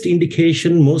commonest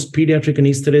indication most pediatric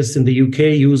anesthetists in the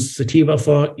UK use TIVA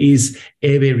for is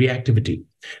airway reactivity.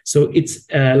 So it's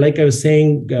like I was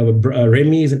saying,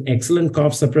 Remi is an excellent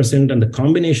cough suppressant, and the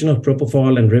combination of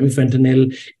propofol and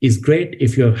remifentanil is great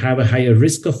if you have a higher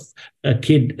risk of a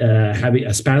kid having a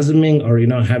spasming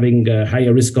or having a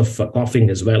higher risk of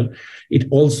coughing as well. It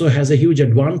also has a huge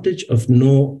advantage of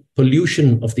no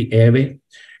pollution of the airway.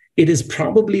 It is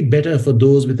probably better for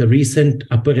those with a recent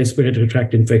upper respiratory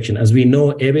tract infection. As we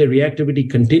know, airway reactivity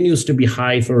continues to be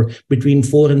high for between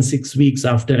 4 and 6 weeks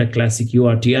after a classic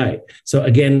URTI. So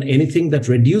again, anything that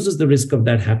reduces the risk of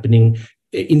that happening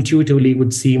intuitively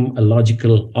would seem a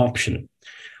logical option.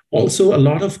 Also, a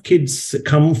lot of kids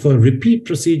come for repeat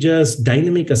procedures,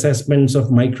 dynamic assessments of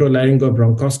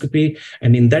microlaryngobronchoscopy.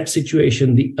 And in that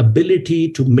situation, the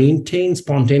ability to maintain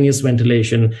spontaneous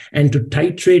ventilation and to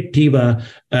titrate TIVA,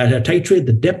 titrate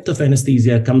the depth of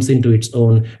anesthesia comes into its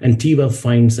own, and TIVA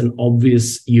finds an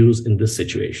obvious use in this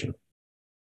situation.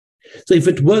 So if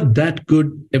it were that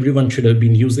good, everyone should have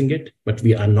been using it, but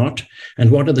we are not.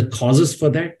 And what are the causes for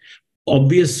that?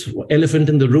 Obvious elephant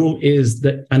in the room is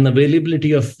the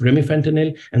unavailability of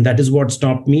remifentanil, and that is what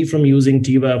stopped me from using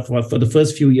TIVA for the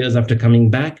first few years after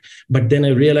coming back. But then I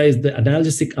realized the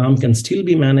analgesic arm can still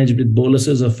be managed with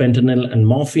boluses of fentanyl and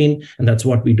morphine, and that's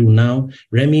what we do now.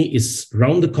 Remi is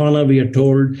round the corner, we are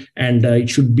told, and it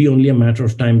should be only a matter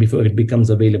of time before it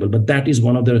becomes available. But that is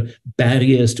one of the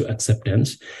barriers to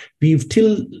acceptance. We've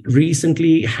till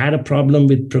recently had a problem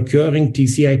with procuring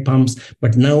TCI pumps,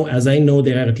 but now, as I know,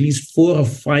 there are at least 4 or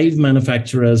 5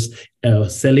 manufacturers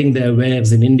selling their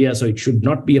wares in India, so it should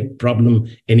not be a problem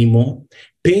anymore.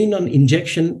 Pain on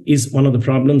injection is one of the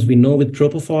problems we know with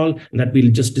propofol, and that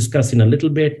we'll just discuss in a little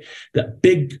bit. The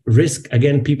big risk,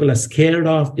 again, people are scared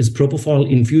of is propofol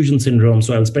infusion syndrome.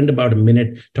 So I'll spend about a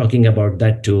minute talking about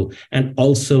that too. And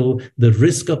also the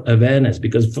risk of awareness,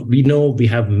 because we know we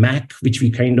have MAC, which we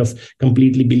kind of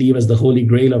completely believe as the holy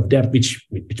grail of depth, which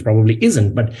probably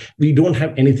isn't, but we don't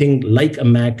have anything like a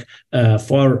MAC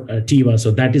for TIVA. So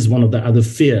that is one of the other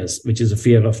fears, which is a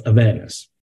fear of awareness.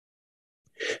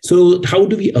 So how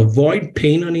do we avoid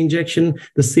pain on injection?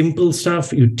 The simple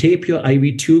stuff: you tape your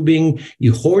IV tubing,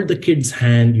 you hold the kid's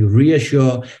hand, you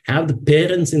reassure, have the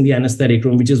parents in the anesthetic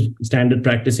room, which is standard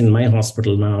practice in my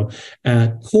hospital now,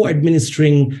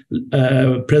 co-administering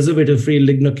preservative-free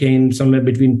lignocaine somewhere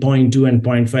between 0.2 and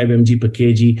 0.5 mg per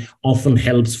kg often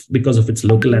helps because of its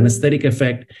local anesthetic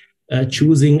effect.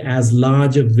 Choosing as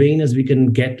large a vein as we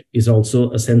can get is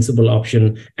also a sensible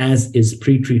option, as is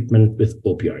pre-treatment with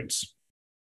opioids.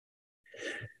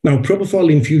 Now,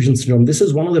 propofol infusion syndrome, this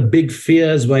is one of the big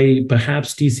fears why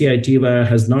perhaps TCI-TIVA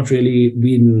has not really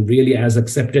been as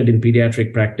accepted in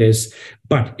pediatric practice.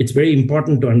 But it's very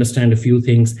important to understand a few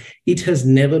things.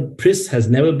 PRIS has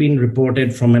never been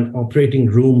reported from an operating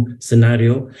room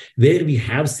scenario. Where we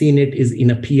have seen it is in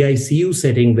a PICU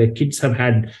setting where kids have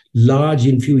had large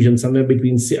infusions, somewhere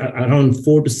between around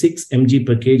 4 to 6 mg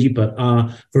per kg per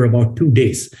hour for about 2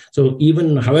 days. So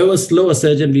even however slow a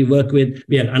surgeon we work with,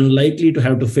 we are unlikely to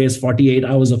have to face 48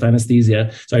 hours of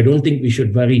anesthesia. So I don't think we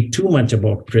should worry too much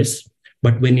about PRIS.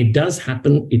 But when it does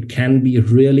happen, it can be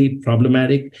really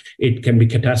problematic. It can be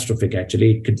catastrophic,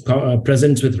 actually. It can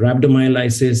presents with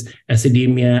rhabdomyolysis,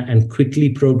 acidemia, and quickly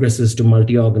progresses to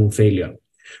multi-organ failure.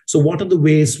 So what are the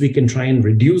ways we can try and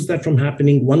reduce that from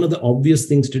happening? One of the obvious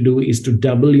things to do is to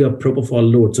double your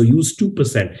propofol load. So use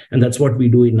 2%, and that's what we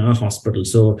do in our hospital.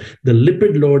 So the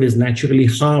lipid load is naturally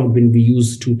halved when we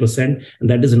use 2%, and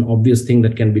that is an obvious thing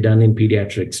that can be done in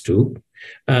pediatrics too.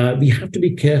 We have to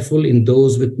be careful in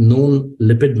those with known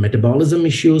lipid metabolism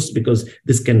issues, because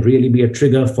this can really be a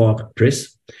trigger for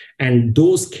PRIS. And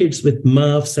those kids with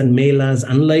MRFs and MELAs,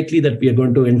 unlikely that we are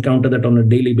going to encounter that on a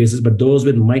daily basis, but those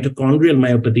with mitochondrial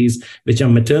myopathies, which are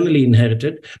maternally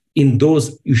inherited, in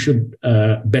those you should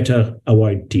better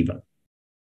avoid TIVA.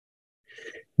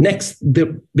 Next,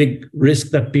 the big risk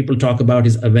that people talk about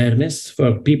is awareness.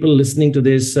 For people listening to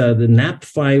this, the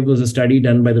NAP5 was a study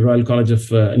done by the Royal College of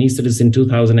Anaesthetists in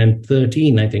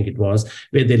 2013, I think it was,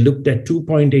 where they looked at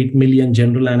 2.8 million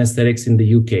general anesthetics in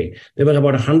the UK. There were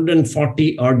about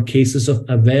 140 odd cases of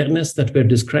awareness that were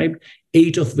described,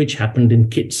 8 of which happened in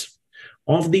kids.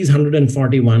 Of these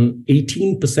 141,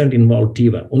 18% involved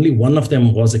TIVA. Only one of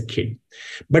them was a kid.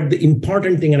 But the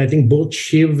important thing, and I think both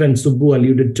Shiv and Subbu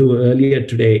alluded to earlier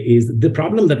today, is the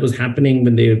problem that was happening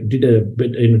when they did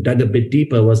dug a bit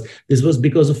deeper was this was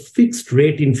because of fixed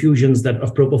rate infusions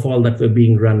of propofol that were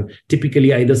being run,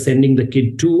 typically either sending the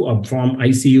kid to or from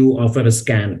ICU or for a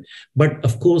scan. But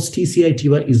of course,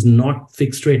 TCI-TIVA is not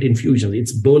fixed rate infusion.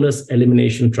 It's bolus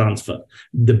elimination transfer,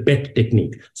 the BET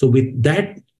technique. So with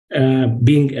that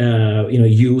being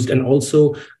used, and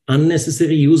also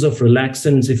unnecessary use of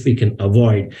relaxants if we can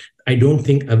avoid, I don't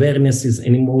think awareness is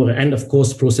anymore. And of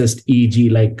course, processed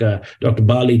EEG, like Dr.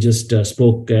 Bali just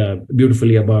spoke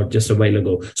beautifully about just a while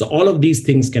ago. So all of these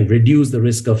things can reduce the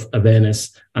risk of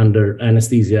awareness under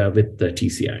anesthesia with the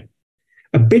TCI.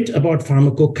 A bit about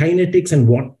pharmacokinetics and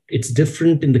what it's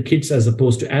different in the kids as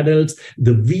opposed to adults.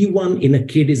 The V1 in a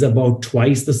kid is about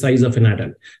twice the size of an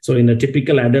adult. So in a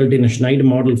typical adult, in a Schneider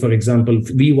model, for example,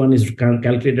 V1 is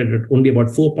calculated at only about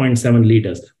 4.7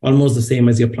 liters, almost the same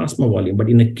as your plasma volume. But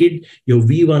in a kid, your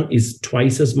V1 is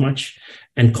twice as much.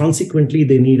 And consequently,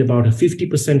 they need about a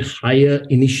 50% higher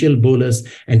initial bolus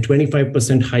and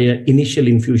 25% higher initial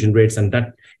infusion rates. And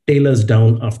that tailors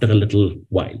down after a little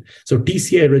while. So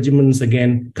TCI regimens,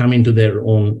 again, come into their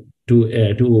own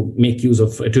to make use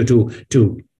of,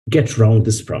 to get around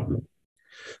this problem.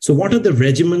 So what are the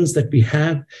regimens that we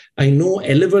have? I know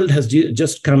Eleveld has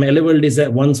just come. Eleveld is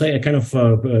at one side, a kind of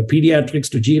pediatrics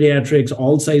to geriatrics,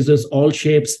 all sizes, all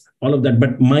shapes, all of that.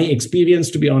 But my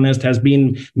experience, to be honest, has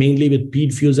been mainly with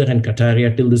PEDFuser and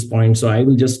Kataria till this point. So I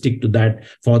will just stick to that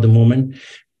for the moment.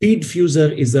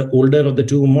 PEDFuser is the older of the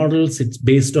two models. It's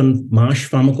based on MARSH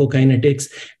pharmacokinetics.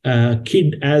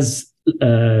 Kid as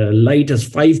light as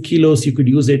 5 kilos, you could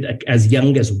use it as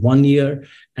young as 1 year.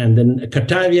 And then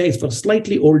Kataria is for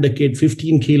slightly older kid,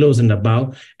 15 kilos and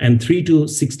above, and 3 to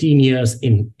 16 years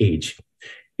in age.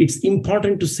 It's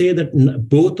important to say that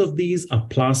both of these are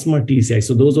plasma TCI.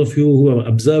 So those of you who are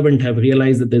observant have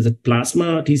realized that there's a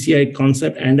plasma TCI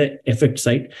concept and an effect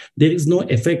site. There is no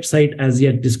effect site as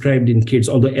yet described in kids,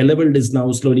 although Eleveld is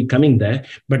now slowly coming there.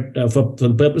 But for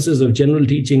the purposes of general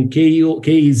teaching,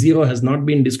 KE0 has not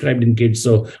been described in kids.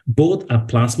 So both are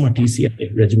plasma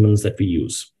TCI regimens that we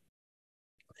use.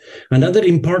 Another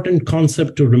important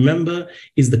concept to remember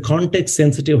is the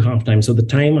context-sensitive half-time. So the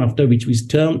time after which we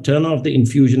turn off the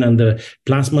infusion and the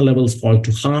plasma levels fall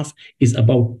to half is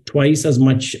about twice as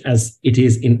much as it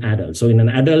is in adults. So in an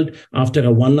adult, after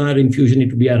a 1 hour infusion, it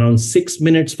would be around 6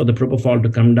 minutes for the propofol to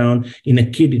come down. In a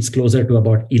kid, it's closer to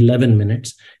about 11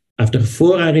 minutes. After a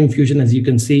 4 hour infusion, as you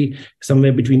can see,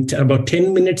 somewhere between about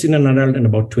 10 minutes in an adult and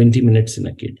about 20 minutes in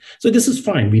a kid. So this is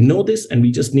fine. We know this, and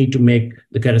we just need to make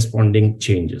the corresponding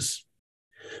changes.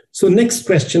 So next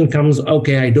question comes,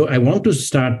 okay, I want to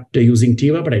start using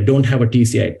TIVA, but I don't have a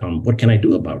TCI pump. What can I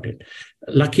do about it?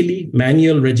 Luckily,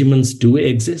 manual regimens do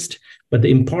exist. But the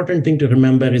important thing to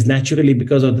remember is naturally,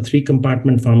 because of the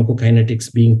 3-compartment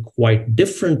pharmacokinetics being quite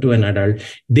different to an adult,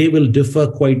 they will differ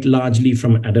quite largely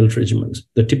from adult regimens.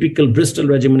 The typical Bristol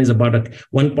regimen is about a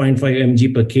 1.5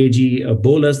 mg per kg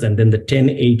bolus, and then the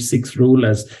 10-8-6 rule,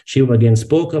 as Shiv again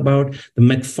spoke about. The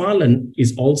McFarlane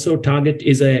is also a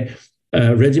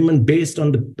regimen based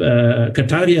on the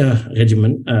Kataria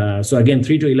regimen. So again,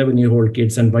 3 to 11-year-old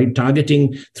kids, and by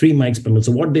targeting 3 mics per ml.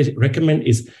 So what they recommend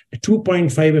is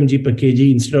 2.5 mg per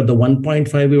kg instead of the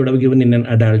 1.5 we would have given in an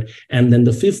adult, and then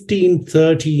the 15,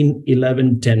 13,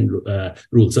 11, 10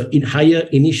 rule. So in higher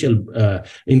initial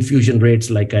infusion rates,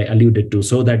 like I alluded to,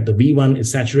 so that the V1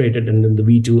 is saturated and then the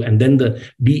V2 and then the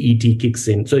BET kicks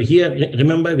in. So here,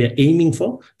 remember, we are aiming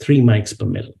for 3 mics per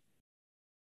ml.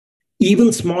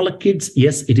 Even smaller kids,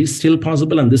 yes, it is still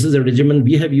possible. And this is a regimen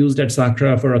we have used at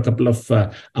SACRA for a couple of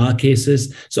our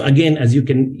cases. So again, as you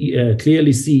can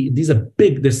clearly see, these are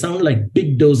big, they sound like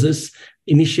big doses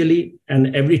initially,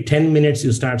 and every 10 minutes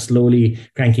you start slowly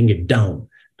cranking it down.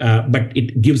 But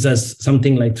it gives us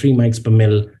something like 3 mics per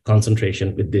ml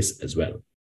concentration with this as well.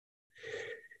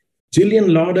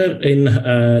 Gillian Lauder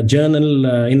in journal,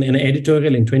 in an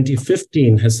editorial in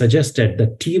 2015 has suggested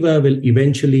that TIVA will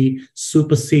eventually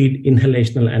supersede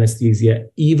inhalational anesthesia,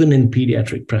 even in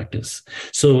pediatric practice.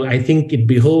 So I think it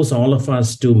behoves all of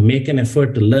us to make an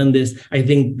effort to learn this. I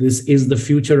think this is the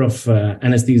future of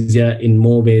anesthesia in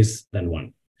more ways than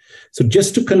one. So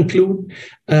just to conclude,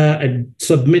 I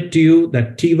submit to you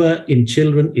that TIVA in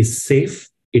children is safe.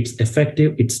 It's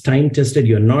effective, it's time-tested.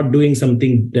 You're not doing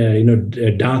something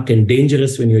dark and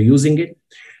dangerous when you're using it.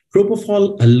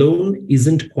 Propofol alone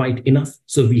isn't quite enough,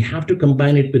 so we have to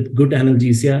combine it with good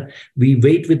analgesia. We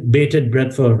wait with bated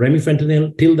breath for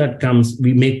remifentanil. Till that comes,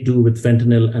 we make do with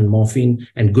fentanyl and morphine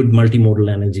and good multimodal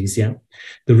analgesia.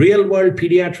 The real-world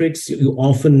pediatrics, you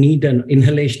often need an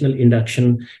inhalational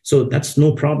induction, so that's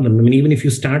no problem. I mean, even if you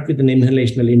start with an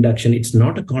inhalational induction, it's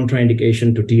not a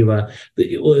contraindication to TIVA.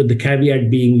 The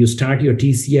caveat being you start your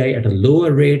TCI at a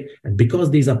lower rate, and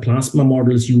because these are plasma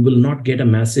models, you will not get a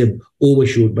massive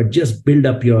overshoot, but just build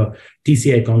up your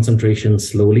TCI concentration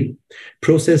slowly.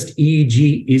 Processed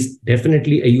EEG is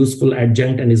definitely a useful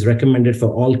adjunct and is recommended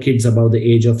for all kids above the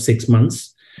age of 6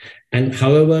 months. And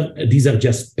however, these are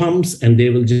just pumps and they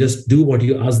will just do what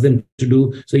you ask them to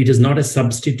do. So it is not a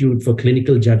substitute for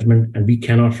clinical judgment, and we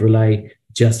cannot rely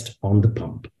just on the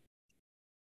pump.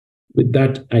 With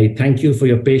that, I thank you for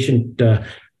your patient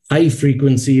high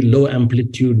frequency, low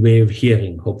amplitude wave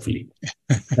hearing, hopefully.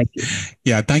 Thank you.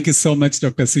 Yeah, thank you so much,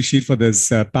 Dr. Sushil, for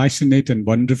this passionate and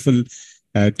wonderful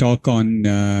talk on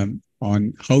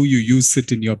how you use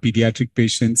it in your pediatric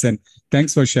patients. And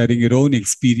thanks for sharing your own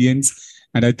experience.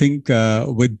 And I think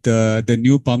with the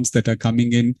new pumps that are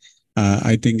coming in,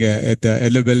 I think at the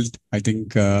level, I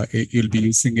think you'll be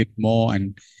using it more,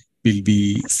 and we'll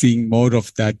be seeing more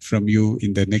of that from you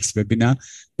in the next webinar.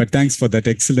 But thanks for that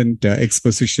excellent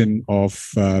exposition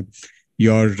of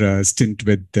your stint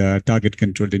with target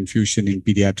controlled infusion in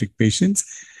pediatric patients.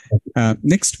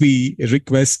 Next, we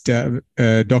request Dr.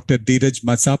 Dheeraj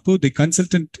Masapu, the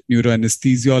consultant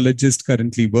neuroanesthesiologist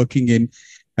currently working in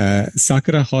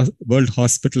SACRA World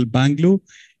Hospital, Bangalore.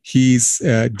 He's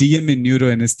DM in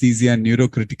neuroanesthesia and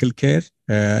neurocritical care,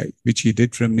 which he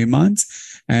did from Nimans.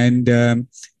 And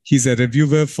he's a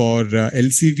reviewer for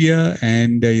Elsevier,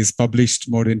 and he's published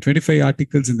more than 25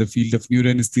 articles in the field of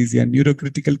neuroanesthesia and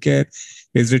neurocritical care.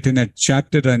 He's written a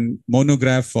chapter and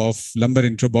monograph of lumbar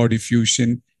intrabody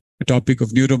fusion, a topic of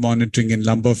neuromonitoring in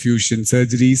lumbar fusion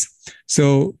surgeries.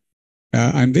 So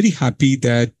I'm very happy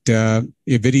that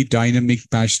a very dynamic,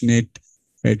 passionate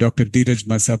Dr. Dheeraj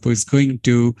Masapu is going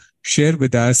to share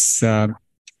with us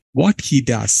what he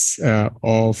does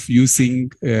of using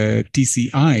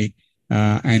TCI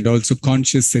and also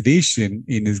conscious sedation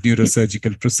in his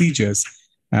neurosurgical procedures.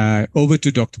 Over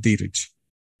to Dr. Dheeraj.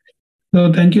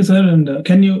 So thank you, sir. And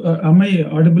can you, am I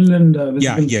audible and visible?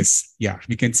 Yeah, yes. Yeah,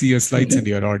 we can see your slides and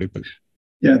you're audible.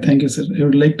 Yeah, thank you, sir. I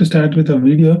would like to start with a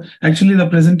video. Actually, the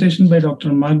presentation by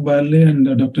Dr. Mark Barley and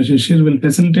Dr. Shishir will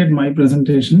facilitate my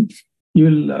presentation. You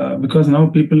will, because now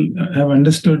people have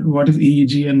understood what is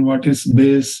EEG and what is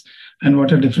base and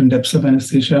what are different depths of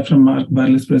anesthesia from Mark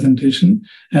Barley's presentation.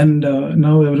 And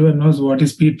now everyone knows what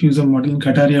is Pete Fuser model and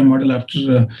Kataria model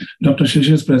after Dr.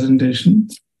 Shishir's presentation.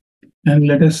 And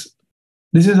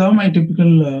this is how my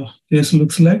typical case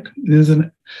looks like. This is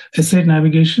an S8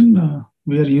 navigation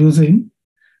we are using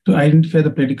to identify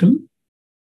the pedicle.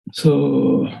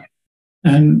 So,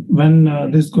 and when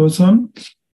this goes on,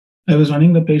 I was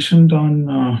running the patient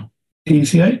on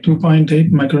TCI,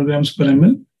 2.8 micrograms per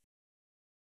ml.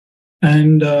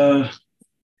 And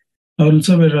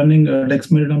also we're running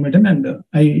dexmedetomidine, and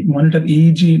I monitor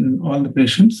EEG in all the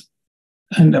patients.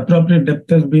 And appropriate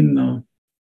depth has been,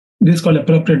 this is called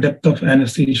appropriate depth of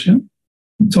anesthesia.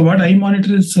 So what I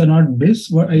monitor is not base.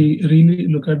 What I really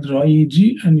look at the raw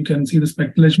EEG, and you can see the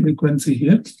speculation frequency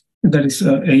here. That is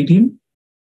 18.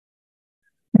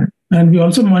 And we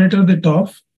also monitor the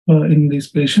TOF. in these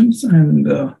patients. And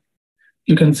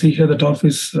you can see here the top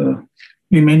is,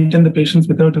 we maintain the patients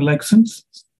without relaxants.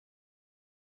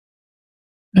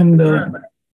 And left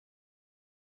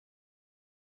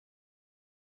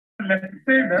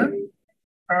side,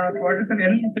 what is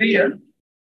an L3 here?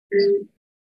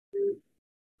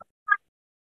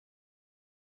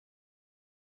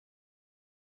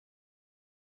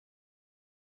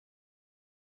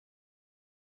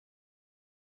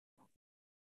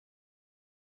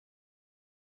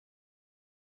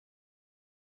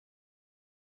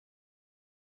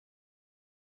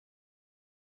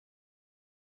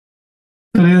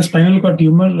 So there is a spinal cord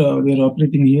tumor we are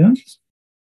operating here.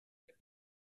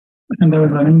 And I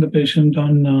was running the patient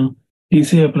on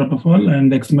TCI propofol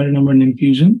and dexmedetomidine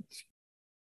infusion.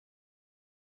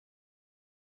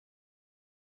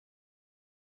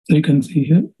 So you can see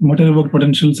here, motor evoked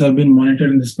potentials have been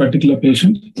monitored in this particular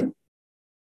patient.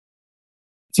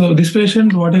 So this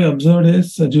patient, what I observed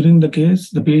is during the case,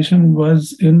 the patient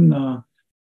was in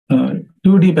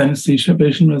too deep anesthesia.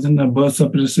 Patient was in a burst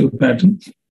suppressive pattern.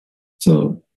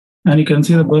 So, and you can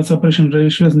see the burst suppression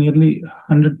ratio is nearly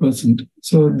 100%.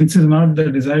 So this is not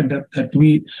the desired depth that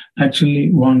we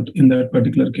actually want in that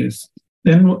particular case.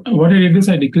 Then what I did is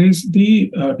I decreased the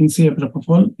TCI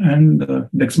propofol and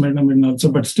dexmedetomidine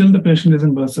also, but still the patient is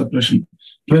in burst suppression,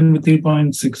 even with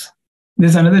 3.6.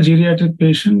 There's another geriatric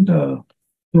patient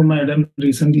whom I had done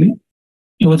recently.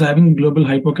 He was having global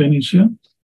hypokinesia,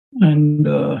 and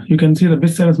you can see the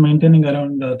BIS is maintaining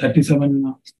around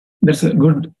 37. That's a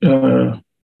good,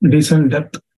 decent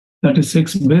depth,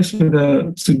 36 BIS with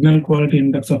a signal quality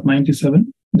index of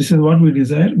 97. This is what we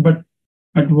desire, but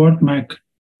at what MAC?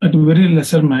 At a very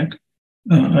lesser MAC,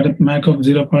 at a MAC of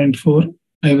 0.4,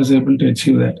 I was able to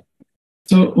achieve that.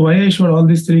 So why I showed all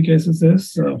these three cases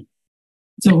is,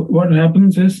 so what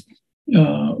happens is,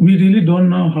 we really don't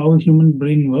know how human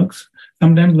brain works.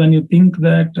 Sometimes when you think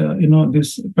that,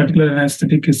 this particular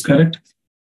anesthetic is correct,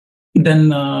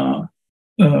 then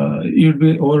you'd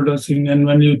be overdosing. And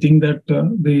when you think that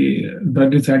the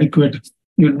drug is adequate,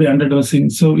 you'd be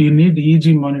underdosing. So you need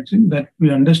EEG monitoring that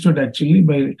we understood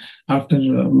actually after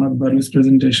Mark Barley's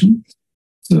presentation.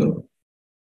 So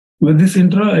with this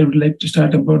intro, I would like to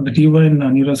start about the TIVA in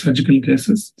neurosurgical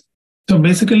cases. So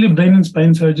basically, brain and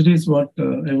spine surgery is what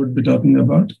I would be talking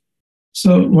about.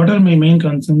 So what are my main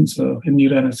concerns in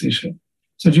neuroanesthesia?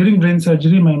 So during brain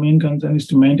surgery, my main concern is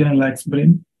to maintain a lax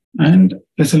brain and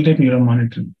facilitate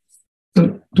neuromonitoring.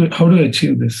 So how do I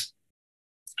achieve this?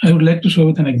 I would like to show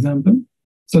with an example.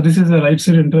 So this is a right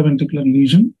side intraventricular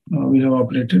lesion we have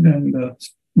operated, and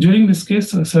during this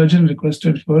case, a surgeon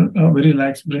requested for a very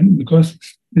lax brain because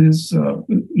it is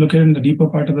located in the deeper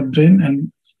part of the brain,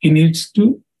 and he needs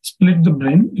to split the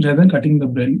brain rather than cutting the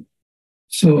brain.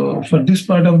 So for this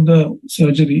part of the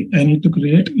surgery, I need to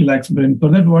create a lax brain. For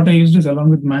that, what I used is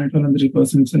along with mannitol and 3%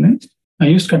 insulin, I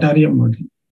used Kataria model.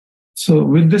 So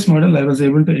with this model, I was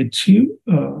able to achieve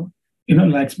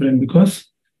lax brain because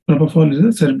propofol is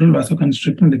a cerebral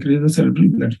vasoconstrictor and decreases the cerebral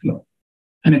blood flow.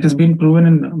 And it has been proven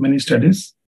in many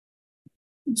studies.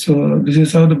 So this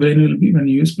is how the brain will be when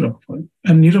you use propofol.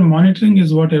 And neuromonitoring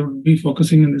is what I would be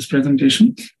focusing in this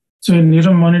presentation. So in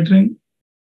neuromonitoring,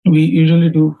 we usually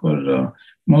do for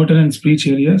motor and speech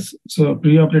areas. So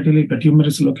preoperatively, if the tumor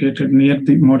is located near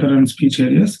the motor and speech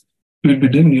areas, we will be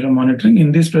doing neuromonitoring.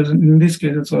 In these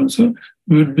cases also,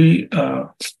 we would be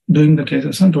doing the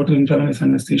cases on total intravenous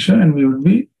anesthesia, and we would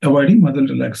be avoiding muscle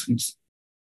relaxants.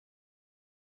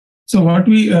 So what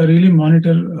we really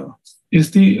monitor is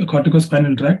the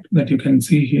corticospinal tract that you can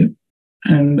see here.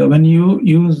 And when you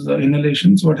use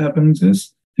inhalations, what happens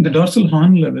is, in the dorsal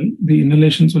horn level, the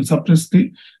inhalations will suppress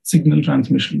the signal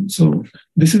transmission. So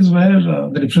this is where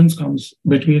the difference comes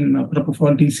between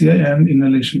propofol TCI and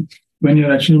inhalation when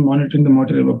you're actually monitoring the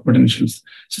motor evoked potentials.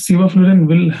 So sevoflurane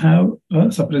will have a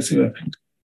suppressive effect.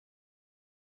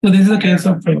 So this is a case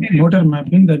of motor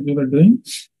mapping that we were doing.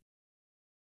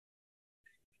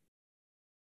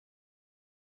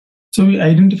 So we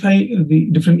identify the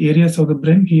different areas of the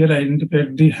brain. Here I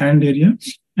identified the hand area,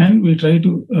 and we try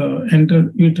to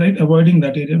we tried avoiding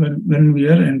that area when we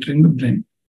are entering the brain.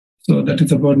 So that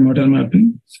is about motor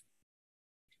mapping.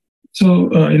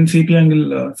 So in CP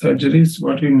angle surgeries,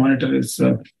 what we monitor is,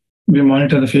 we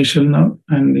monitor the facial nerve,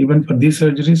 and even for these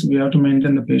surgeries, we have to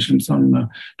maintain the patients on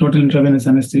total intravenous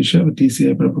anesthesia with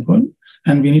TCI propofol,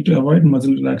 and we need to avoid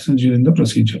muscle relaxants during the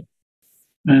procedure.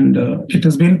 And it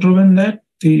has been proven that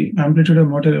the amplitude of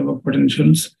motor evoked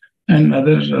potentials and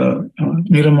other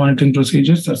neuromonitoring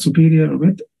procedures are superior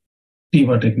with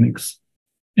TIVA techniques.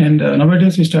 And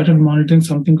nowadays, we started monitoring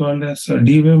something called as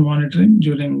D-wave monitoring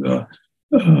during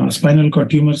spinal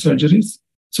cord tumor surgeries.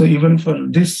 So even for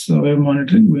this wave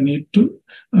monitoring, we need to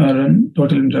run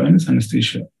total intravenous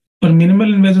anesthesia. For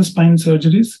minimal invasive spine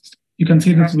surgeries, you can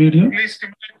see this video. Please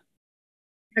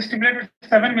stimulate with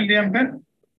 7 milliampere.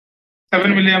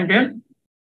 7 milliampere.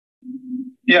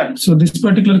 Yeah. So this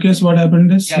particular case, what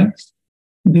happened is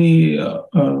the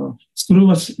screw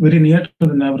was very near to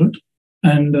the nerve root,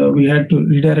 and we had to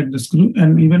redirect the screw.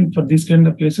 And even for these kind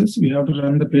of cases, we have to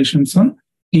run the patients on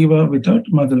TIVA without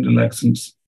muscle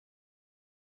relaxants.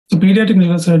 So pediatric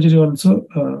neurosurgery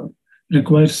also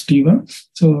requires TIVA.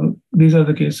 So these are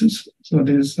the cases. So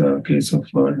this is a case of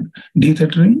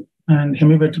detethering and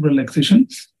hemivertebral excision.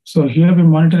 So here we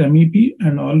monitor MEP,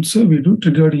 and also we do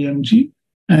triggered EMG,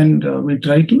 and we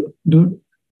try to do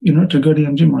triggered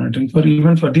EMG monitoring.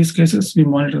 Even for these cases, we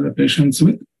monitor the patients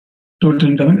with total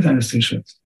intravenous anesthesia.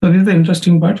 So this is the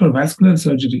interesting part for vascular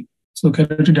surgery. So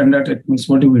carotid endarterectomy,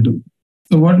 what do we do?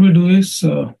 So what we do is,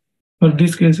 for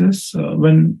these cases,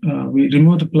 when we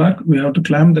remove the plaque, we have to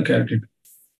clamp the carotid.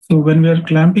 So when we are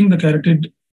clamping the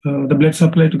carotid, the blood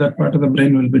supply to that part of the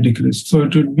brain will be decreased. So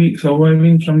it would be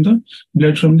surviving from the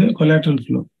blood from the collateral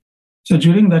flow. So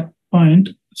during that point,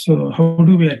 so how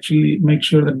do we actually make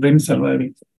sure that brain is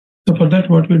surviving? So for that,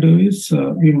 what we do is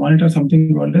we monitor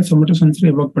something called as somatosensory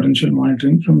evoked potential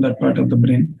monitoring from that part of the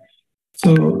brain.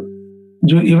 So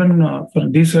even for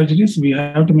these surgeries, we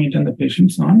have to maintain the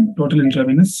patients on total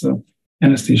intravenous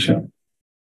anesthesia.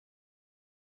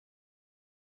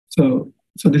 So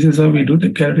this is how we do the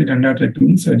carotid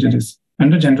endarterectomy surgeries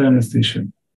under general anesthesia.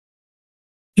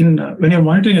 When you're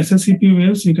monitoring SSCP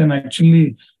waves, you can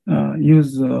actually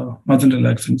use muscle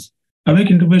relaxants. Awake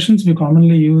intubations we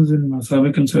commonly use in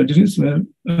cervical surgeries where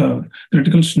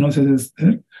critical stenosis is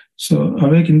there. So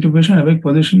awake intubation, awake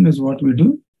position is what we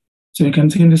do. So you can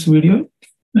see in this video,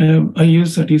 I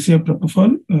use a TCI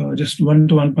propofol, just 1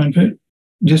 to 1.5,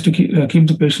 just to keep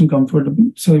the patient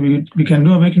comfortable. So we can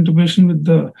do awake intubation with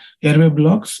the airway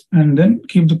blocks and then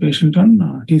keep the patient on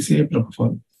TCI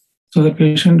propofol. So the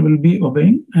patient will be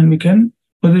obeying, and we can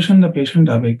position the patient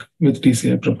awake with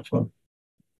TCI propofol.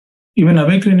 Even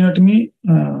awake craniotomy,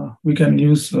 we can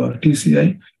use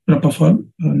TCI propofol.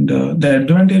 And the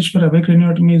advantage for awake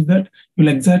craniotomy is that you'll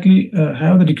exactly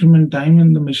have the decrement time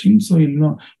in the machine, so you'll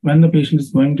know when the patient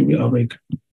is going to be awake.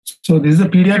 So this is a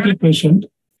pediatric patient.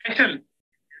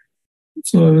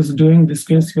 So I was doing this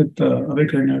case with awake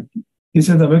craniotomy. This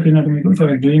is awake craniotomy because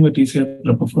I was doing a TCI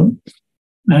propofol.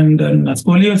 And in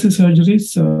scoliosis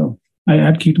surgeries, I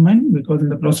add ketamine because in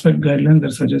the prospect guidelines, they're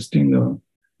suggesting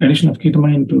addition of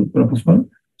ketamine to propofol.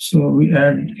 So we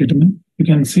add ketamine. You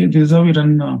can see this is how we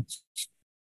run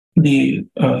the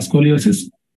scoliosis.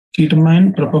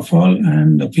 Ketamine, propofol,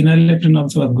 and phenylephrine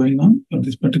also are going on for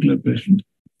this particular patient.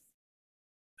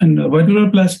 And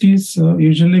vertebroplasties,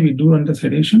 usually we do under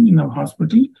sedation in our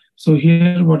hospital. So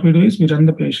here what we do is we run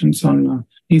the patients on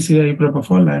TCI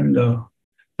propofol, and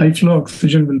high flow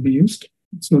oxygen will be used.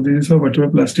 So this is how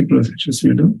vertebroplastic procedures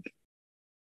we do.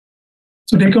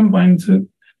 So take-home points are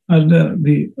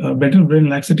the better brain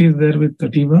laxity is there with the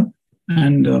TIVA,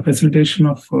 and facilitation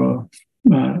of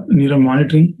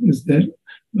neuromonitoring is there,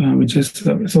 which is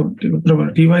so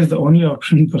TIVA is the only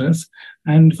option for us.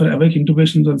 And for awake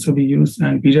intubations also we use,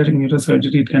 and pediatric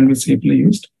neurosurgery it can be safely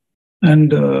used.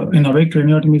 And in awake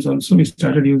craniotomies also we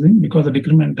started using, because the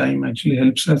decrement time actually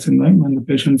helps us in when the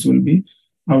patients will be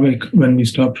awake when we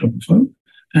stop propofol.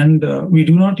 And we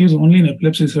do not use only in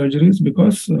epilepsy surgeries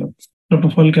because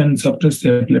propofol can suppress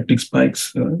the epileptic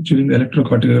spikes during the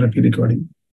electrocardiography recording.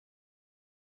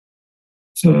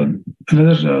 So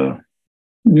another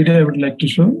video I would like to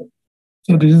show.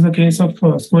 So this is the case of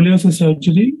scoliosis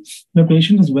surgery. The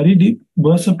patient is very deep.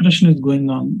 Burst suppression is going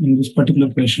on in this particular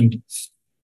patient.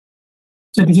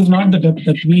 So this is not the depth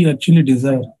that we actually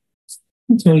desire.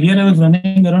 So here I was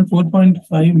running around 4.5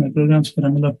 micrograms per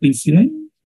ml of PCI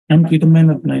and ketamine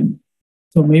of 9.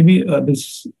 So maybe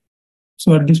this.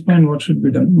 So at this point, what should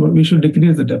be done? We should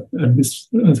decrease the depth at this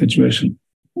situation.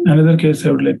 Another case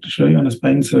I would like to show you on a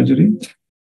spine surgery.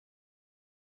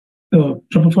 So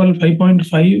propofol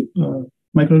 5.5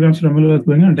 micrograms per ml was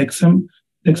going on.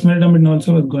 Dexmedetomidine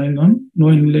also was going on. No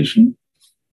inhalation.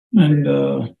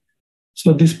 And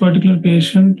so this particular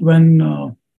patient, when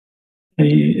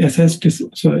I assessed,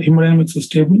 so hemodynamics is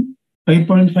stable.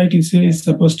 5.5 TCI is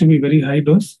supposed to be very high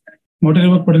dose. Motor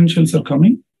evoked potentials are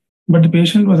coming, but the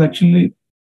patient was actually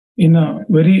in a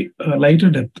very lighter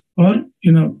depth, or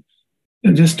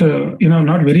just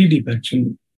not very deep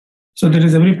actually. So there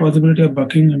is every possibility of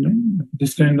bucking and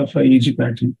this kind of EEG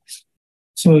pattern.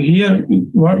 So here,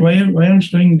 why I'm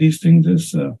showing these things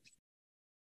is,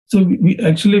 So we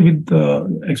actually, with the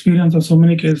experience of so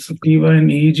many cases of TIVA and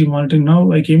EEG monitoring, now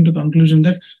I came to the conclusion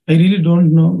that I really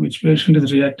don't know which patient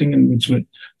is reacting in which way.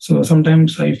 So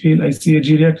sometimes I feel I see a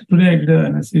geriatric. Today I did an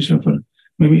anesthesia for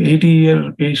maybe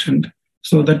 80-year patient.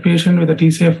 So that patient with a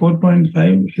TCI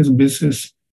 4.5, his BIS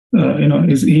is,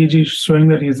 his EEG showing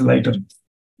that he is lighter.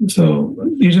 So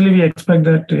usually we expect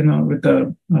that, with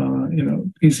a,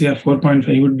 TCI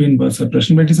 4.5, he would be in burst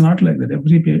suppression, but it's not like that.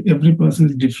 Every person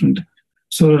is different.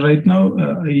 So right now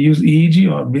I use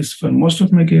EEG or BIS for most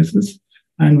of my cases.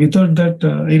 And without that,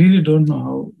 I really don't know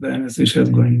how the anesthesia is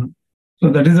going on. So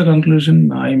that is the conclusion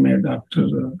I made after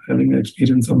having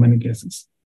experience of many cases.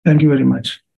 Thank you very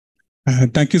much.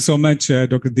 Thank you so much,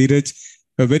 Dr. Dheeraj.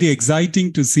 Very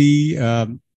exciting to see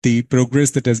the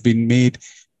progress that has been made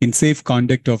in safe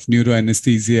conduct of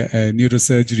neuroanesthesia,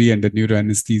 neurosurgery and the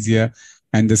neuroanesthesia,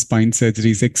 and the spine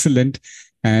surgery is excellent.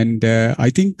 And I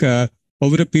think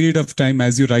over a period of time,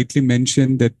 as you rightly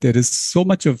mentioned, that there is so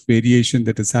much of variation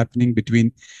that is happening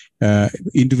between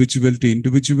individual to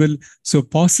individual. So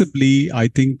possibly, I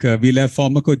think we'll have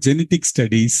pharmacogenetic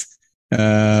studies,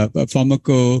 the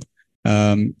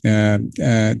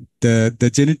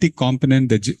genetic component,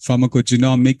 the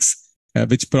pharmacogenomics,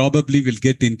 which probably will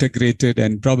get integrated,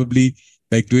 and probably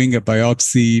like doing a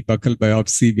biopsy, buccal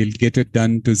biopsy, we'll get it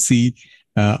done to see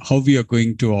how we are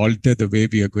going to alter the way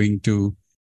we are going to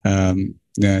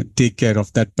take care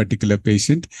of that particular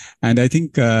patient. And I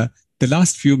think the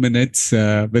last few minutes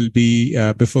will be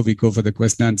before we go for the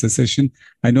question answer session.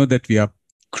 I know that we are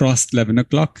crossed 11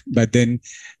 o'clock, but then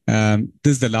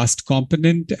this is the last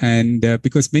component. And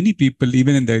because many people,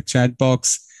 even in the chat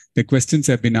box, the questions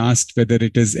have been asked whether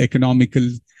it is economical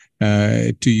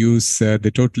to use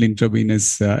the total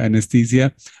intravenous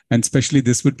anesthesia. And especially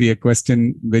this would be a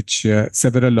question which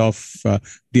several of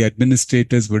the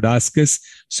administrators would ask us.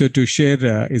 So to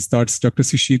share his thoughts, Dr.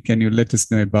 Shishir, can you let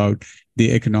us know about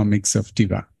the economics of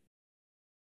TIVA?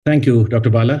 Thank you, Dr.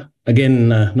 Bala. Again,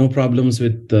 no problems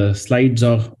with the slides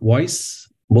or voice?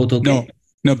 Both okay?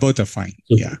 No, both are fine.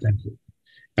 Super, yeah. Thank you.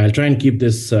 I'll try and keep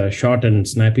this short and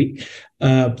snappy.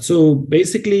 So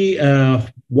basically,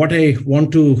 what I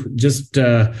want to just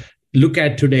look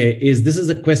at today is this is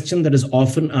a question that is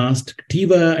often asked.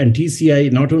 TIVA and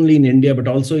TCI, not only in India, but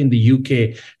also in the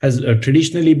UK, has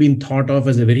traditionally been thought of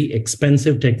as a very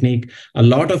expensive technique. A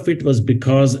lot of it was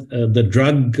because the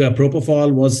drug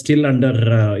propofol was still under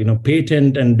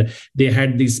patent, and they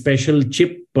had these special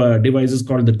chip devices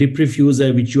called the dip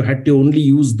refuser, which you had to only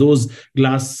use those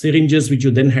glass syringes, which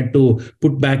you then had to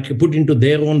put into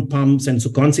their own pumps. And so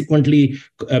consequently,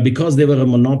 because they were a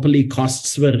monopoly,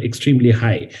 costs were extremely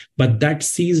high. But that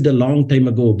ceased a long time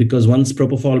ago, because once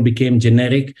propofol became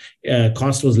generic,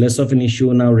 cost was less of an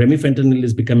issue. Now remifentanil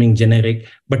is becoming generic,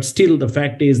 but still the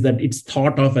fact is that it's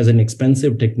thought of as an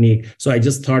expensive technique. So I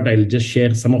just thought I'll just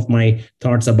share some of my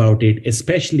thoughts about it,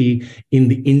 especially in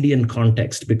the Indian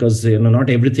context, because not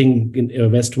everything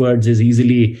westwards is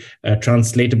easily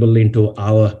translatable into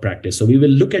our practice. So we will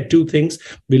look at two things.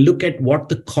 We'll look at what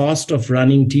the cost of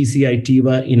running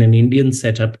TCI-TIVA in an Indian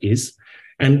setup is.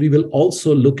 And we will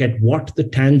also look at what the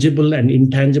tangible and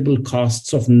intangible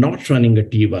costs of not running a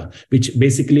TIVA, which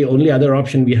basically only other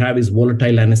option we have is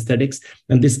volatile anesthetics.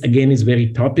 And this again is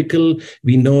very topical.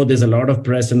 We know there's a lot of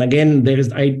press. And again,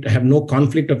 I have no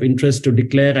conflict of interest to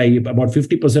declare. About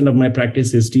 50% of my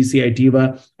practice is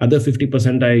TCI-TIVA. Other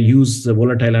 50% I use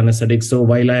volatile anesthetics. So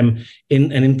while I'm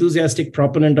an enthusiastic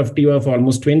proponent of TIVA for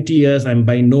almost 20 years, I'm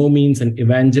by no means an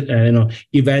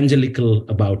evangelical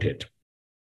about it.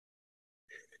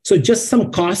 So just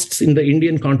some costs in the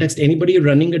Indian context. Anybody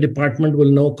running a department will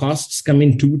know costs come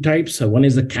in two types. One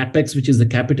is the CapEx, which is the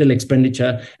capital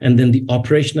expenditure, and then the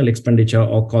operational expenditure,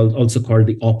 or also called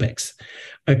the OPEX.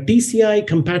 A TCI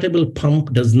compatible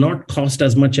pump does not cost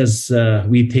as much as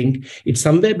we think. It's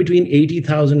somewhere between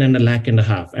 80,000 and £1.5 lakh.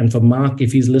 And for Mark,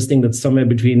 if he's listening, that's somewhere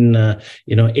between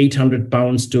 800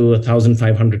 pounds to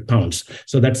 1,500 pounds.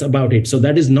 So that's about it. So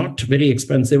that is not very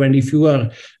expensive. And if you are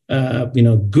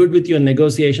good with your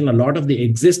negotiation, a lot of the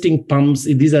existing pumps,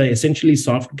 these are essentially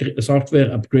software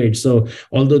upgrades. So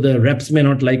although the reps may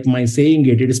not like my saying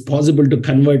it, it is possible to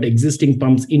convert existing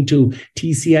pumps into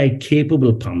TCI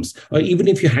capable pumps. Or even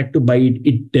if you had to buy it,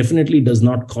 it definitely does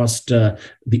not cost the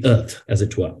earth, as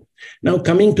it were. Now,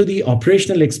 coming to the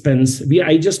operational expense,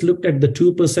 I just looked at the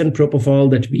 2% propofol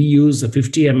that we use,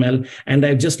 50 ml, and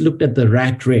I've just looked at the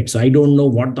rack rate. So I don't know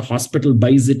what the hospital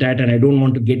buys it at, and I don't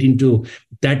want to get into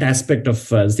that aspect of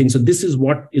things. So this is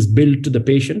what is billed to the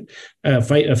patient. A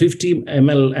 50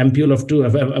 ml ampule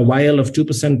of a vial of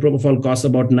 2% propofol costs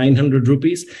about 900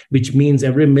 rupees, which means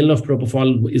every ml of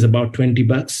propofol is about 20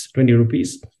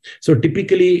 rupees. So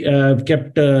typically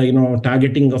kept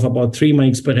targeting of about 3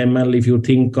 mics per ml. If you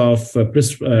think of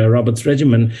Robert's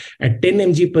regimen at 10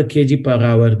 mg per kg per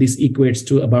hour, this equates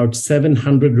to about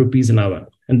 700 rupees an hour.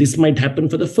 And this might happen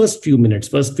for the first few minutes,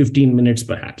 first 15 minutes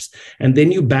perhaps. And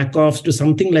then you back off to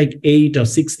something like 8 or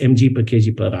 6 mg per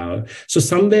kg per hour. So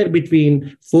somewhere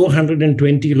between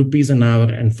 420 rupees an hour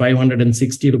and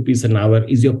 560 rupees an hour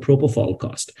is your propofol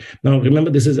cost. Now,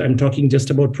 remember, I'm talking just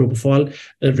about propofol.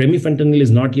 Remifentanil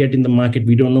is not yet in the market.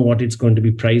 We don't know what it's going to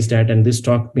be priced at. And this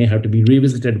talk may have to be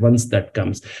revisited once that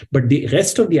comes. But the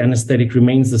rest of the anesthetic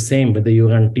remains the same, whether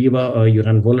you're on TIVA or you're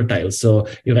on volatile. So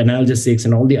your analgesics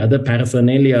and all the other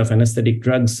paraphernalia of anesthetic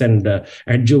drugs and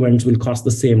adjuvants will cost the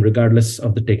same regardless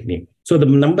of the technique. So the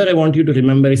number I want you to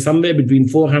remember is somewhere between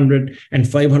 400 and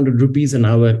 500 rupees an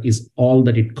hour is all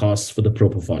that it costs for the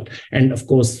propofol. And of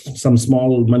course, some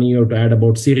small money you have to add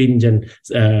about syringe and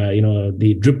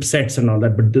the drip sets and all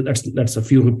that, but that's a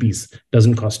few rupees,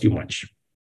 doesn't cost you much.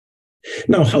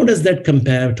 Now, how does that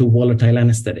compare to volatile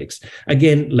anesthetics?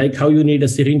 Again, like how you need a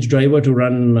syringe driver to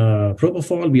run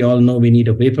propofol, we all know we need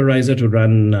a vaporizer to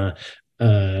run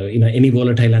any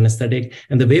volatile anesthetic.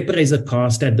 And the vaporizer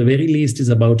cost at the very least is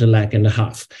about 1.5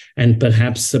 lakh, and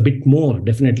perhaps a bit more,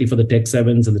 definitely for the Tech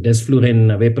 7s and the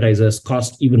desflurane vaporizers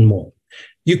cost even more.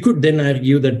 You could then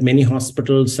argue that many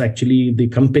hospitals, actually, the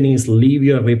companies leave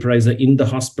your vaporizer in the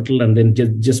hospital and then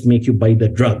just make you buy the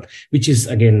drug, which is,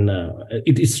 again,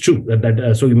 it is true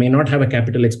that so you may not have a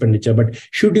capital expenditure, but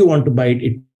should you want to buy it,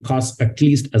 it costs at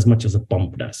least as much as a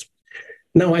pump does.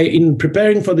 Now, in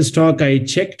preparing for this talk, I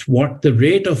checked what the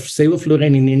rate of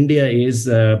sevoflurane in India is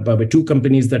by two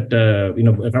companies that,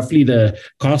 roughly the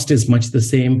cost is much the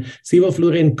same.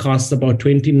 Sevoflurane costs about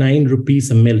 29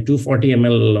 rupees a ml, 240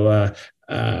 ml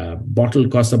bottle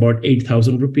costs about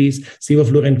 8,000 rupees.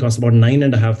 Sevoflurane costs about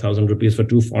 9,500 rupees for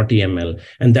 240 ml.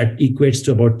 And that equates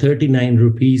to about 39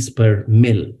 rupees per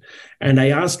ml. And I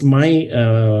asked my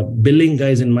billing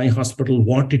guys in my hospital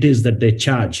what it is that they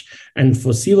charge. And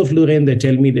for sevoflurane, they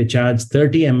tell me they charge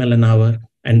 30 ml an hour.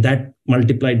 And that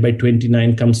multiplied by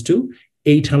 29 comes to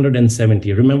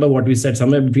 870. Remember what we said,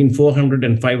 somewhere between 400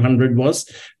 and 500 was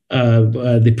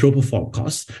the propofol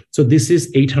cost. So this is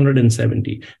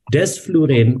 870.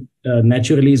 Desflurane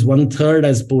naturally is 1/3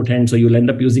 as potent, so you'll end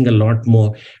up using a lot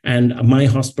more. And my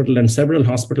hospital and several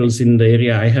hospitals in the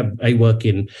area I work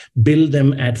in bill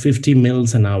them at 50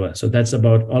 mils an hour. So that's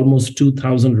about almost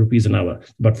 2,000 rupees an hour,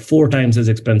 but 4 times as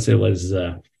expensive as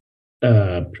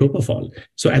propofol.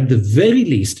 So at the very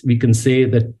least, we can say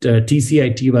that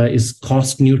TCI-TIVA is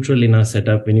cost neutral in our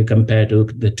setup when you compare to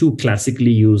the two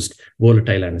classically used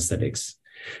volatile anesthetics.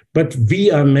 But we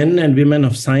are men and women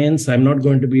of science. I'm not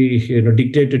going to be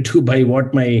dictated to by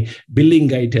what my billing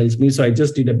guy tells me. So I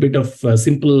just did a bit of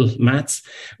simple maths.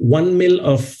 1 ml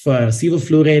of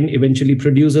sevoflurane eventually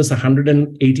produces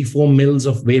 184 mils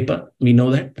of vapor. We know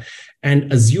that.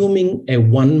 And assuming a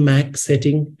 1 Mac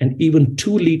setting and even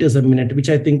 2 liters a minute, which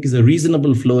I think is a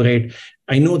reasonable flow rate.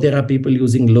 I know there are people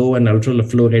using low and ultra low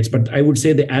flow rates, but I would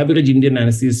say the average Indian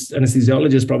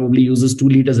anesthesiologist probably uses 2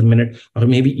 liters a minute or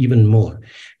maybe even more.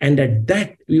 And at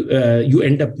that, you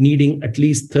end up needing at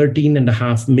least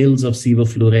 13.5 mils of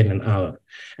sevoflurane an hour.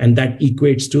 And that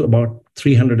equates to about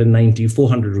 390,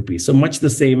 400 rupees. So much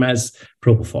the same as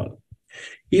propofol.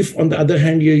 If, on the other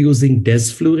hand, you're using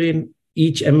desflurane,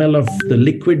 each ml of the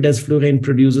liquid desflurane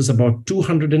produces about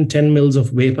 210 mils of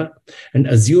vapor. And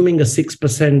assuming a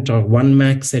 6% or 1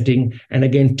 Mac setting, and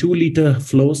again, 2 liter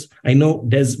flows, I know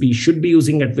we should be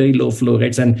using at very low flow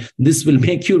rates. And this will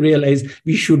make you realize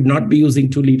we should not be using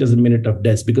 2 liters a minute of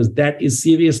des, because that is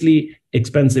seriously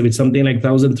expensive. It's something like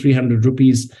 1,300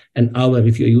 rupees an hour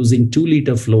if you're using 2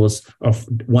 liter flows of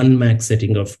 1 Mac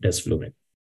setting of desflurane.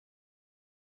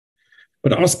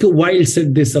 But Oscar Wilde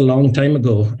said this a long time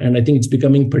ago, and I think it's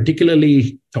becoming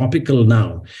particularly topical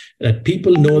now, that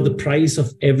people know the price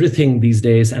of everything these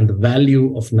days and the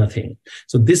value of nothing.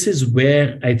 So this is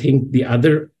where I think the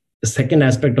other the second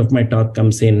aspect of my talk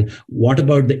comes in. What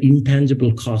about the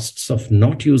intangible costs of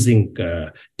not using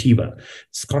TIVA?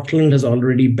 Scotland has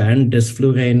already banned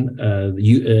desflurane.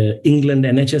 England,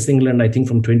 NHS England, I think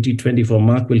from 2024,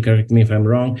 Mark will correct me if I'm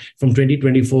wrong, from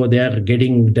 2024, they are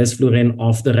getting desflurane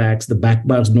off the racks. The back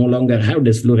bars no longer have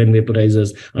desflurane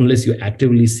vaporizers unless you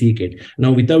actively seek it.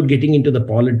 Now, without getting into the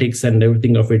politics and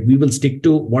everything of it, we will stick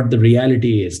to what the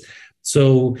reality is.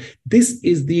 So this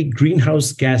is the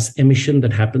greenhouse gas emission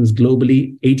that happens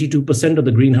globally. 82% of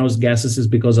the greenhouse gases is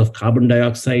because of carbon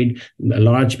dioxide. A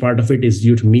large part of it is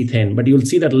due to methane. But you'll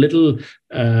see that little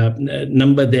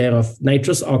number there of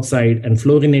nitrous oxide and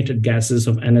fluorinated gases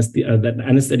of that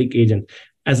anesthetic agent.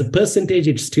 As a percentage,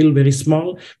 it's still very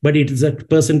small, but it is a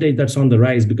percentage that's on the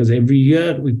rise because every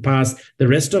year we pass, the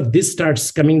rest of this starts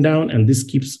coming down and this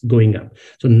keeps going up.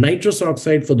 So nitrous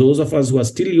oxide, for those of us who are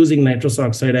still using nitrous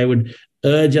oxide, I would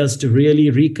urge us to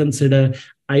really reconsider.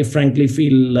 I frankly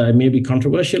feel may be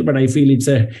controversial, but I feel it's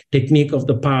a technique of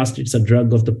the past. It's a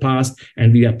drug of the past,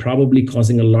 and we are probably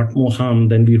causing a lot more harm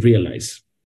than we realize.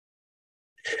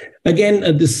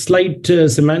 Again, this slight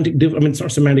semantic, it's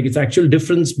not semantic, it's actual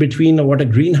difference between what a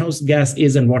greenhouse gas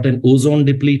is and what an ozone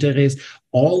depleter is.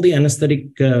 All the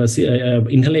anesthetic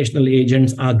inhalational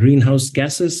agents are greenhouse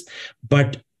gases,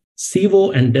 but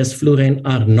SIVO and desflurane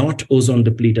are not ozone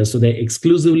depleters. So they're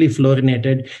exclusively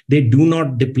fluorinated. They do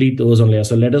not deplete the ozone layer.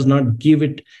 So let us not give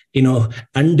it,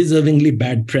 undeservingly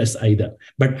bad press either.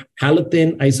 But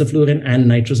halothane, isoflurane, and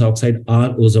nitrous oxide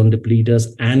are ozone depleters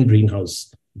and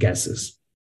greenhouse gases.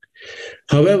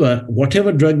 However,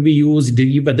 whatever drug we use,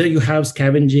 whether you have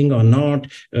scavenging or not,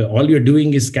 all you're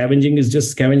doing is scavenging, is just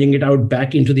scavenging it out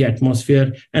back into the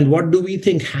atmosphere. And what do we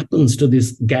think happens to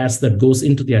this gas that goes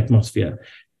into the atmosphere?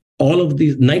 All of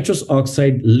these nitrous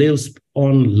oxide lives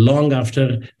on long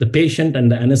after the patient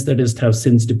and the anesthetist have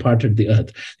since departed the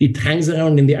earth. It hangs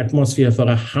around in the atmosphere for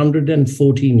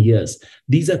 114 years.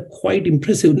 These are quite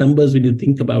impressive numbers when you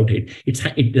think about it.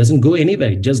 It doesn't go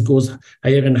anywhere. It just goes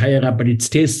higher and higher up, but it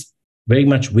stays very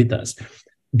much with us.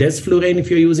 Desflurane,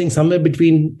 if you're using somewhere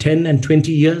between 10 and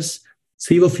 20 years,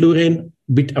 sevoflurane,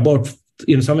 about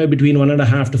somewhere between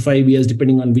 1.5 to 5 years,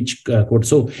 depending on which code.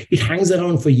 So it hangs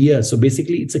around for years. So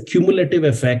basically, it's a cumulative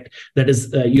effect that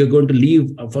is you're going to leave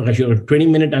for a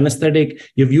 20-minute anesthetic.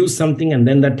 You've used something, and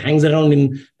then that hangs around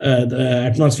in the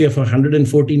atmosphere for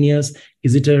 114 years.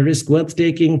 Is it a risk worth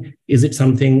taking? Is it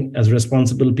something as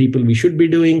responsible people we should be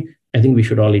doing? I think we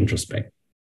should all introspect.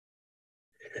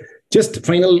 Just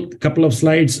final couple of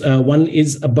slides. One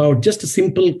is about just a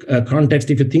simple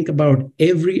context. If you think about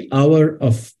every hour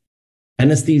of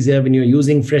anesthesia, when you're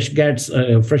using fresh gas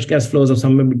flows of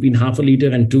somewhere between 0.5 liter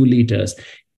and 2 liters,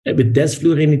 with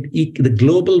desflurane, the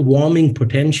global warming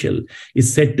potential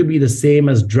is said to be the same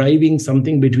as driving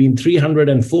something between 300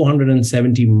 and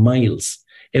 470 miles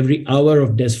every hour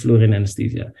of desflurane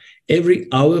anesthesia. Every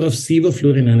hour of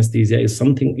sevoflurane anesthesia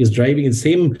is driving the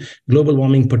same global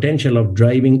warming potential of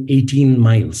driving 18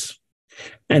 miles.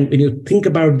 And when you think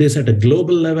about this at a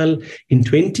global level, in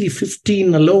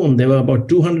 2015 alone, there were about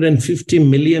 250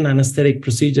 million anesthetic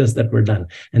procedures that were done.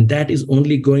 And that is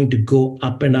only going to go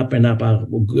up and up and up. Our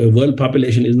world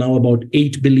population is now about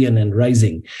 8 billion and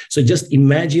rising. So just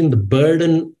imagine the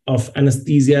burden of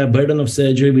anesthesia, burden of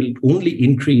surgery will only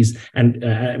increase. And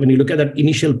when you look at that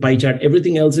initial pie chart,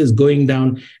 everything else is going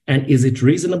down. And is it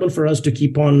reasonable for us to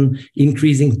keep on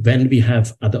increasing when we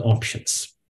have other options?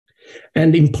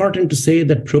 And important to say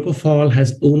that propofol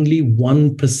has only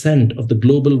 1% of the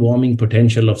global warming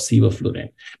potential of sevoflurane.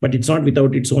 But it's not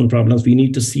without its own problems. We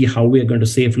need to see how we are going to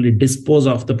safely dispose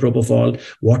of the propofol,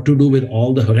 what to do with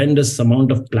all the horrendous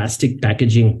amount of plastic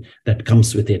packaging that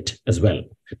comes with it as well.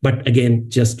 But again,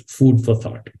 just food for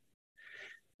thought.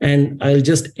 And I'll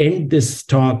just end this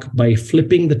talk by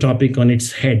flipping the topic on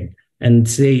its head and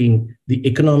saying the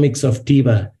economics of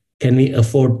TIVA, can we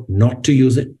afford not to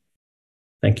use it?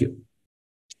 Thank you.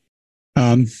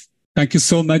 Thank you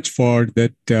so much for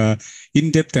that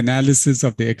in-depth analysis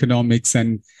of the economics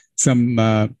and some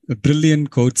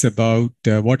brilliant quotes about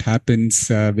what happens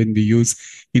when we use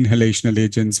inhalational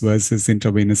agents versus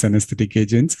intravenous anesthetic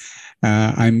agents.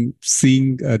 I'm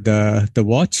seeing the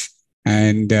watch.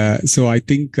 And so I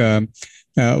think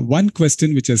one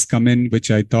question which has come in,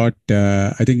 which I thought,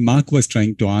 I think Mark was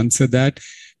trying to answer that.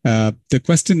 The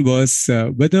question was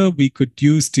whether we could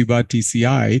use TIVA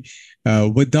TCI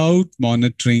without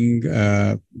monitoring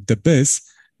the BIS,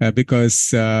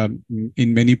 because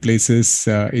in many places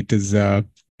it is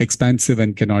expensive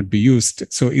and cannot be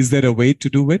used. So is there a way to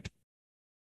do it?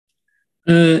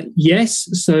 Yes.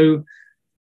 So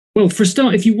Well, for a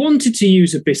start, if you wanted to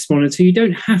use a BIS monitor, you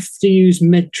don't have to use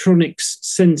Medtronic's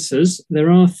sensors.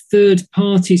 There are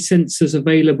third-party sensors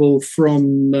available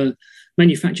from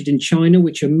manufactured in China,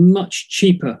 which are much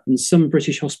cheaper, and some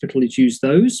British hospitals use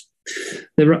those.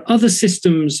 There are other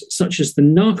systems, such as the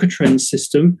Narcotrend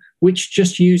system, which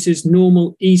just uses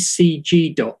normal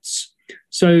ECG dots.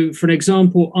 So, for an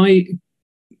example,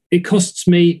 it costs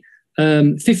me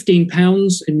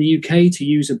 £15 in the UK to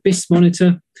use a BIS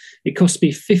monitor. It costs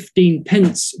me 15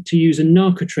 pence to use a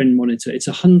Narcotrend monitor. It's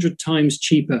 100 times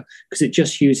cheaper because it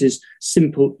just uses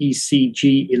simple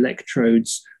ECG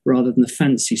electrodes rather than the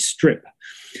fancy strip.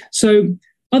 So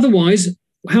otherwise,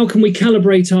 how can we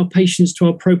calibrate our patients to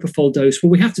our propofol dose?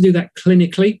 Well, we have to do that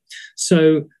clinically.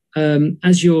 So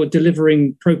as you're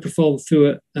delivering propofol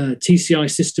through a TCI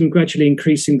system, gradually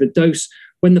increasing the dose,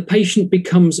 when the patient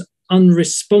becomes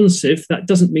unresponsive, that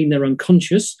doesn't mean they're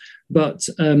unconscious, but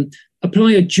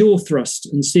apply a jaw thrust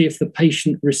and see if the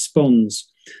patient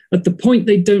responds. At the point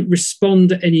they don't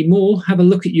respond anymore, have a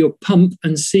look at your pump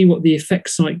and see what the effect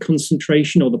site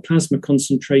concentration or the plasma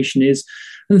concentration is,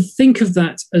 and think of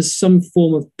that as some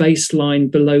form of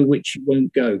baseline below which you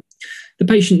won't go. The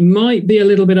patient might be a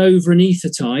little bit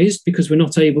over-anesthetized because we're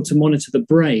not able to monitor the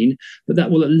brain, but that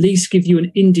will at least give you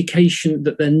an indication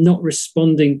that they're not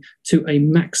responding to a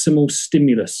maximal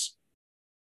stimulus.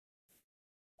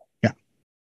 Yeah.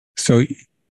 So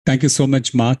thank you so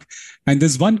much, Mark. And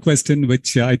there's one question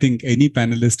which I think any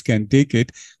panelist can take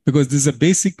it, because this is a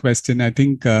basic question. I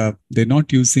think they're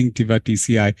not using TIVA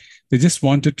TCI. They just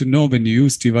wanted to know, when you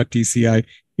use TIVA TCI,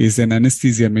 is an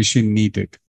anesthesia machine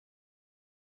needed?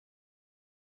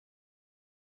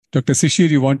 Dr. Shishir,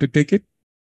 you want to take it?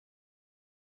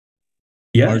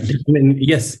 Yeah,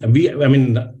 yes.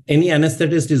 Any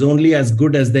anesthetist is only as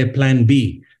good as their plan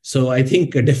B. So I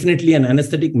think definitely an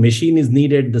anesthetic machine is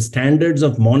needed. The standards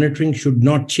of monitoring should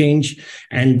not change.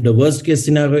 And the worst case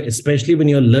scenario, especially when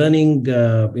you're learning,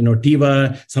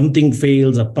 TIVA, something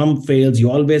fails, a pump fails, you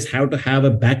always have to have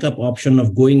a backup option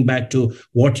of going back to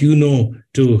what you know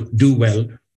to do well.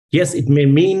 Yes, it may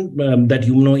mean that,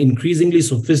 increasingly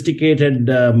sophisticated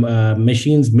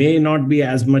machines may not be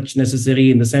as much necessary,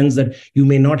 in the sense that you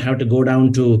may not have to go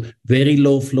down to very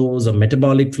low flows or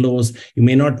metabolic flows. You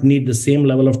may not need the same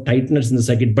level of tightness in the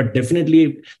circuit, but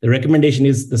definitely the recommendation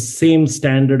is the same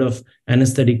standard of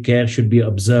anesthetic care should be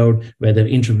observed, whether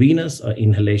intravenous or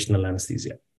inhalational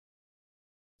anesthesia.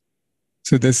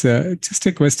 So there's just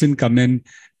a question come in.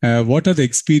 What are the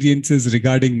experiences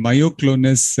regarding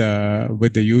myoclonus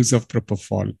with the use of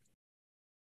propofol?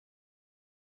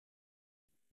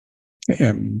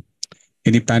 Any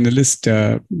panelist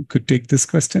could take this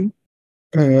question?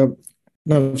 Yes,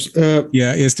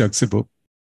 Dr. Subbu.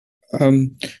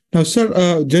 Now,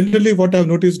 sir, generally what I've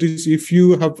noticed is, if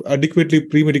you have adequately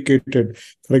pre-medicated,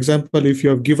 for example, if you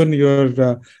have given your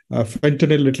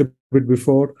fentanyl a little bit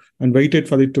before and waited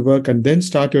for it to work and then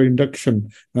start your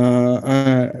induction,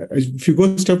 if you go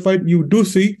stepwise, you do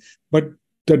see, but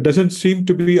that doesn't seem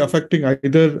to be affecting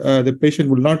either. The patient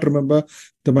will not remember.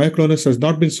 The myoclonus has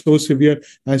not been so severe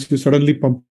as you suddenly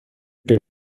pump it.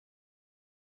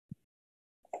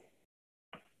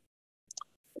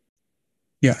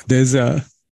 Yeah, there's a,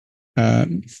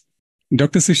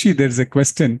 Dr. Sushi, there's a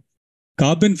question.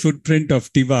 Carbon footprint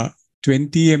of TIVA,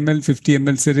 20 ml, 50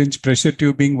 ml syringe, pressure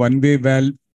tubing, one-way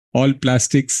valve, all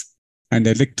plastics, and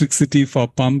electricity for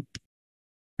pump.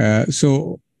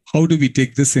 So how do we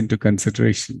take this into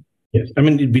consideration? Yes,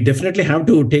 we definitely have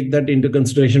to take that into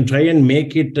consideration, try and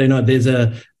make it, there's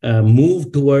a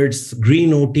move towards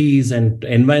green OTs and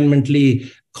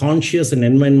environmentally conscious and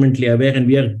environmentally aware, and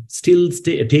we are still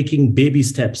taking baby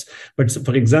steps. But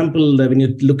for example, when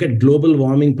you look at global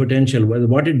warming potential,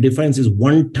 what it defines is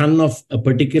 1 ton of a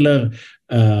particular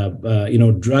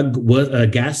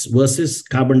gas versus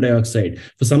carbon dioxide.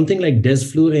 For something like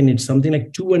desflurane, it's something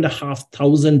like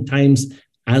 2,500 times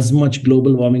as much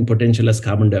global warming potential as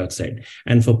carbon dioxide.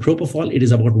 And for propofol, it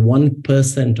is about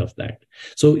 1% of that.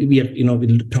 So we are,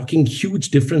 we're talking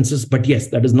huge differences, but yes,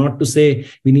 that is not to say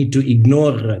we need to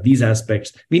ignore these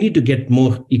aspects. We need to get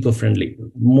more eco-friendly,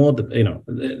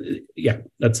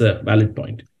 that's a valid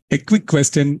point. A quick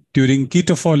question: during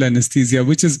ketofol anesthesia,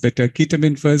 which is better,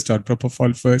 ketamine first or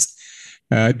propofol first?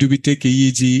 Do we take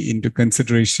EEG into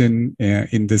consideration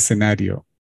in this scenario?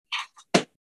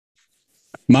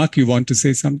 Mark, you want to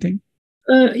say something?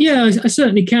 Yeah, I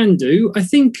certainly can do. I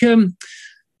think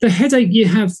the headache you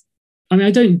have,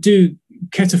 I don't do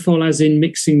ketofol as in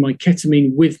mixing my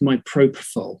ketamine with my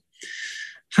propofol.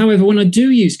 However, when I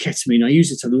do use ketamine, I use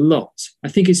it a lot. I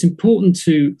think it's important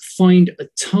to find a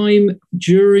time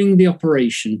during the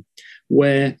operation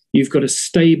where you've got a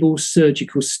stable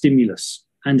surgical stimulus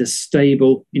and a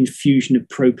stable infusion of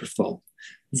propofol.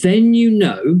 Then you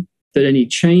know that any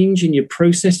change in your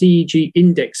processed EEG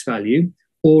index value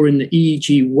or in the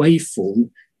EEG waveform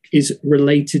is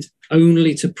related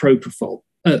only to propofol,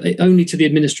 only to the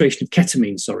administration of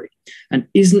ketamine, and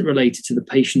isn't related to the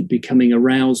patient becoming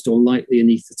aroused or lightly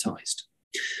anesthetized.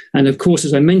 And of course,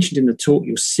 as I mentioned in the talk,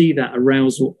 you'll see that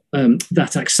arousal,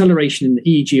 that acceleration in the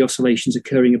EEG oscillations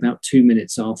occurring about 2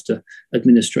 minutes after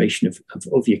administration of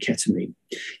your ketamine.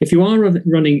 If you are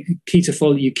running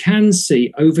ketofol, you can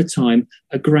see over time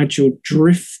a gradual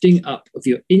drifting up of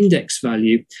your index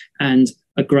value and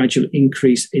a gradual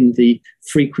increase in the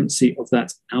frequency of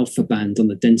that alpha band on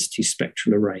the density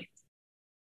spectral array.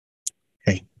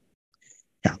 Okay.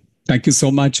 Yeah. Thank you so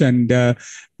much. And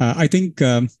I think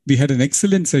we had an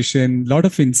excellent session, a lot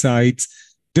of insights,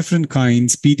 different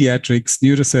kinds, pediatrics,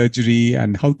 neurosurgery,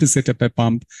 and how to set up a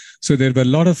pump. So there were a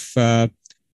lot of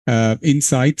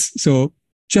insights. So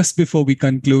just before we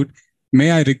conclude,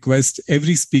 may I request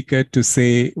every speaker to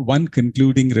say one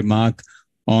concluding remark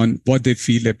on what they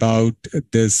feel about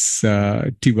this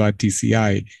TIVA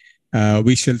TCI.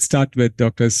 We shall start with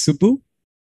Dr. Subbu.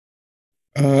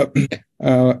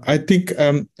 I think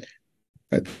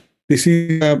this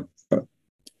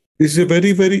is a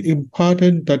very, very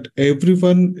important that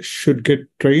everyone should get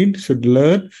trained, should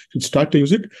learn, should start to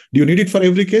use it. Do you need it for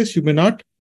every case? You may not,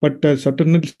 but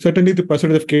certainly the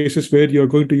percentage of cases where you're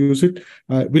going to use it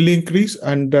will increase,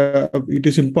 and it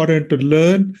is important to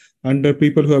learn under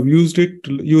people who have used it,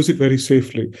 to use it very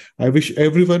safely. I wish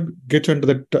everyone gets under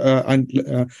that and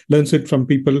learns it from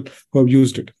people who have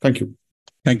used it. Thank you.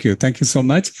 Thank you. Thank you so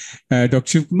much. Dr.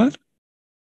 Shivkumar?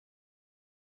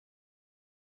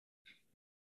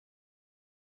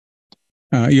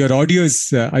 Your audio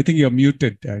is, I think you're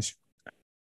muted.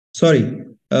 Sorry.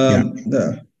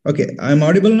 Okay, I'm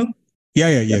audible now?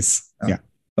 Yes.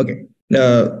 Okay.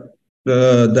 The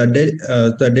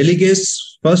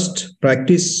delegates first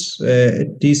practice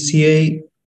TCI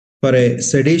for a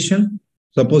sedation.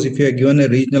 Suppose if you are given a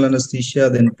regional anesthesia,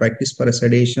 then practice for a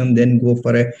sedation, then go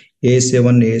for a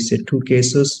ASA1, ASA2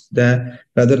 cases,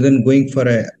 rather than going for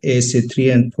a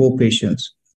ASA3 and 4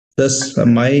 patients. Thus,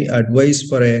 my advice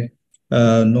for a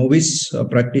novice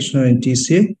practitioner in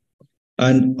TCI,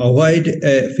 and avoid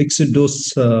fixed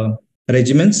dose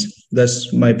regimens.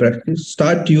 That's my practice.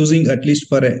 Start using at least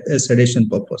for a sedation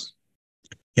purpose.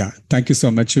 Yeah, thank you so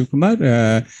much,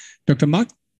 Shivkumar. Dr. Mark?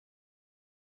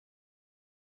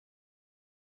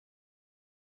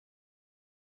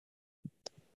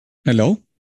 Hello?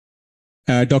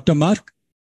 Dr. Mark?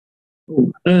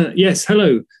 Yes,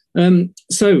 hello.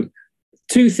 So,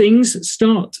 2 things.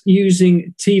 Start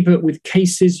using TIVA with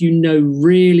cases you know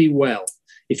really well.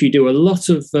 If you do a lot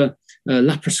of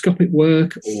laparoscopic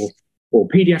work or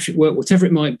pediatric work, whatever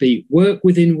it might be, work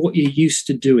within what you're used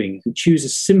to doing and choose a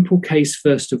simple case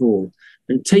first of all.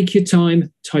 And take your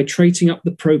time titrating up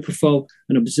the propofol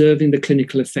and observing the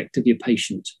clinical effect of your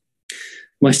patient.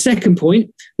 My second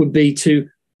point would be to,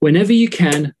 whenever you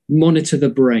can, monitor the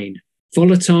brain.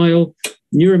 Volatile,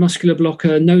 neuromuscular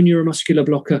blocker, no neuromuscular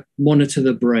blocker, monitor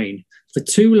the brain. For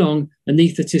too long,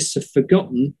 anaesthetists have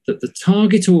forgotten that the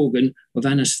target organ of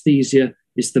anesthesia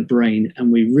is the brain,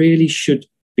 and we really should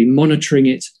be monitoring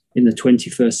it in the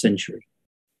 21st century.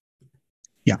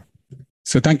 Yeah.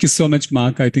 So thank you so much,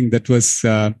 Mark. I think that was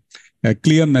a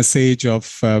clear message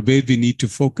of where we need to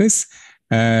focus.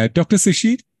 Dr.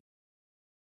 Shishir?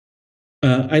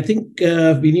 I think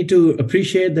we need to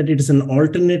appreciate that it is an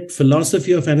alternate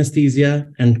philosophy of anesthesia,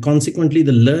 and consequently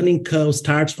the learning curve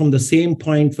starts from the same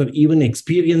point for even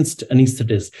experienced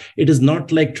anesthetists. It is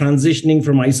not like transitioning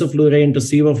from isoflurane to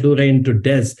sevoflurane to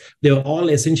DES. They are all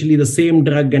essentially the same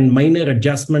drug, and minor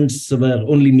adjustments were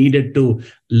only needed to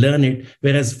learn it,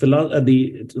 whereas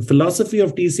the philosophy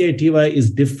of TCI-TIVA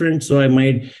is different. So I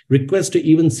might request to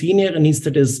even senior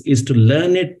anesthetists is to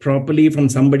learn it properly from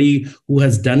somebody who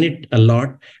has done it a lot,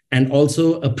 and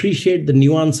also appreciate the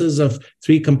nuances of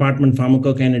 3-compartment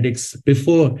pharmacokinetics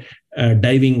before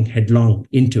diving headlong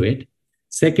into it.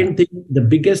 Second thing, the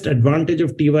biggest advantage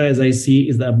of TIVA, as I see,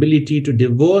 is the ability to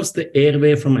divorce the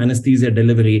airway from anesthesia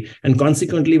delivery. And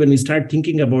consequently, when we start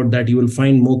thinking about that, you will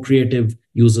find more creative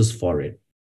uses for it.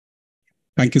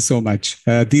 Thank you so much.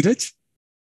 Dheeraj?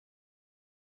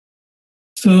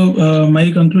 So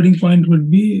my concluding point would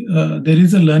be there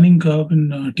is a learning curve in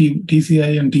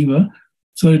TCI and TIVA.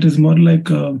 So it is more like,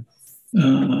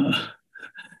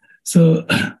 so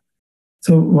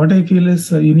what I feel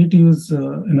is you need to use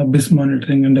BIS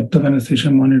monitoring and depth of anesthesia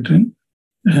monitoring.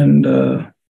 And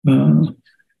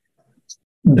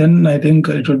then I think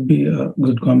it would be a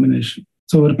good combination.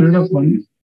 So over a period of one.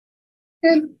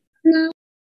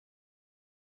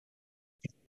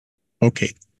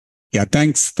 Okay. Yeah,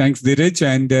 thanks, Dheeraj.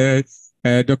 And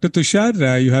Dr.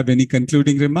 Tushar, you have any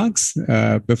concluding remarks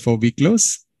before we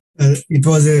close? It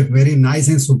was a very nice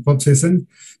and superb session.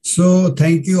 So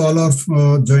thank you all of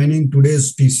joining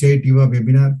today's TCI-TIVA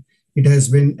webinar. It has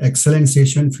been excellent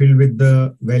session filled with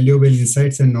the valuable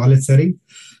insights and knowledge sharing.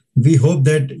 We hope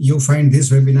that you find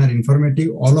this webinar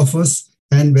informative, all of us.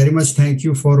 And very much thank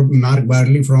you for Mark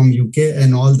Barley from UK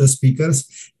and all the speakers.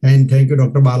 And thank you,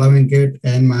 Dr. Bala Venkat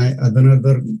and my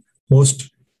another host.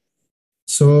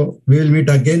 So we will meet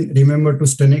again. Remember to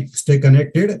stay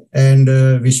connected and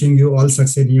wishing you all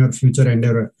success in your future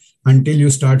endeavor until you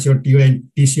start your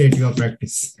TCI-TIVA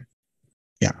practice.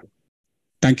 Yeah.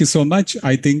 Thank you so much.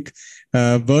 I think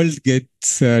world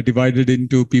gets divided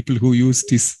into people who use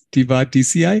TIVA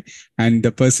TCI, and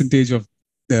the percentage of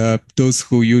those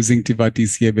who using TIVA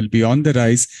TCI will be on the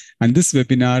rise. And this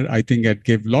webinar, I think, it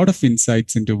gave a lot of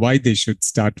insights into why they should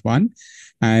start one.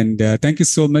 And thank you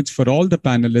so much for all the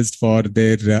panelists for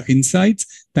their insights.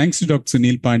 Thanks to Dr.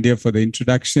 Sunil Pandya for the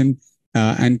introduction.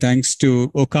 And thanks to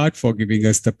OCART for giving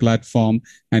us the platform,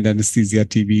 and Anaesthesia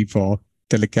TV for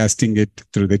telecasting it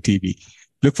through the TV.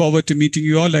 Look forward to meeting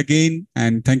you all again.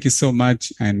 And thank you so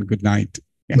much and good night.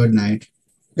 Yeah. Good night.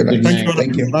 Good night. Thank you.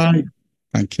 Thank you. Bye.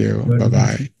 Thank you. Good Bye-bye.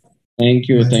 night. Thank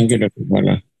you. Bye. Thank you, Dr.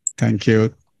 Bala. Thank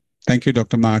you. Thank you,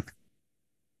 Dr. Mark.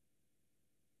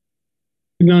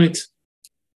 Good night.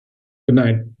 Good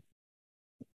night.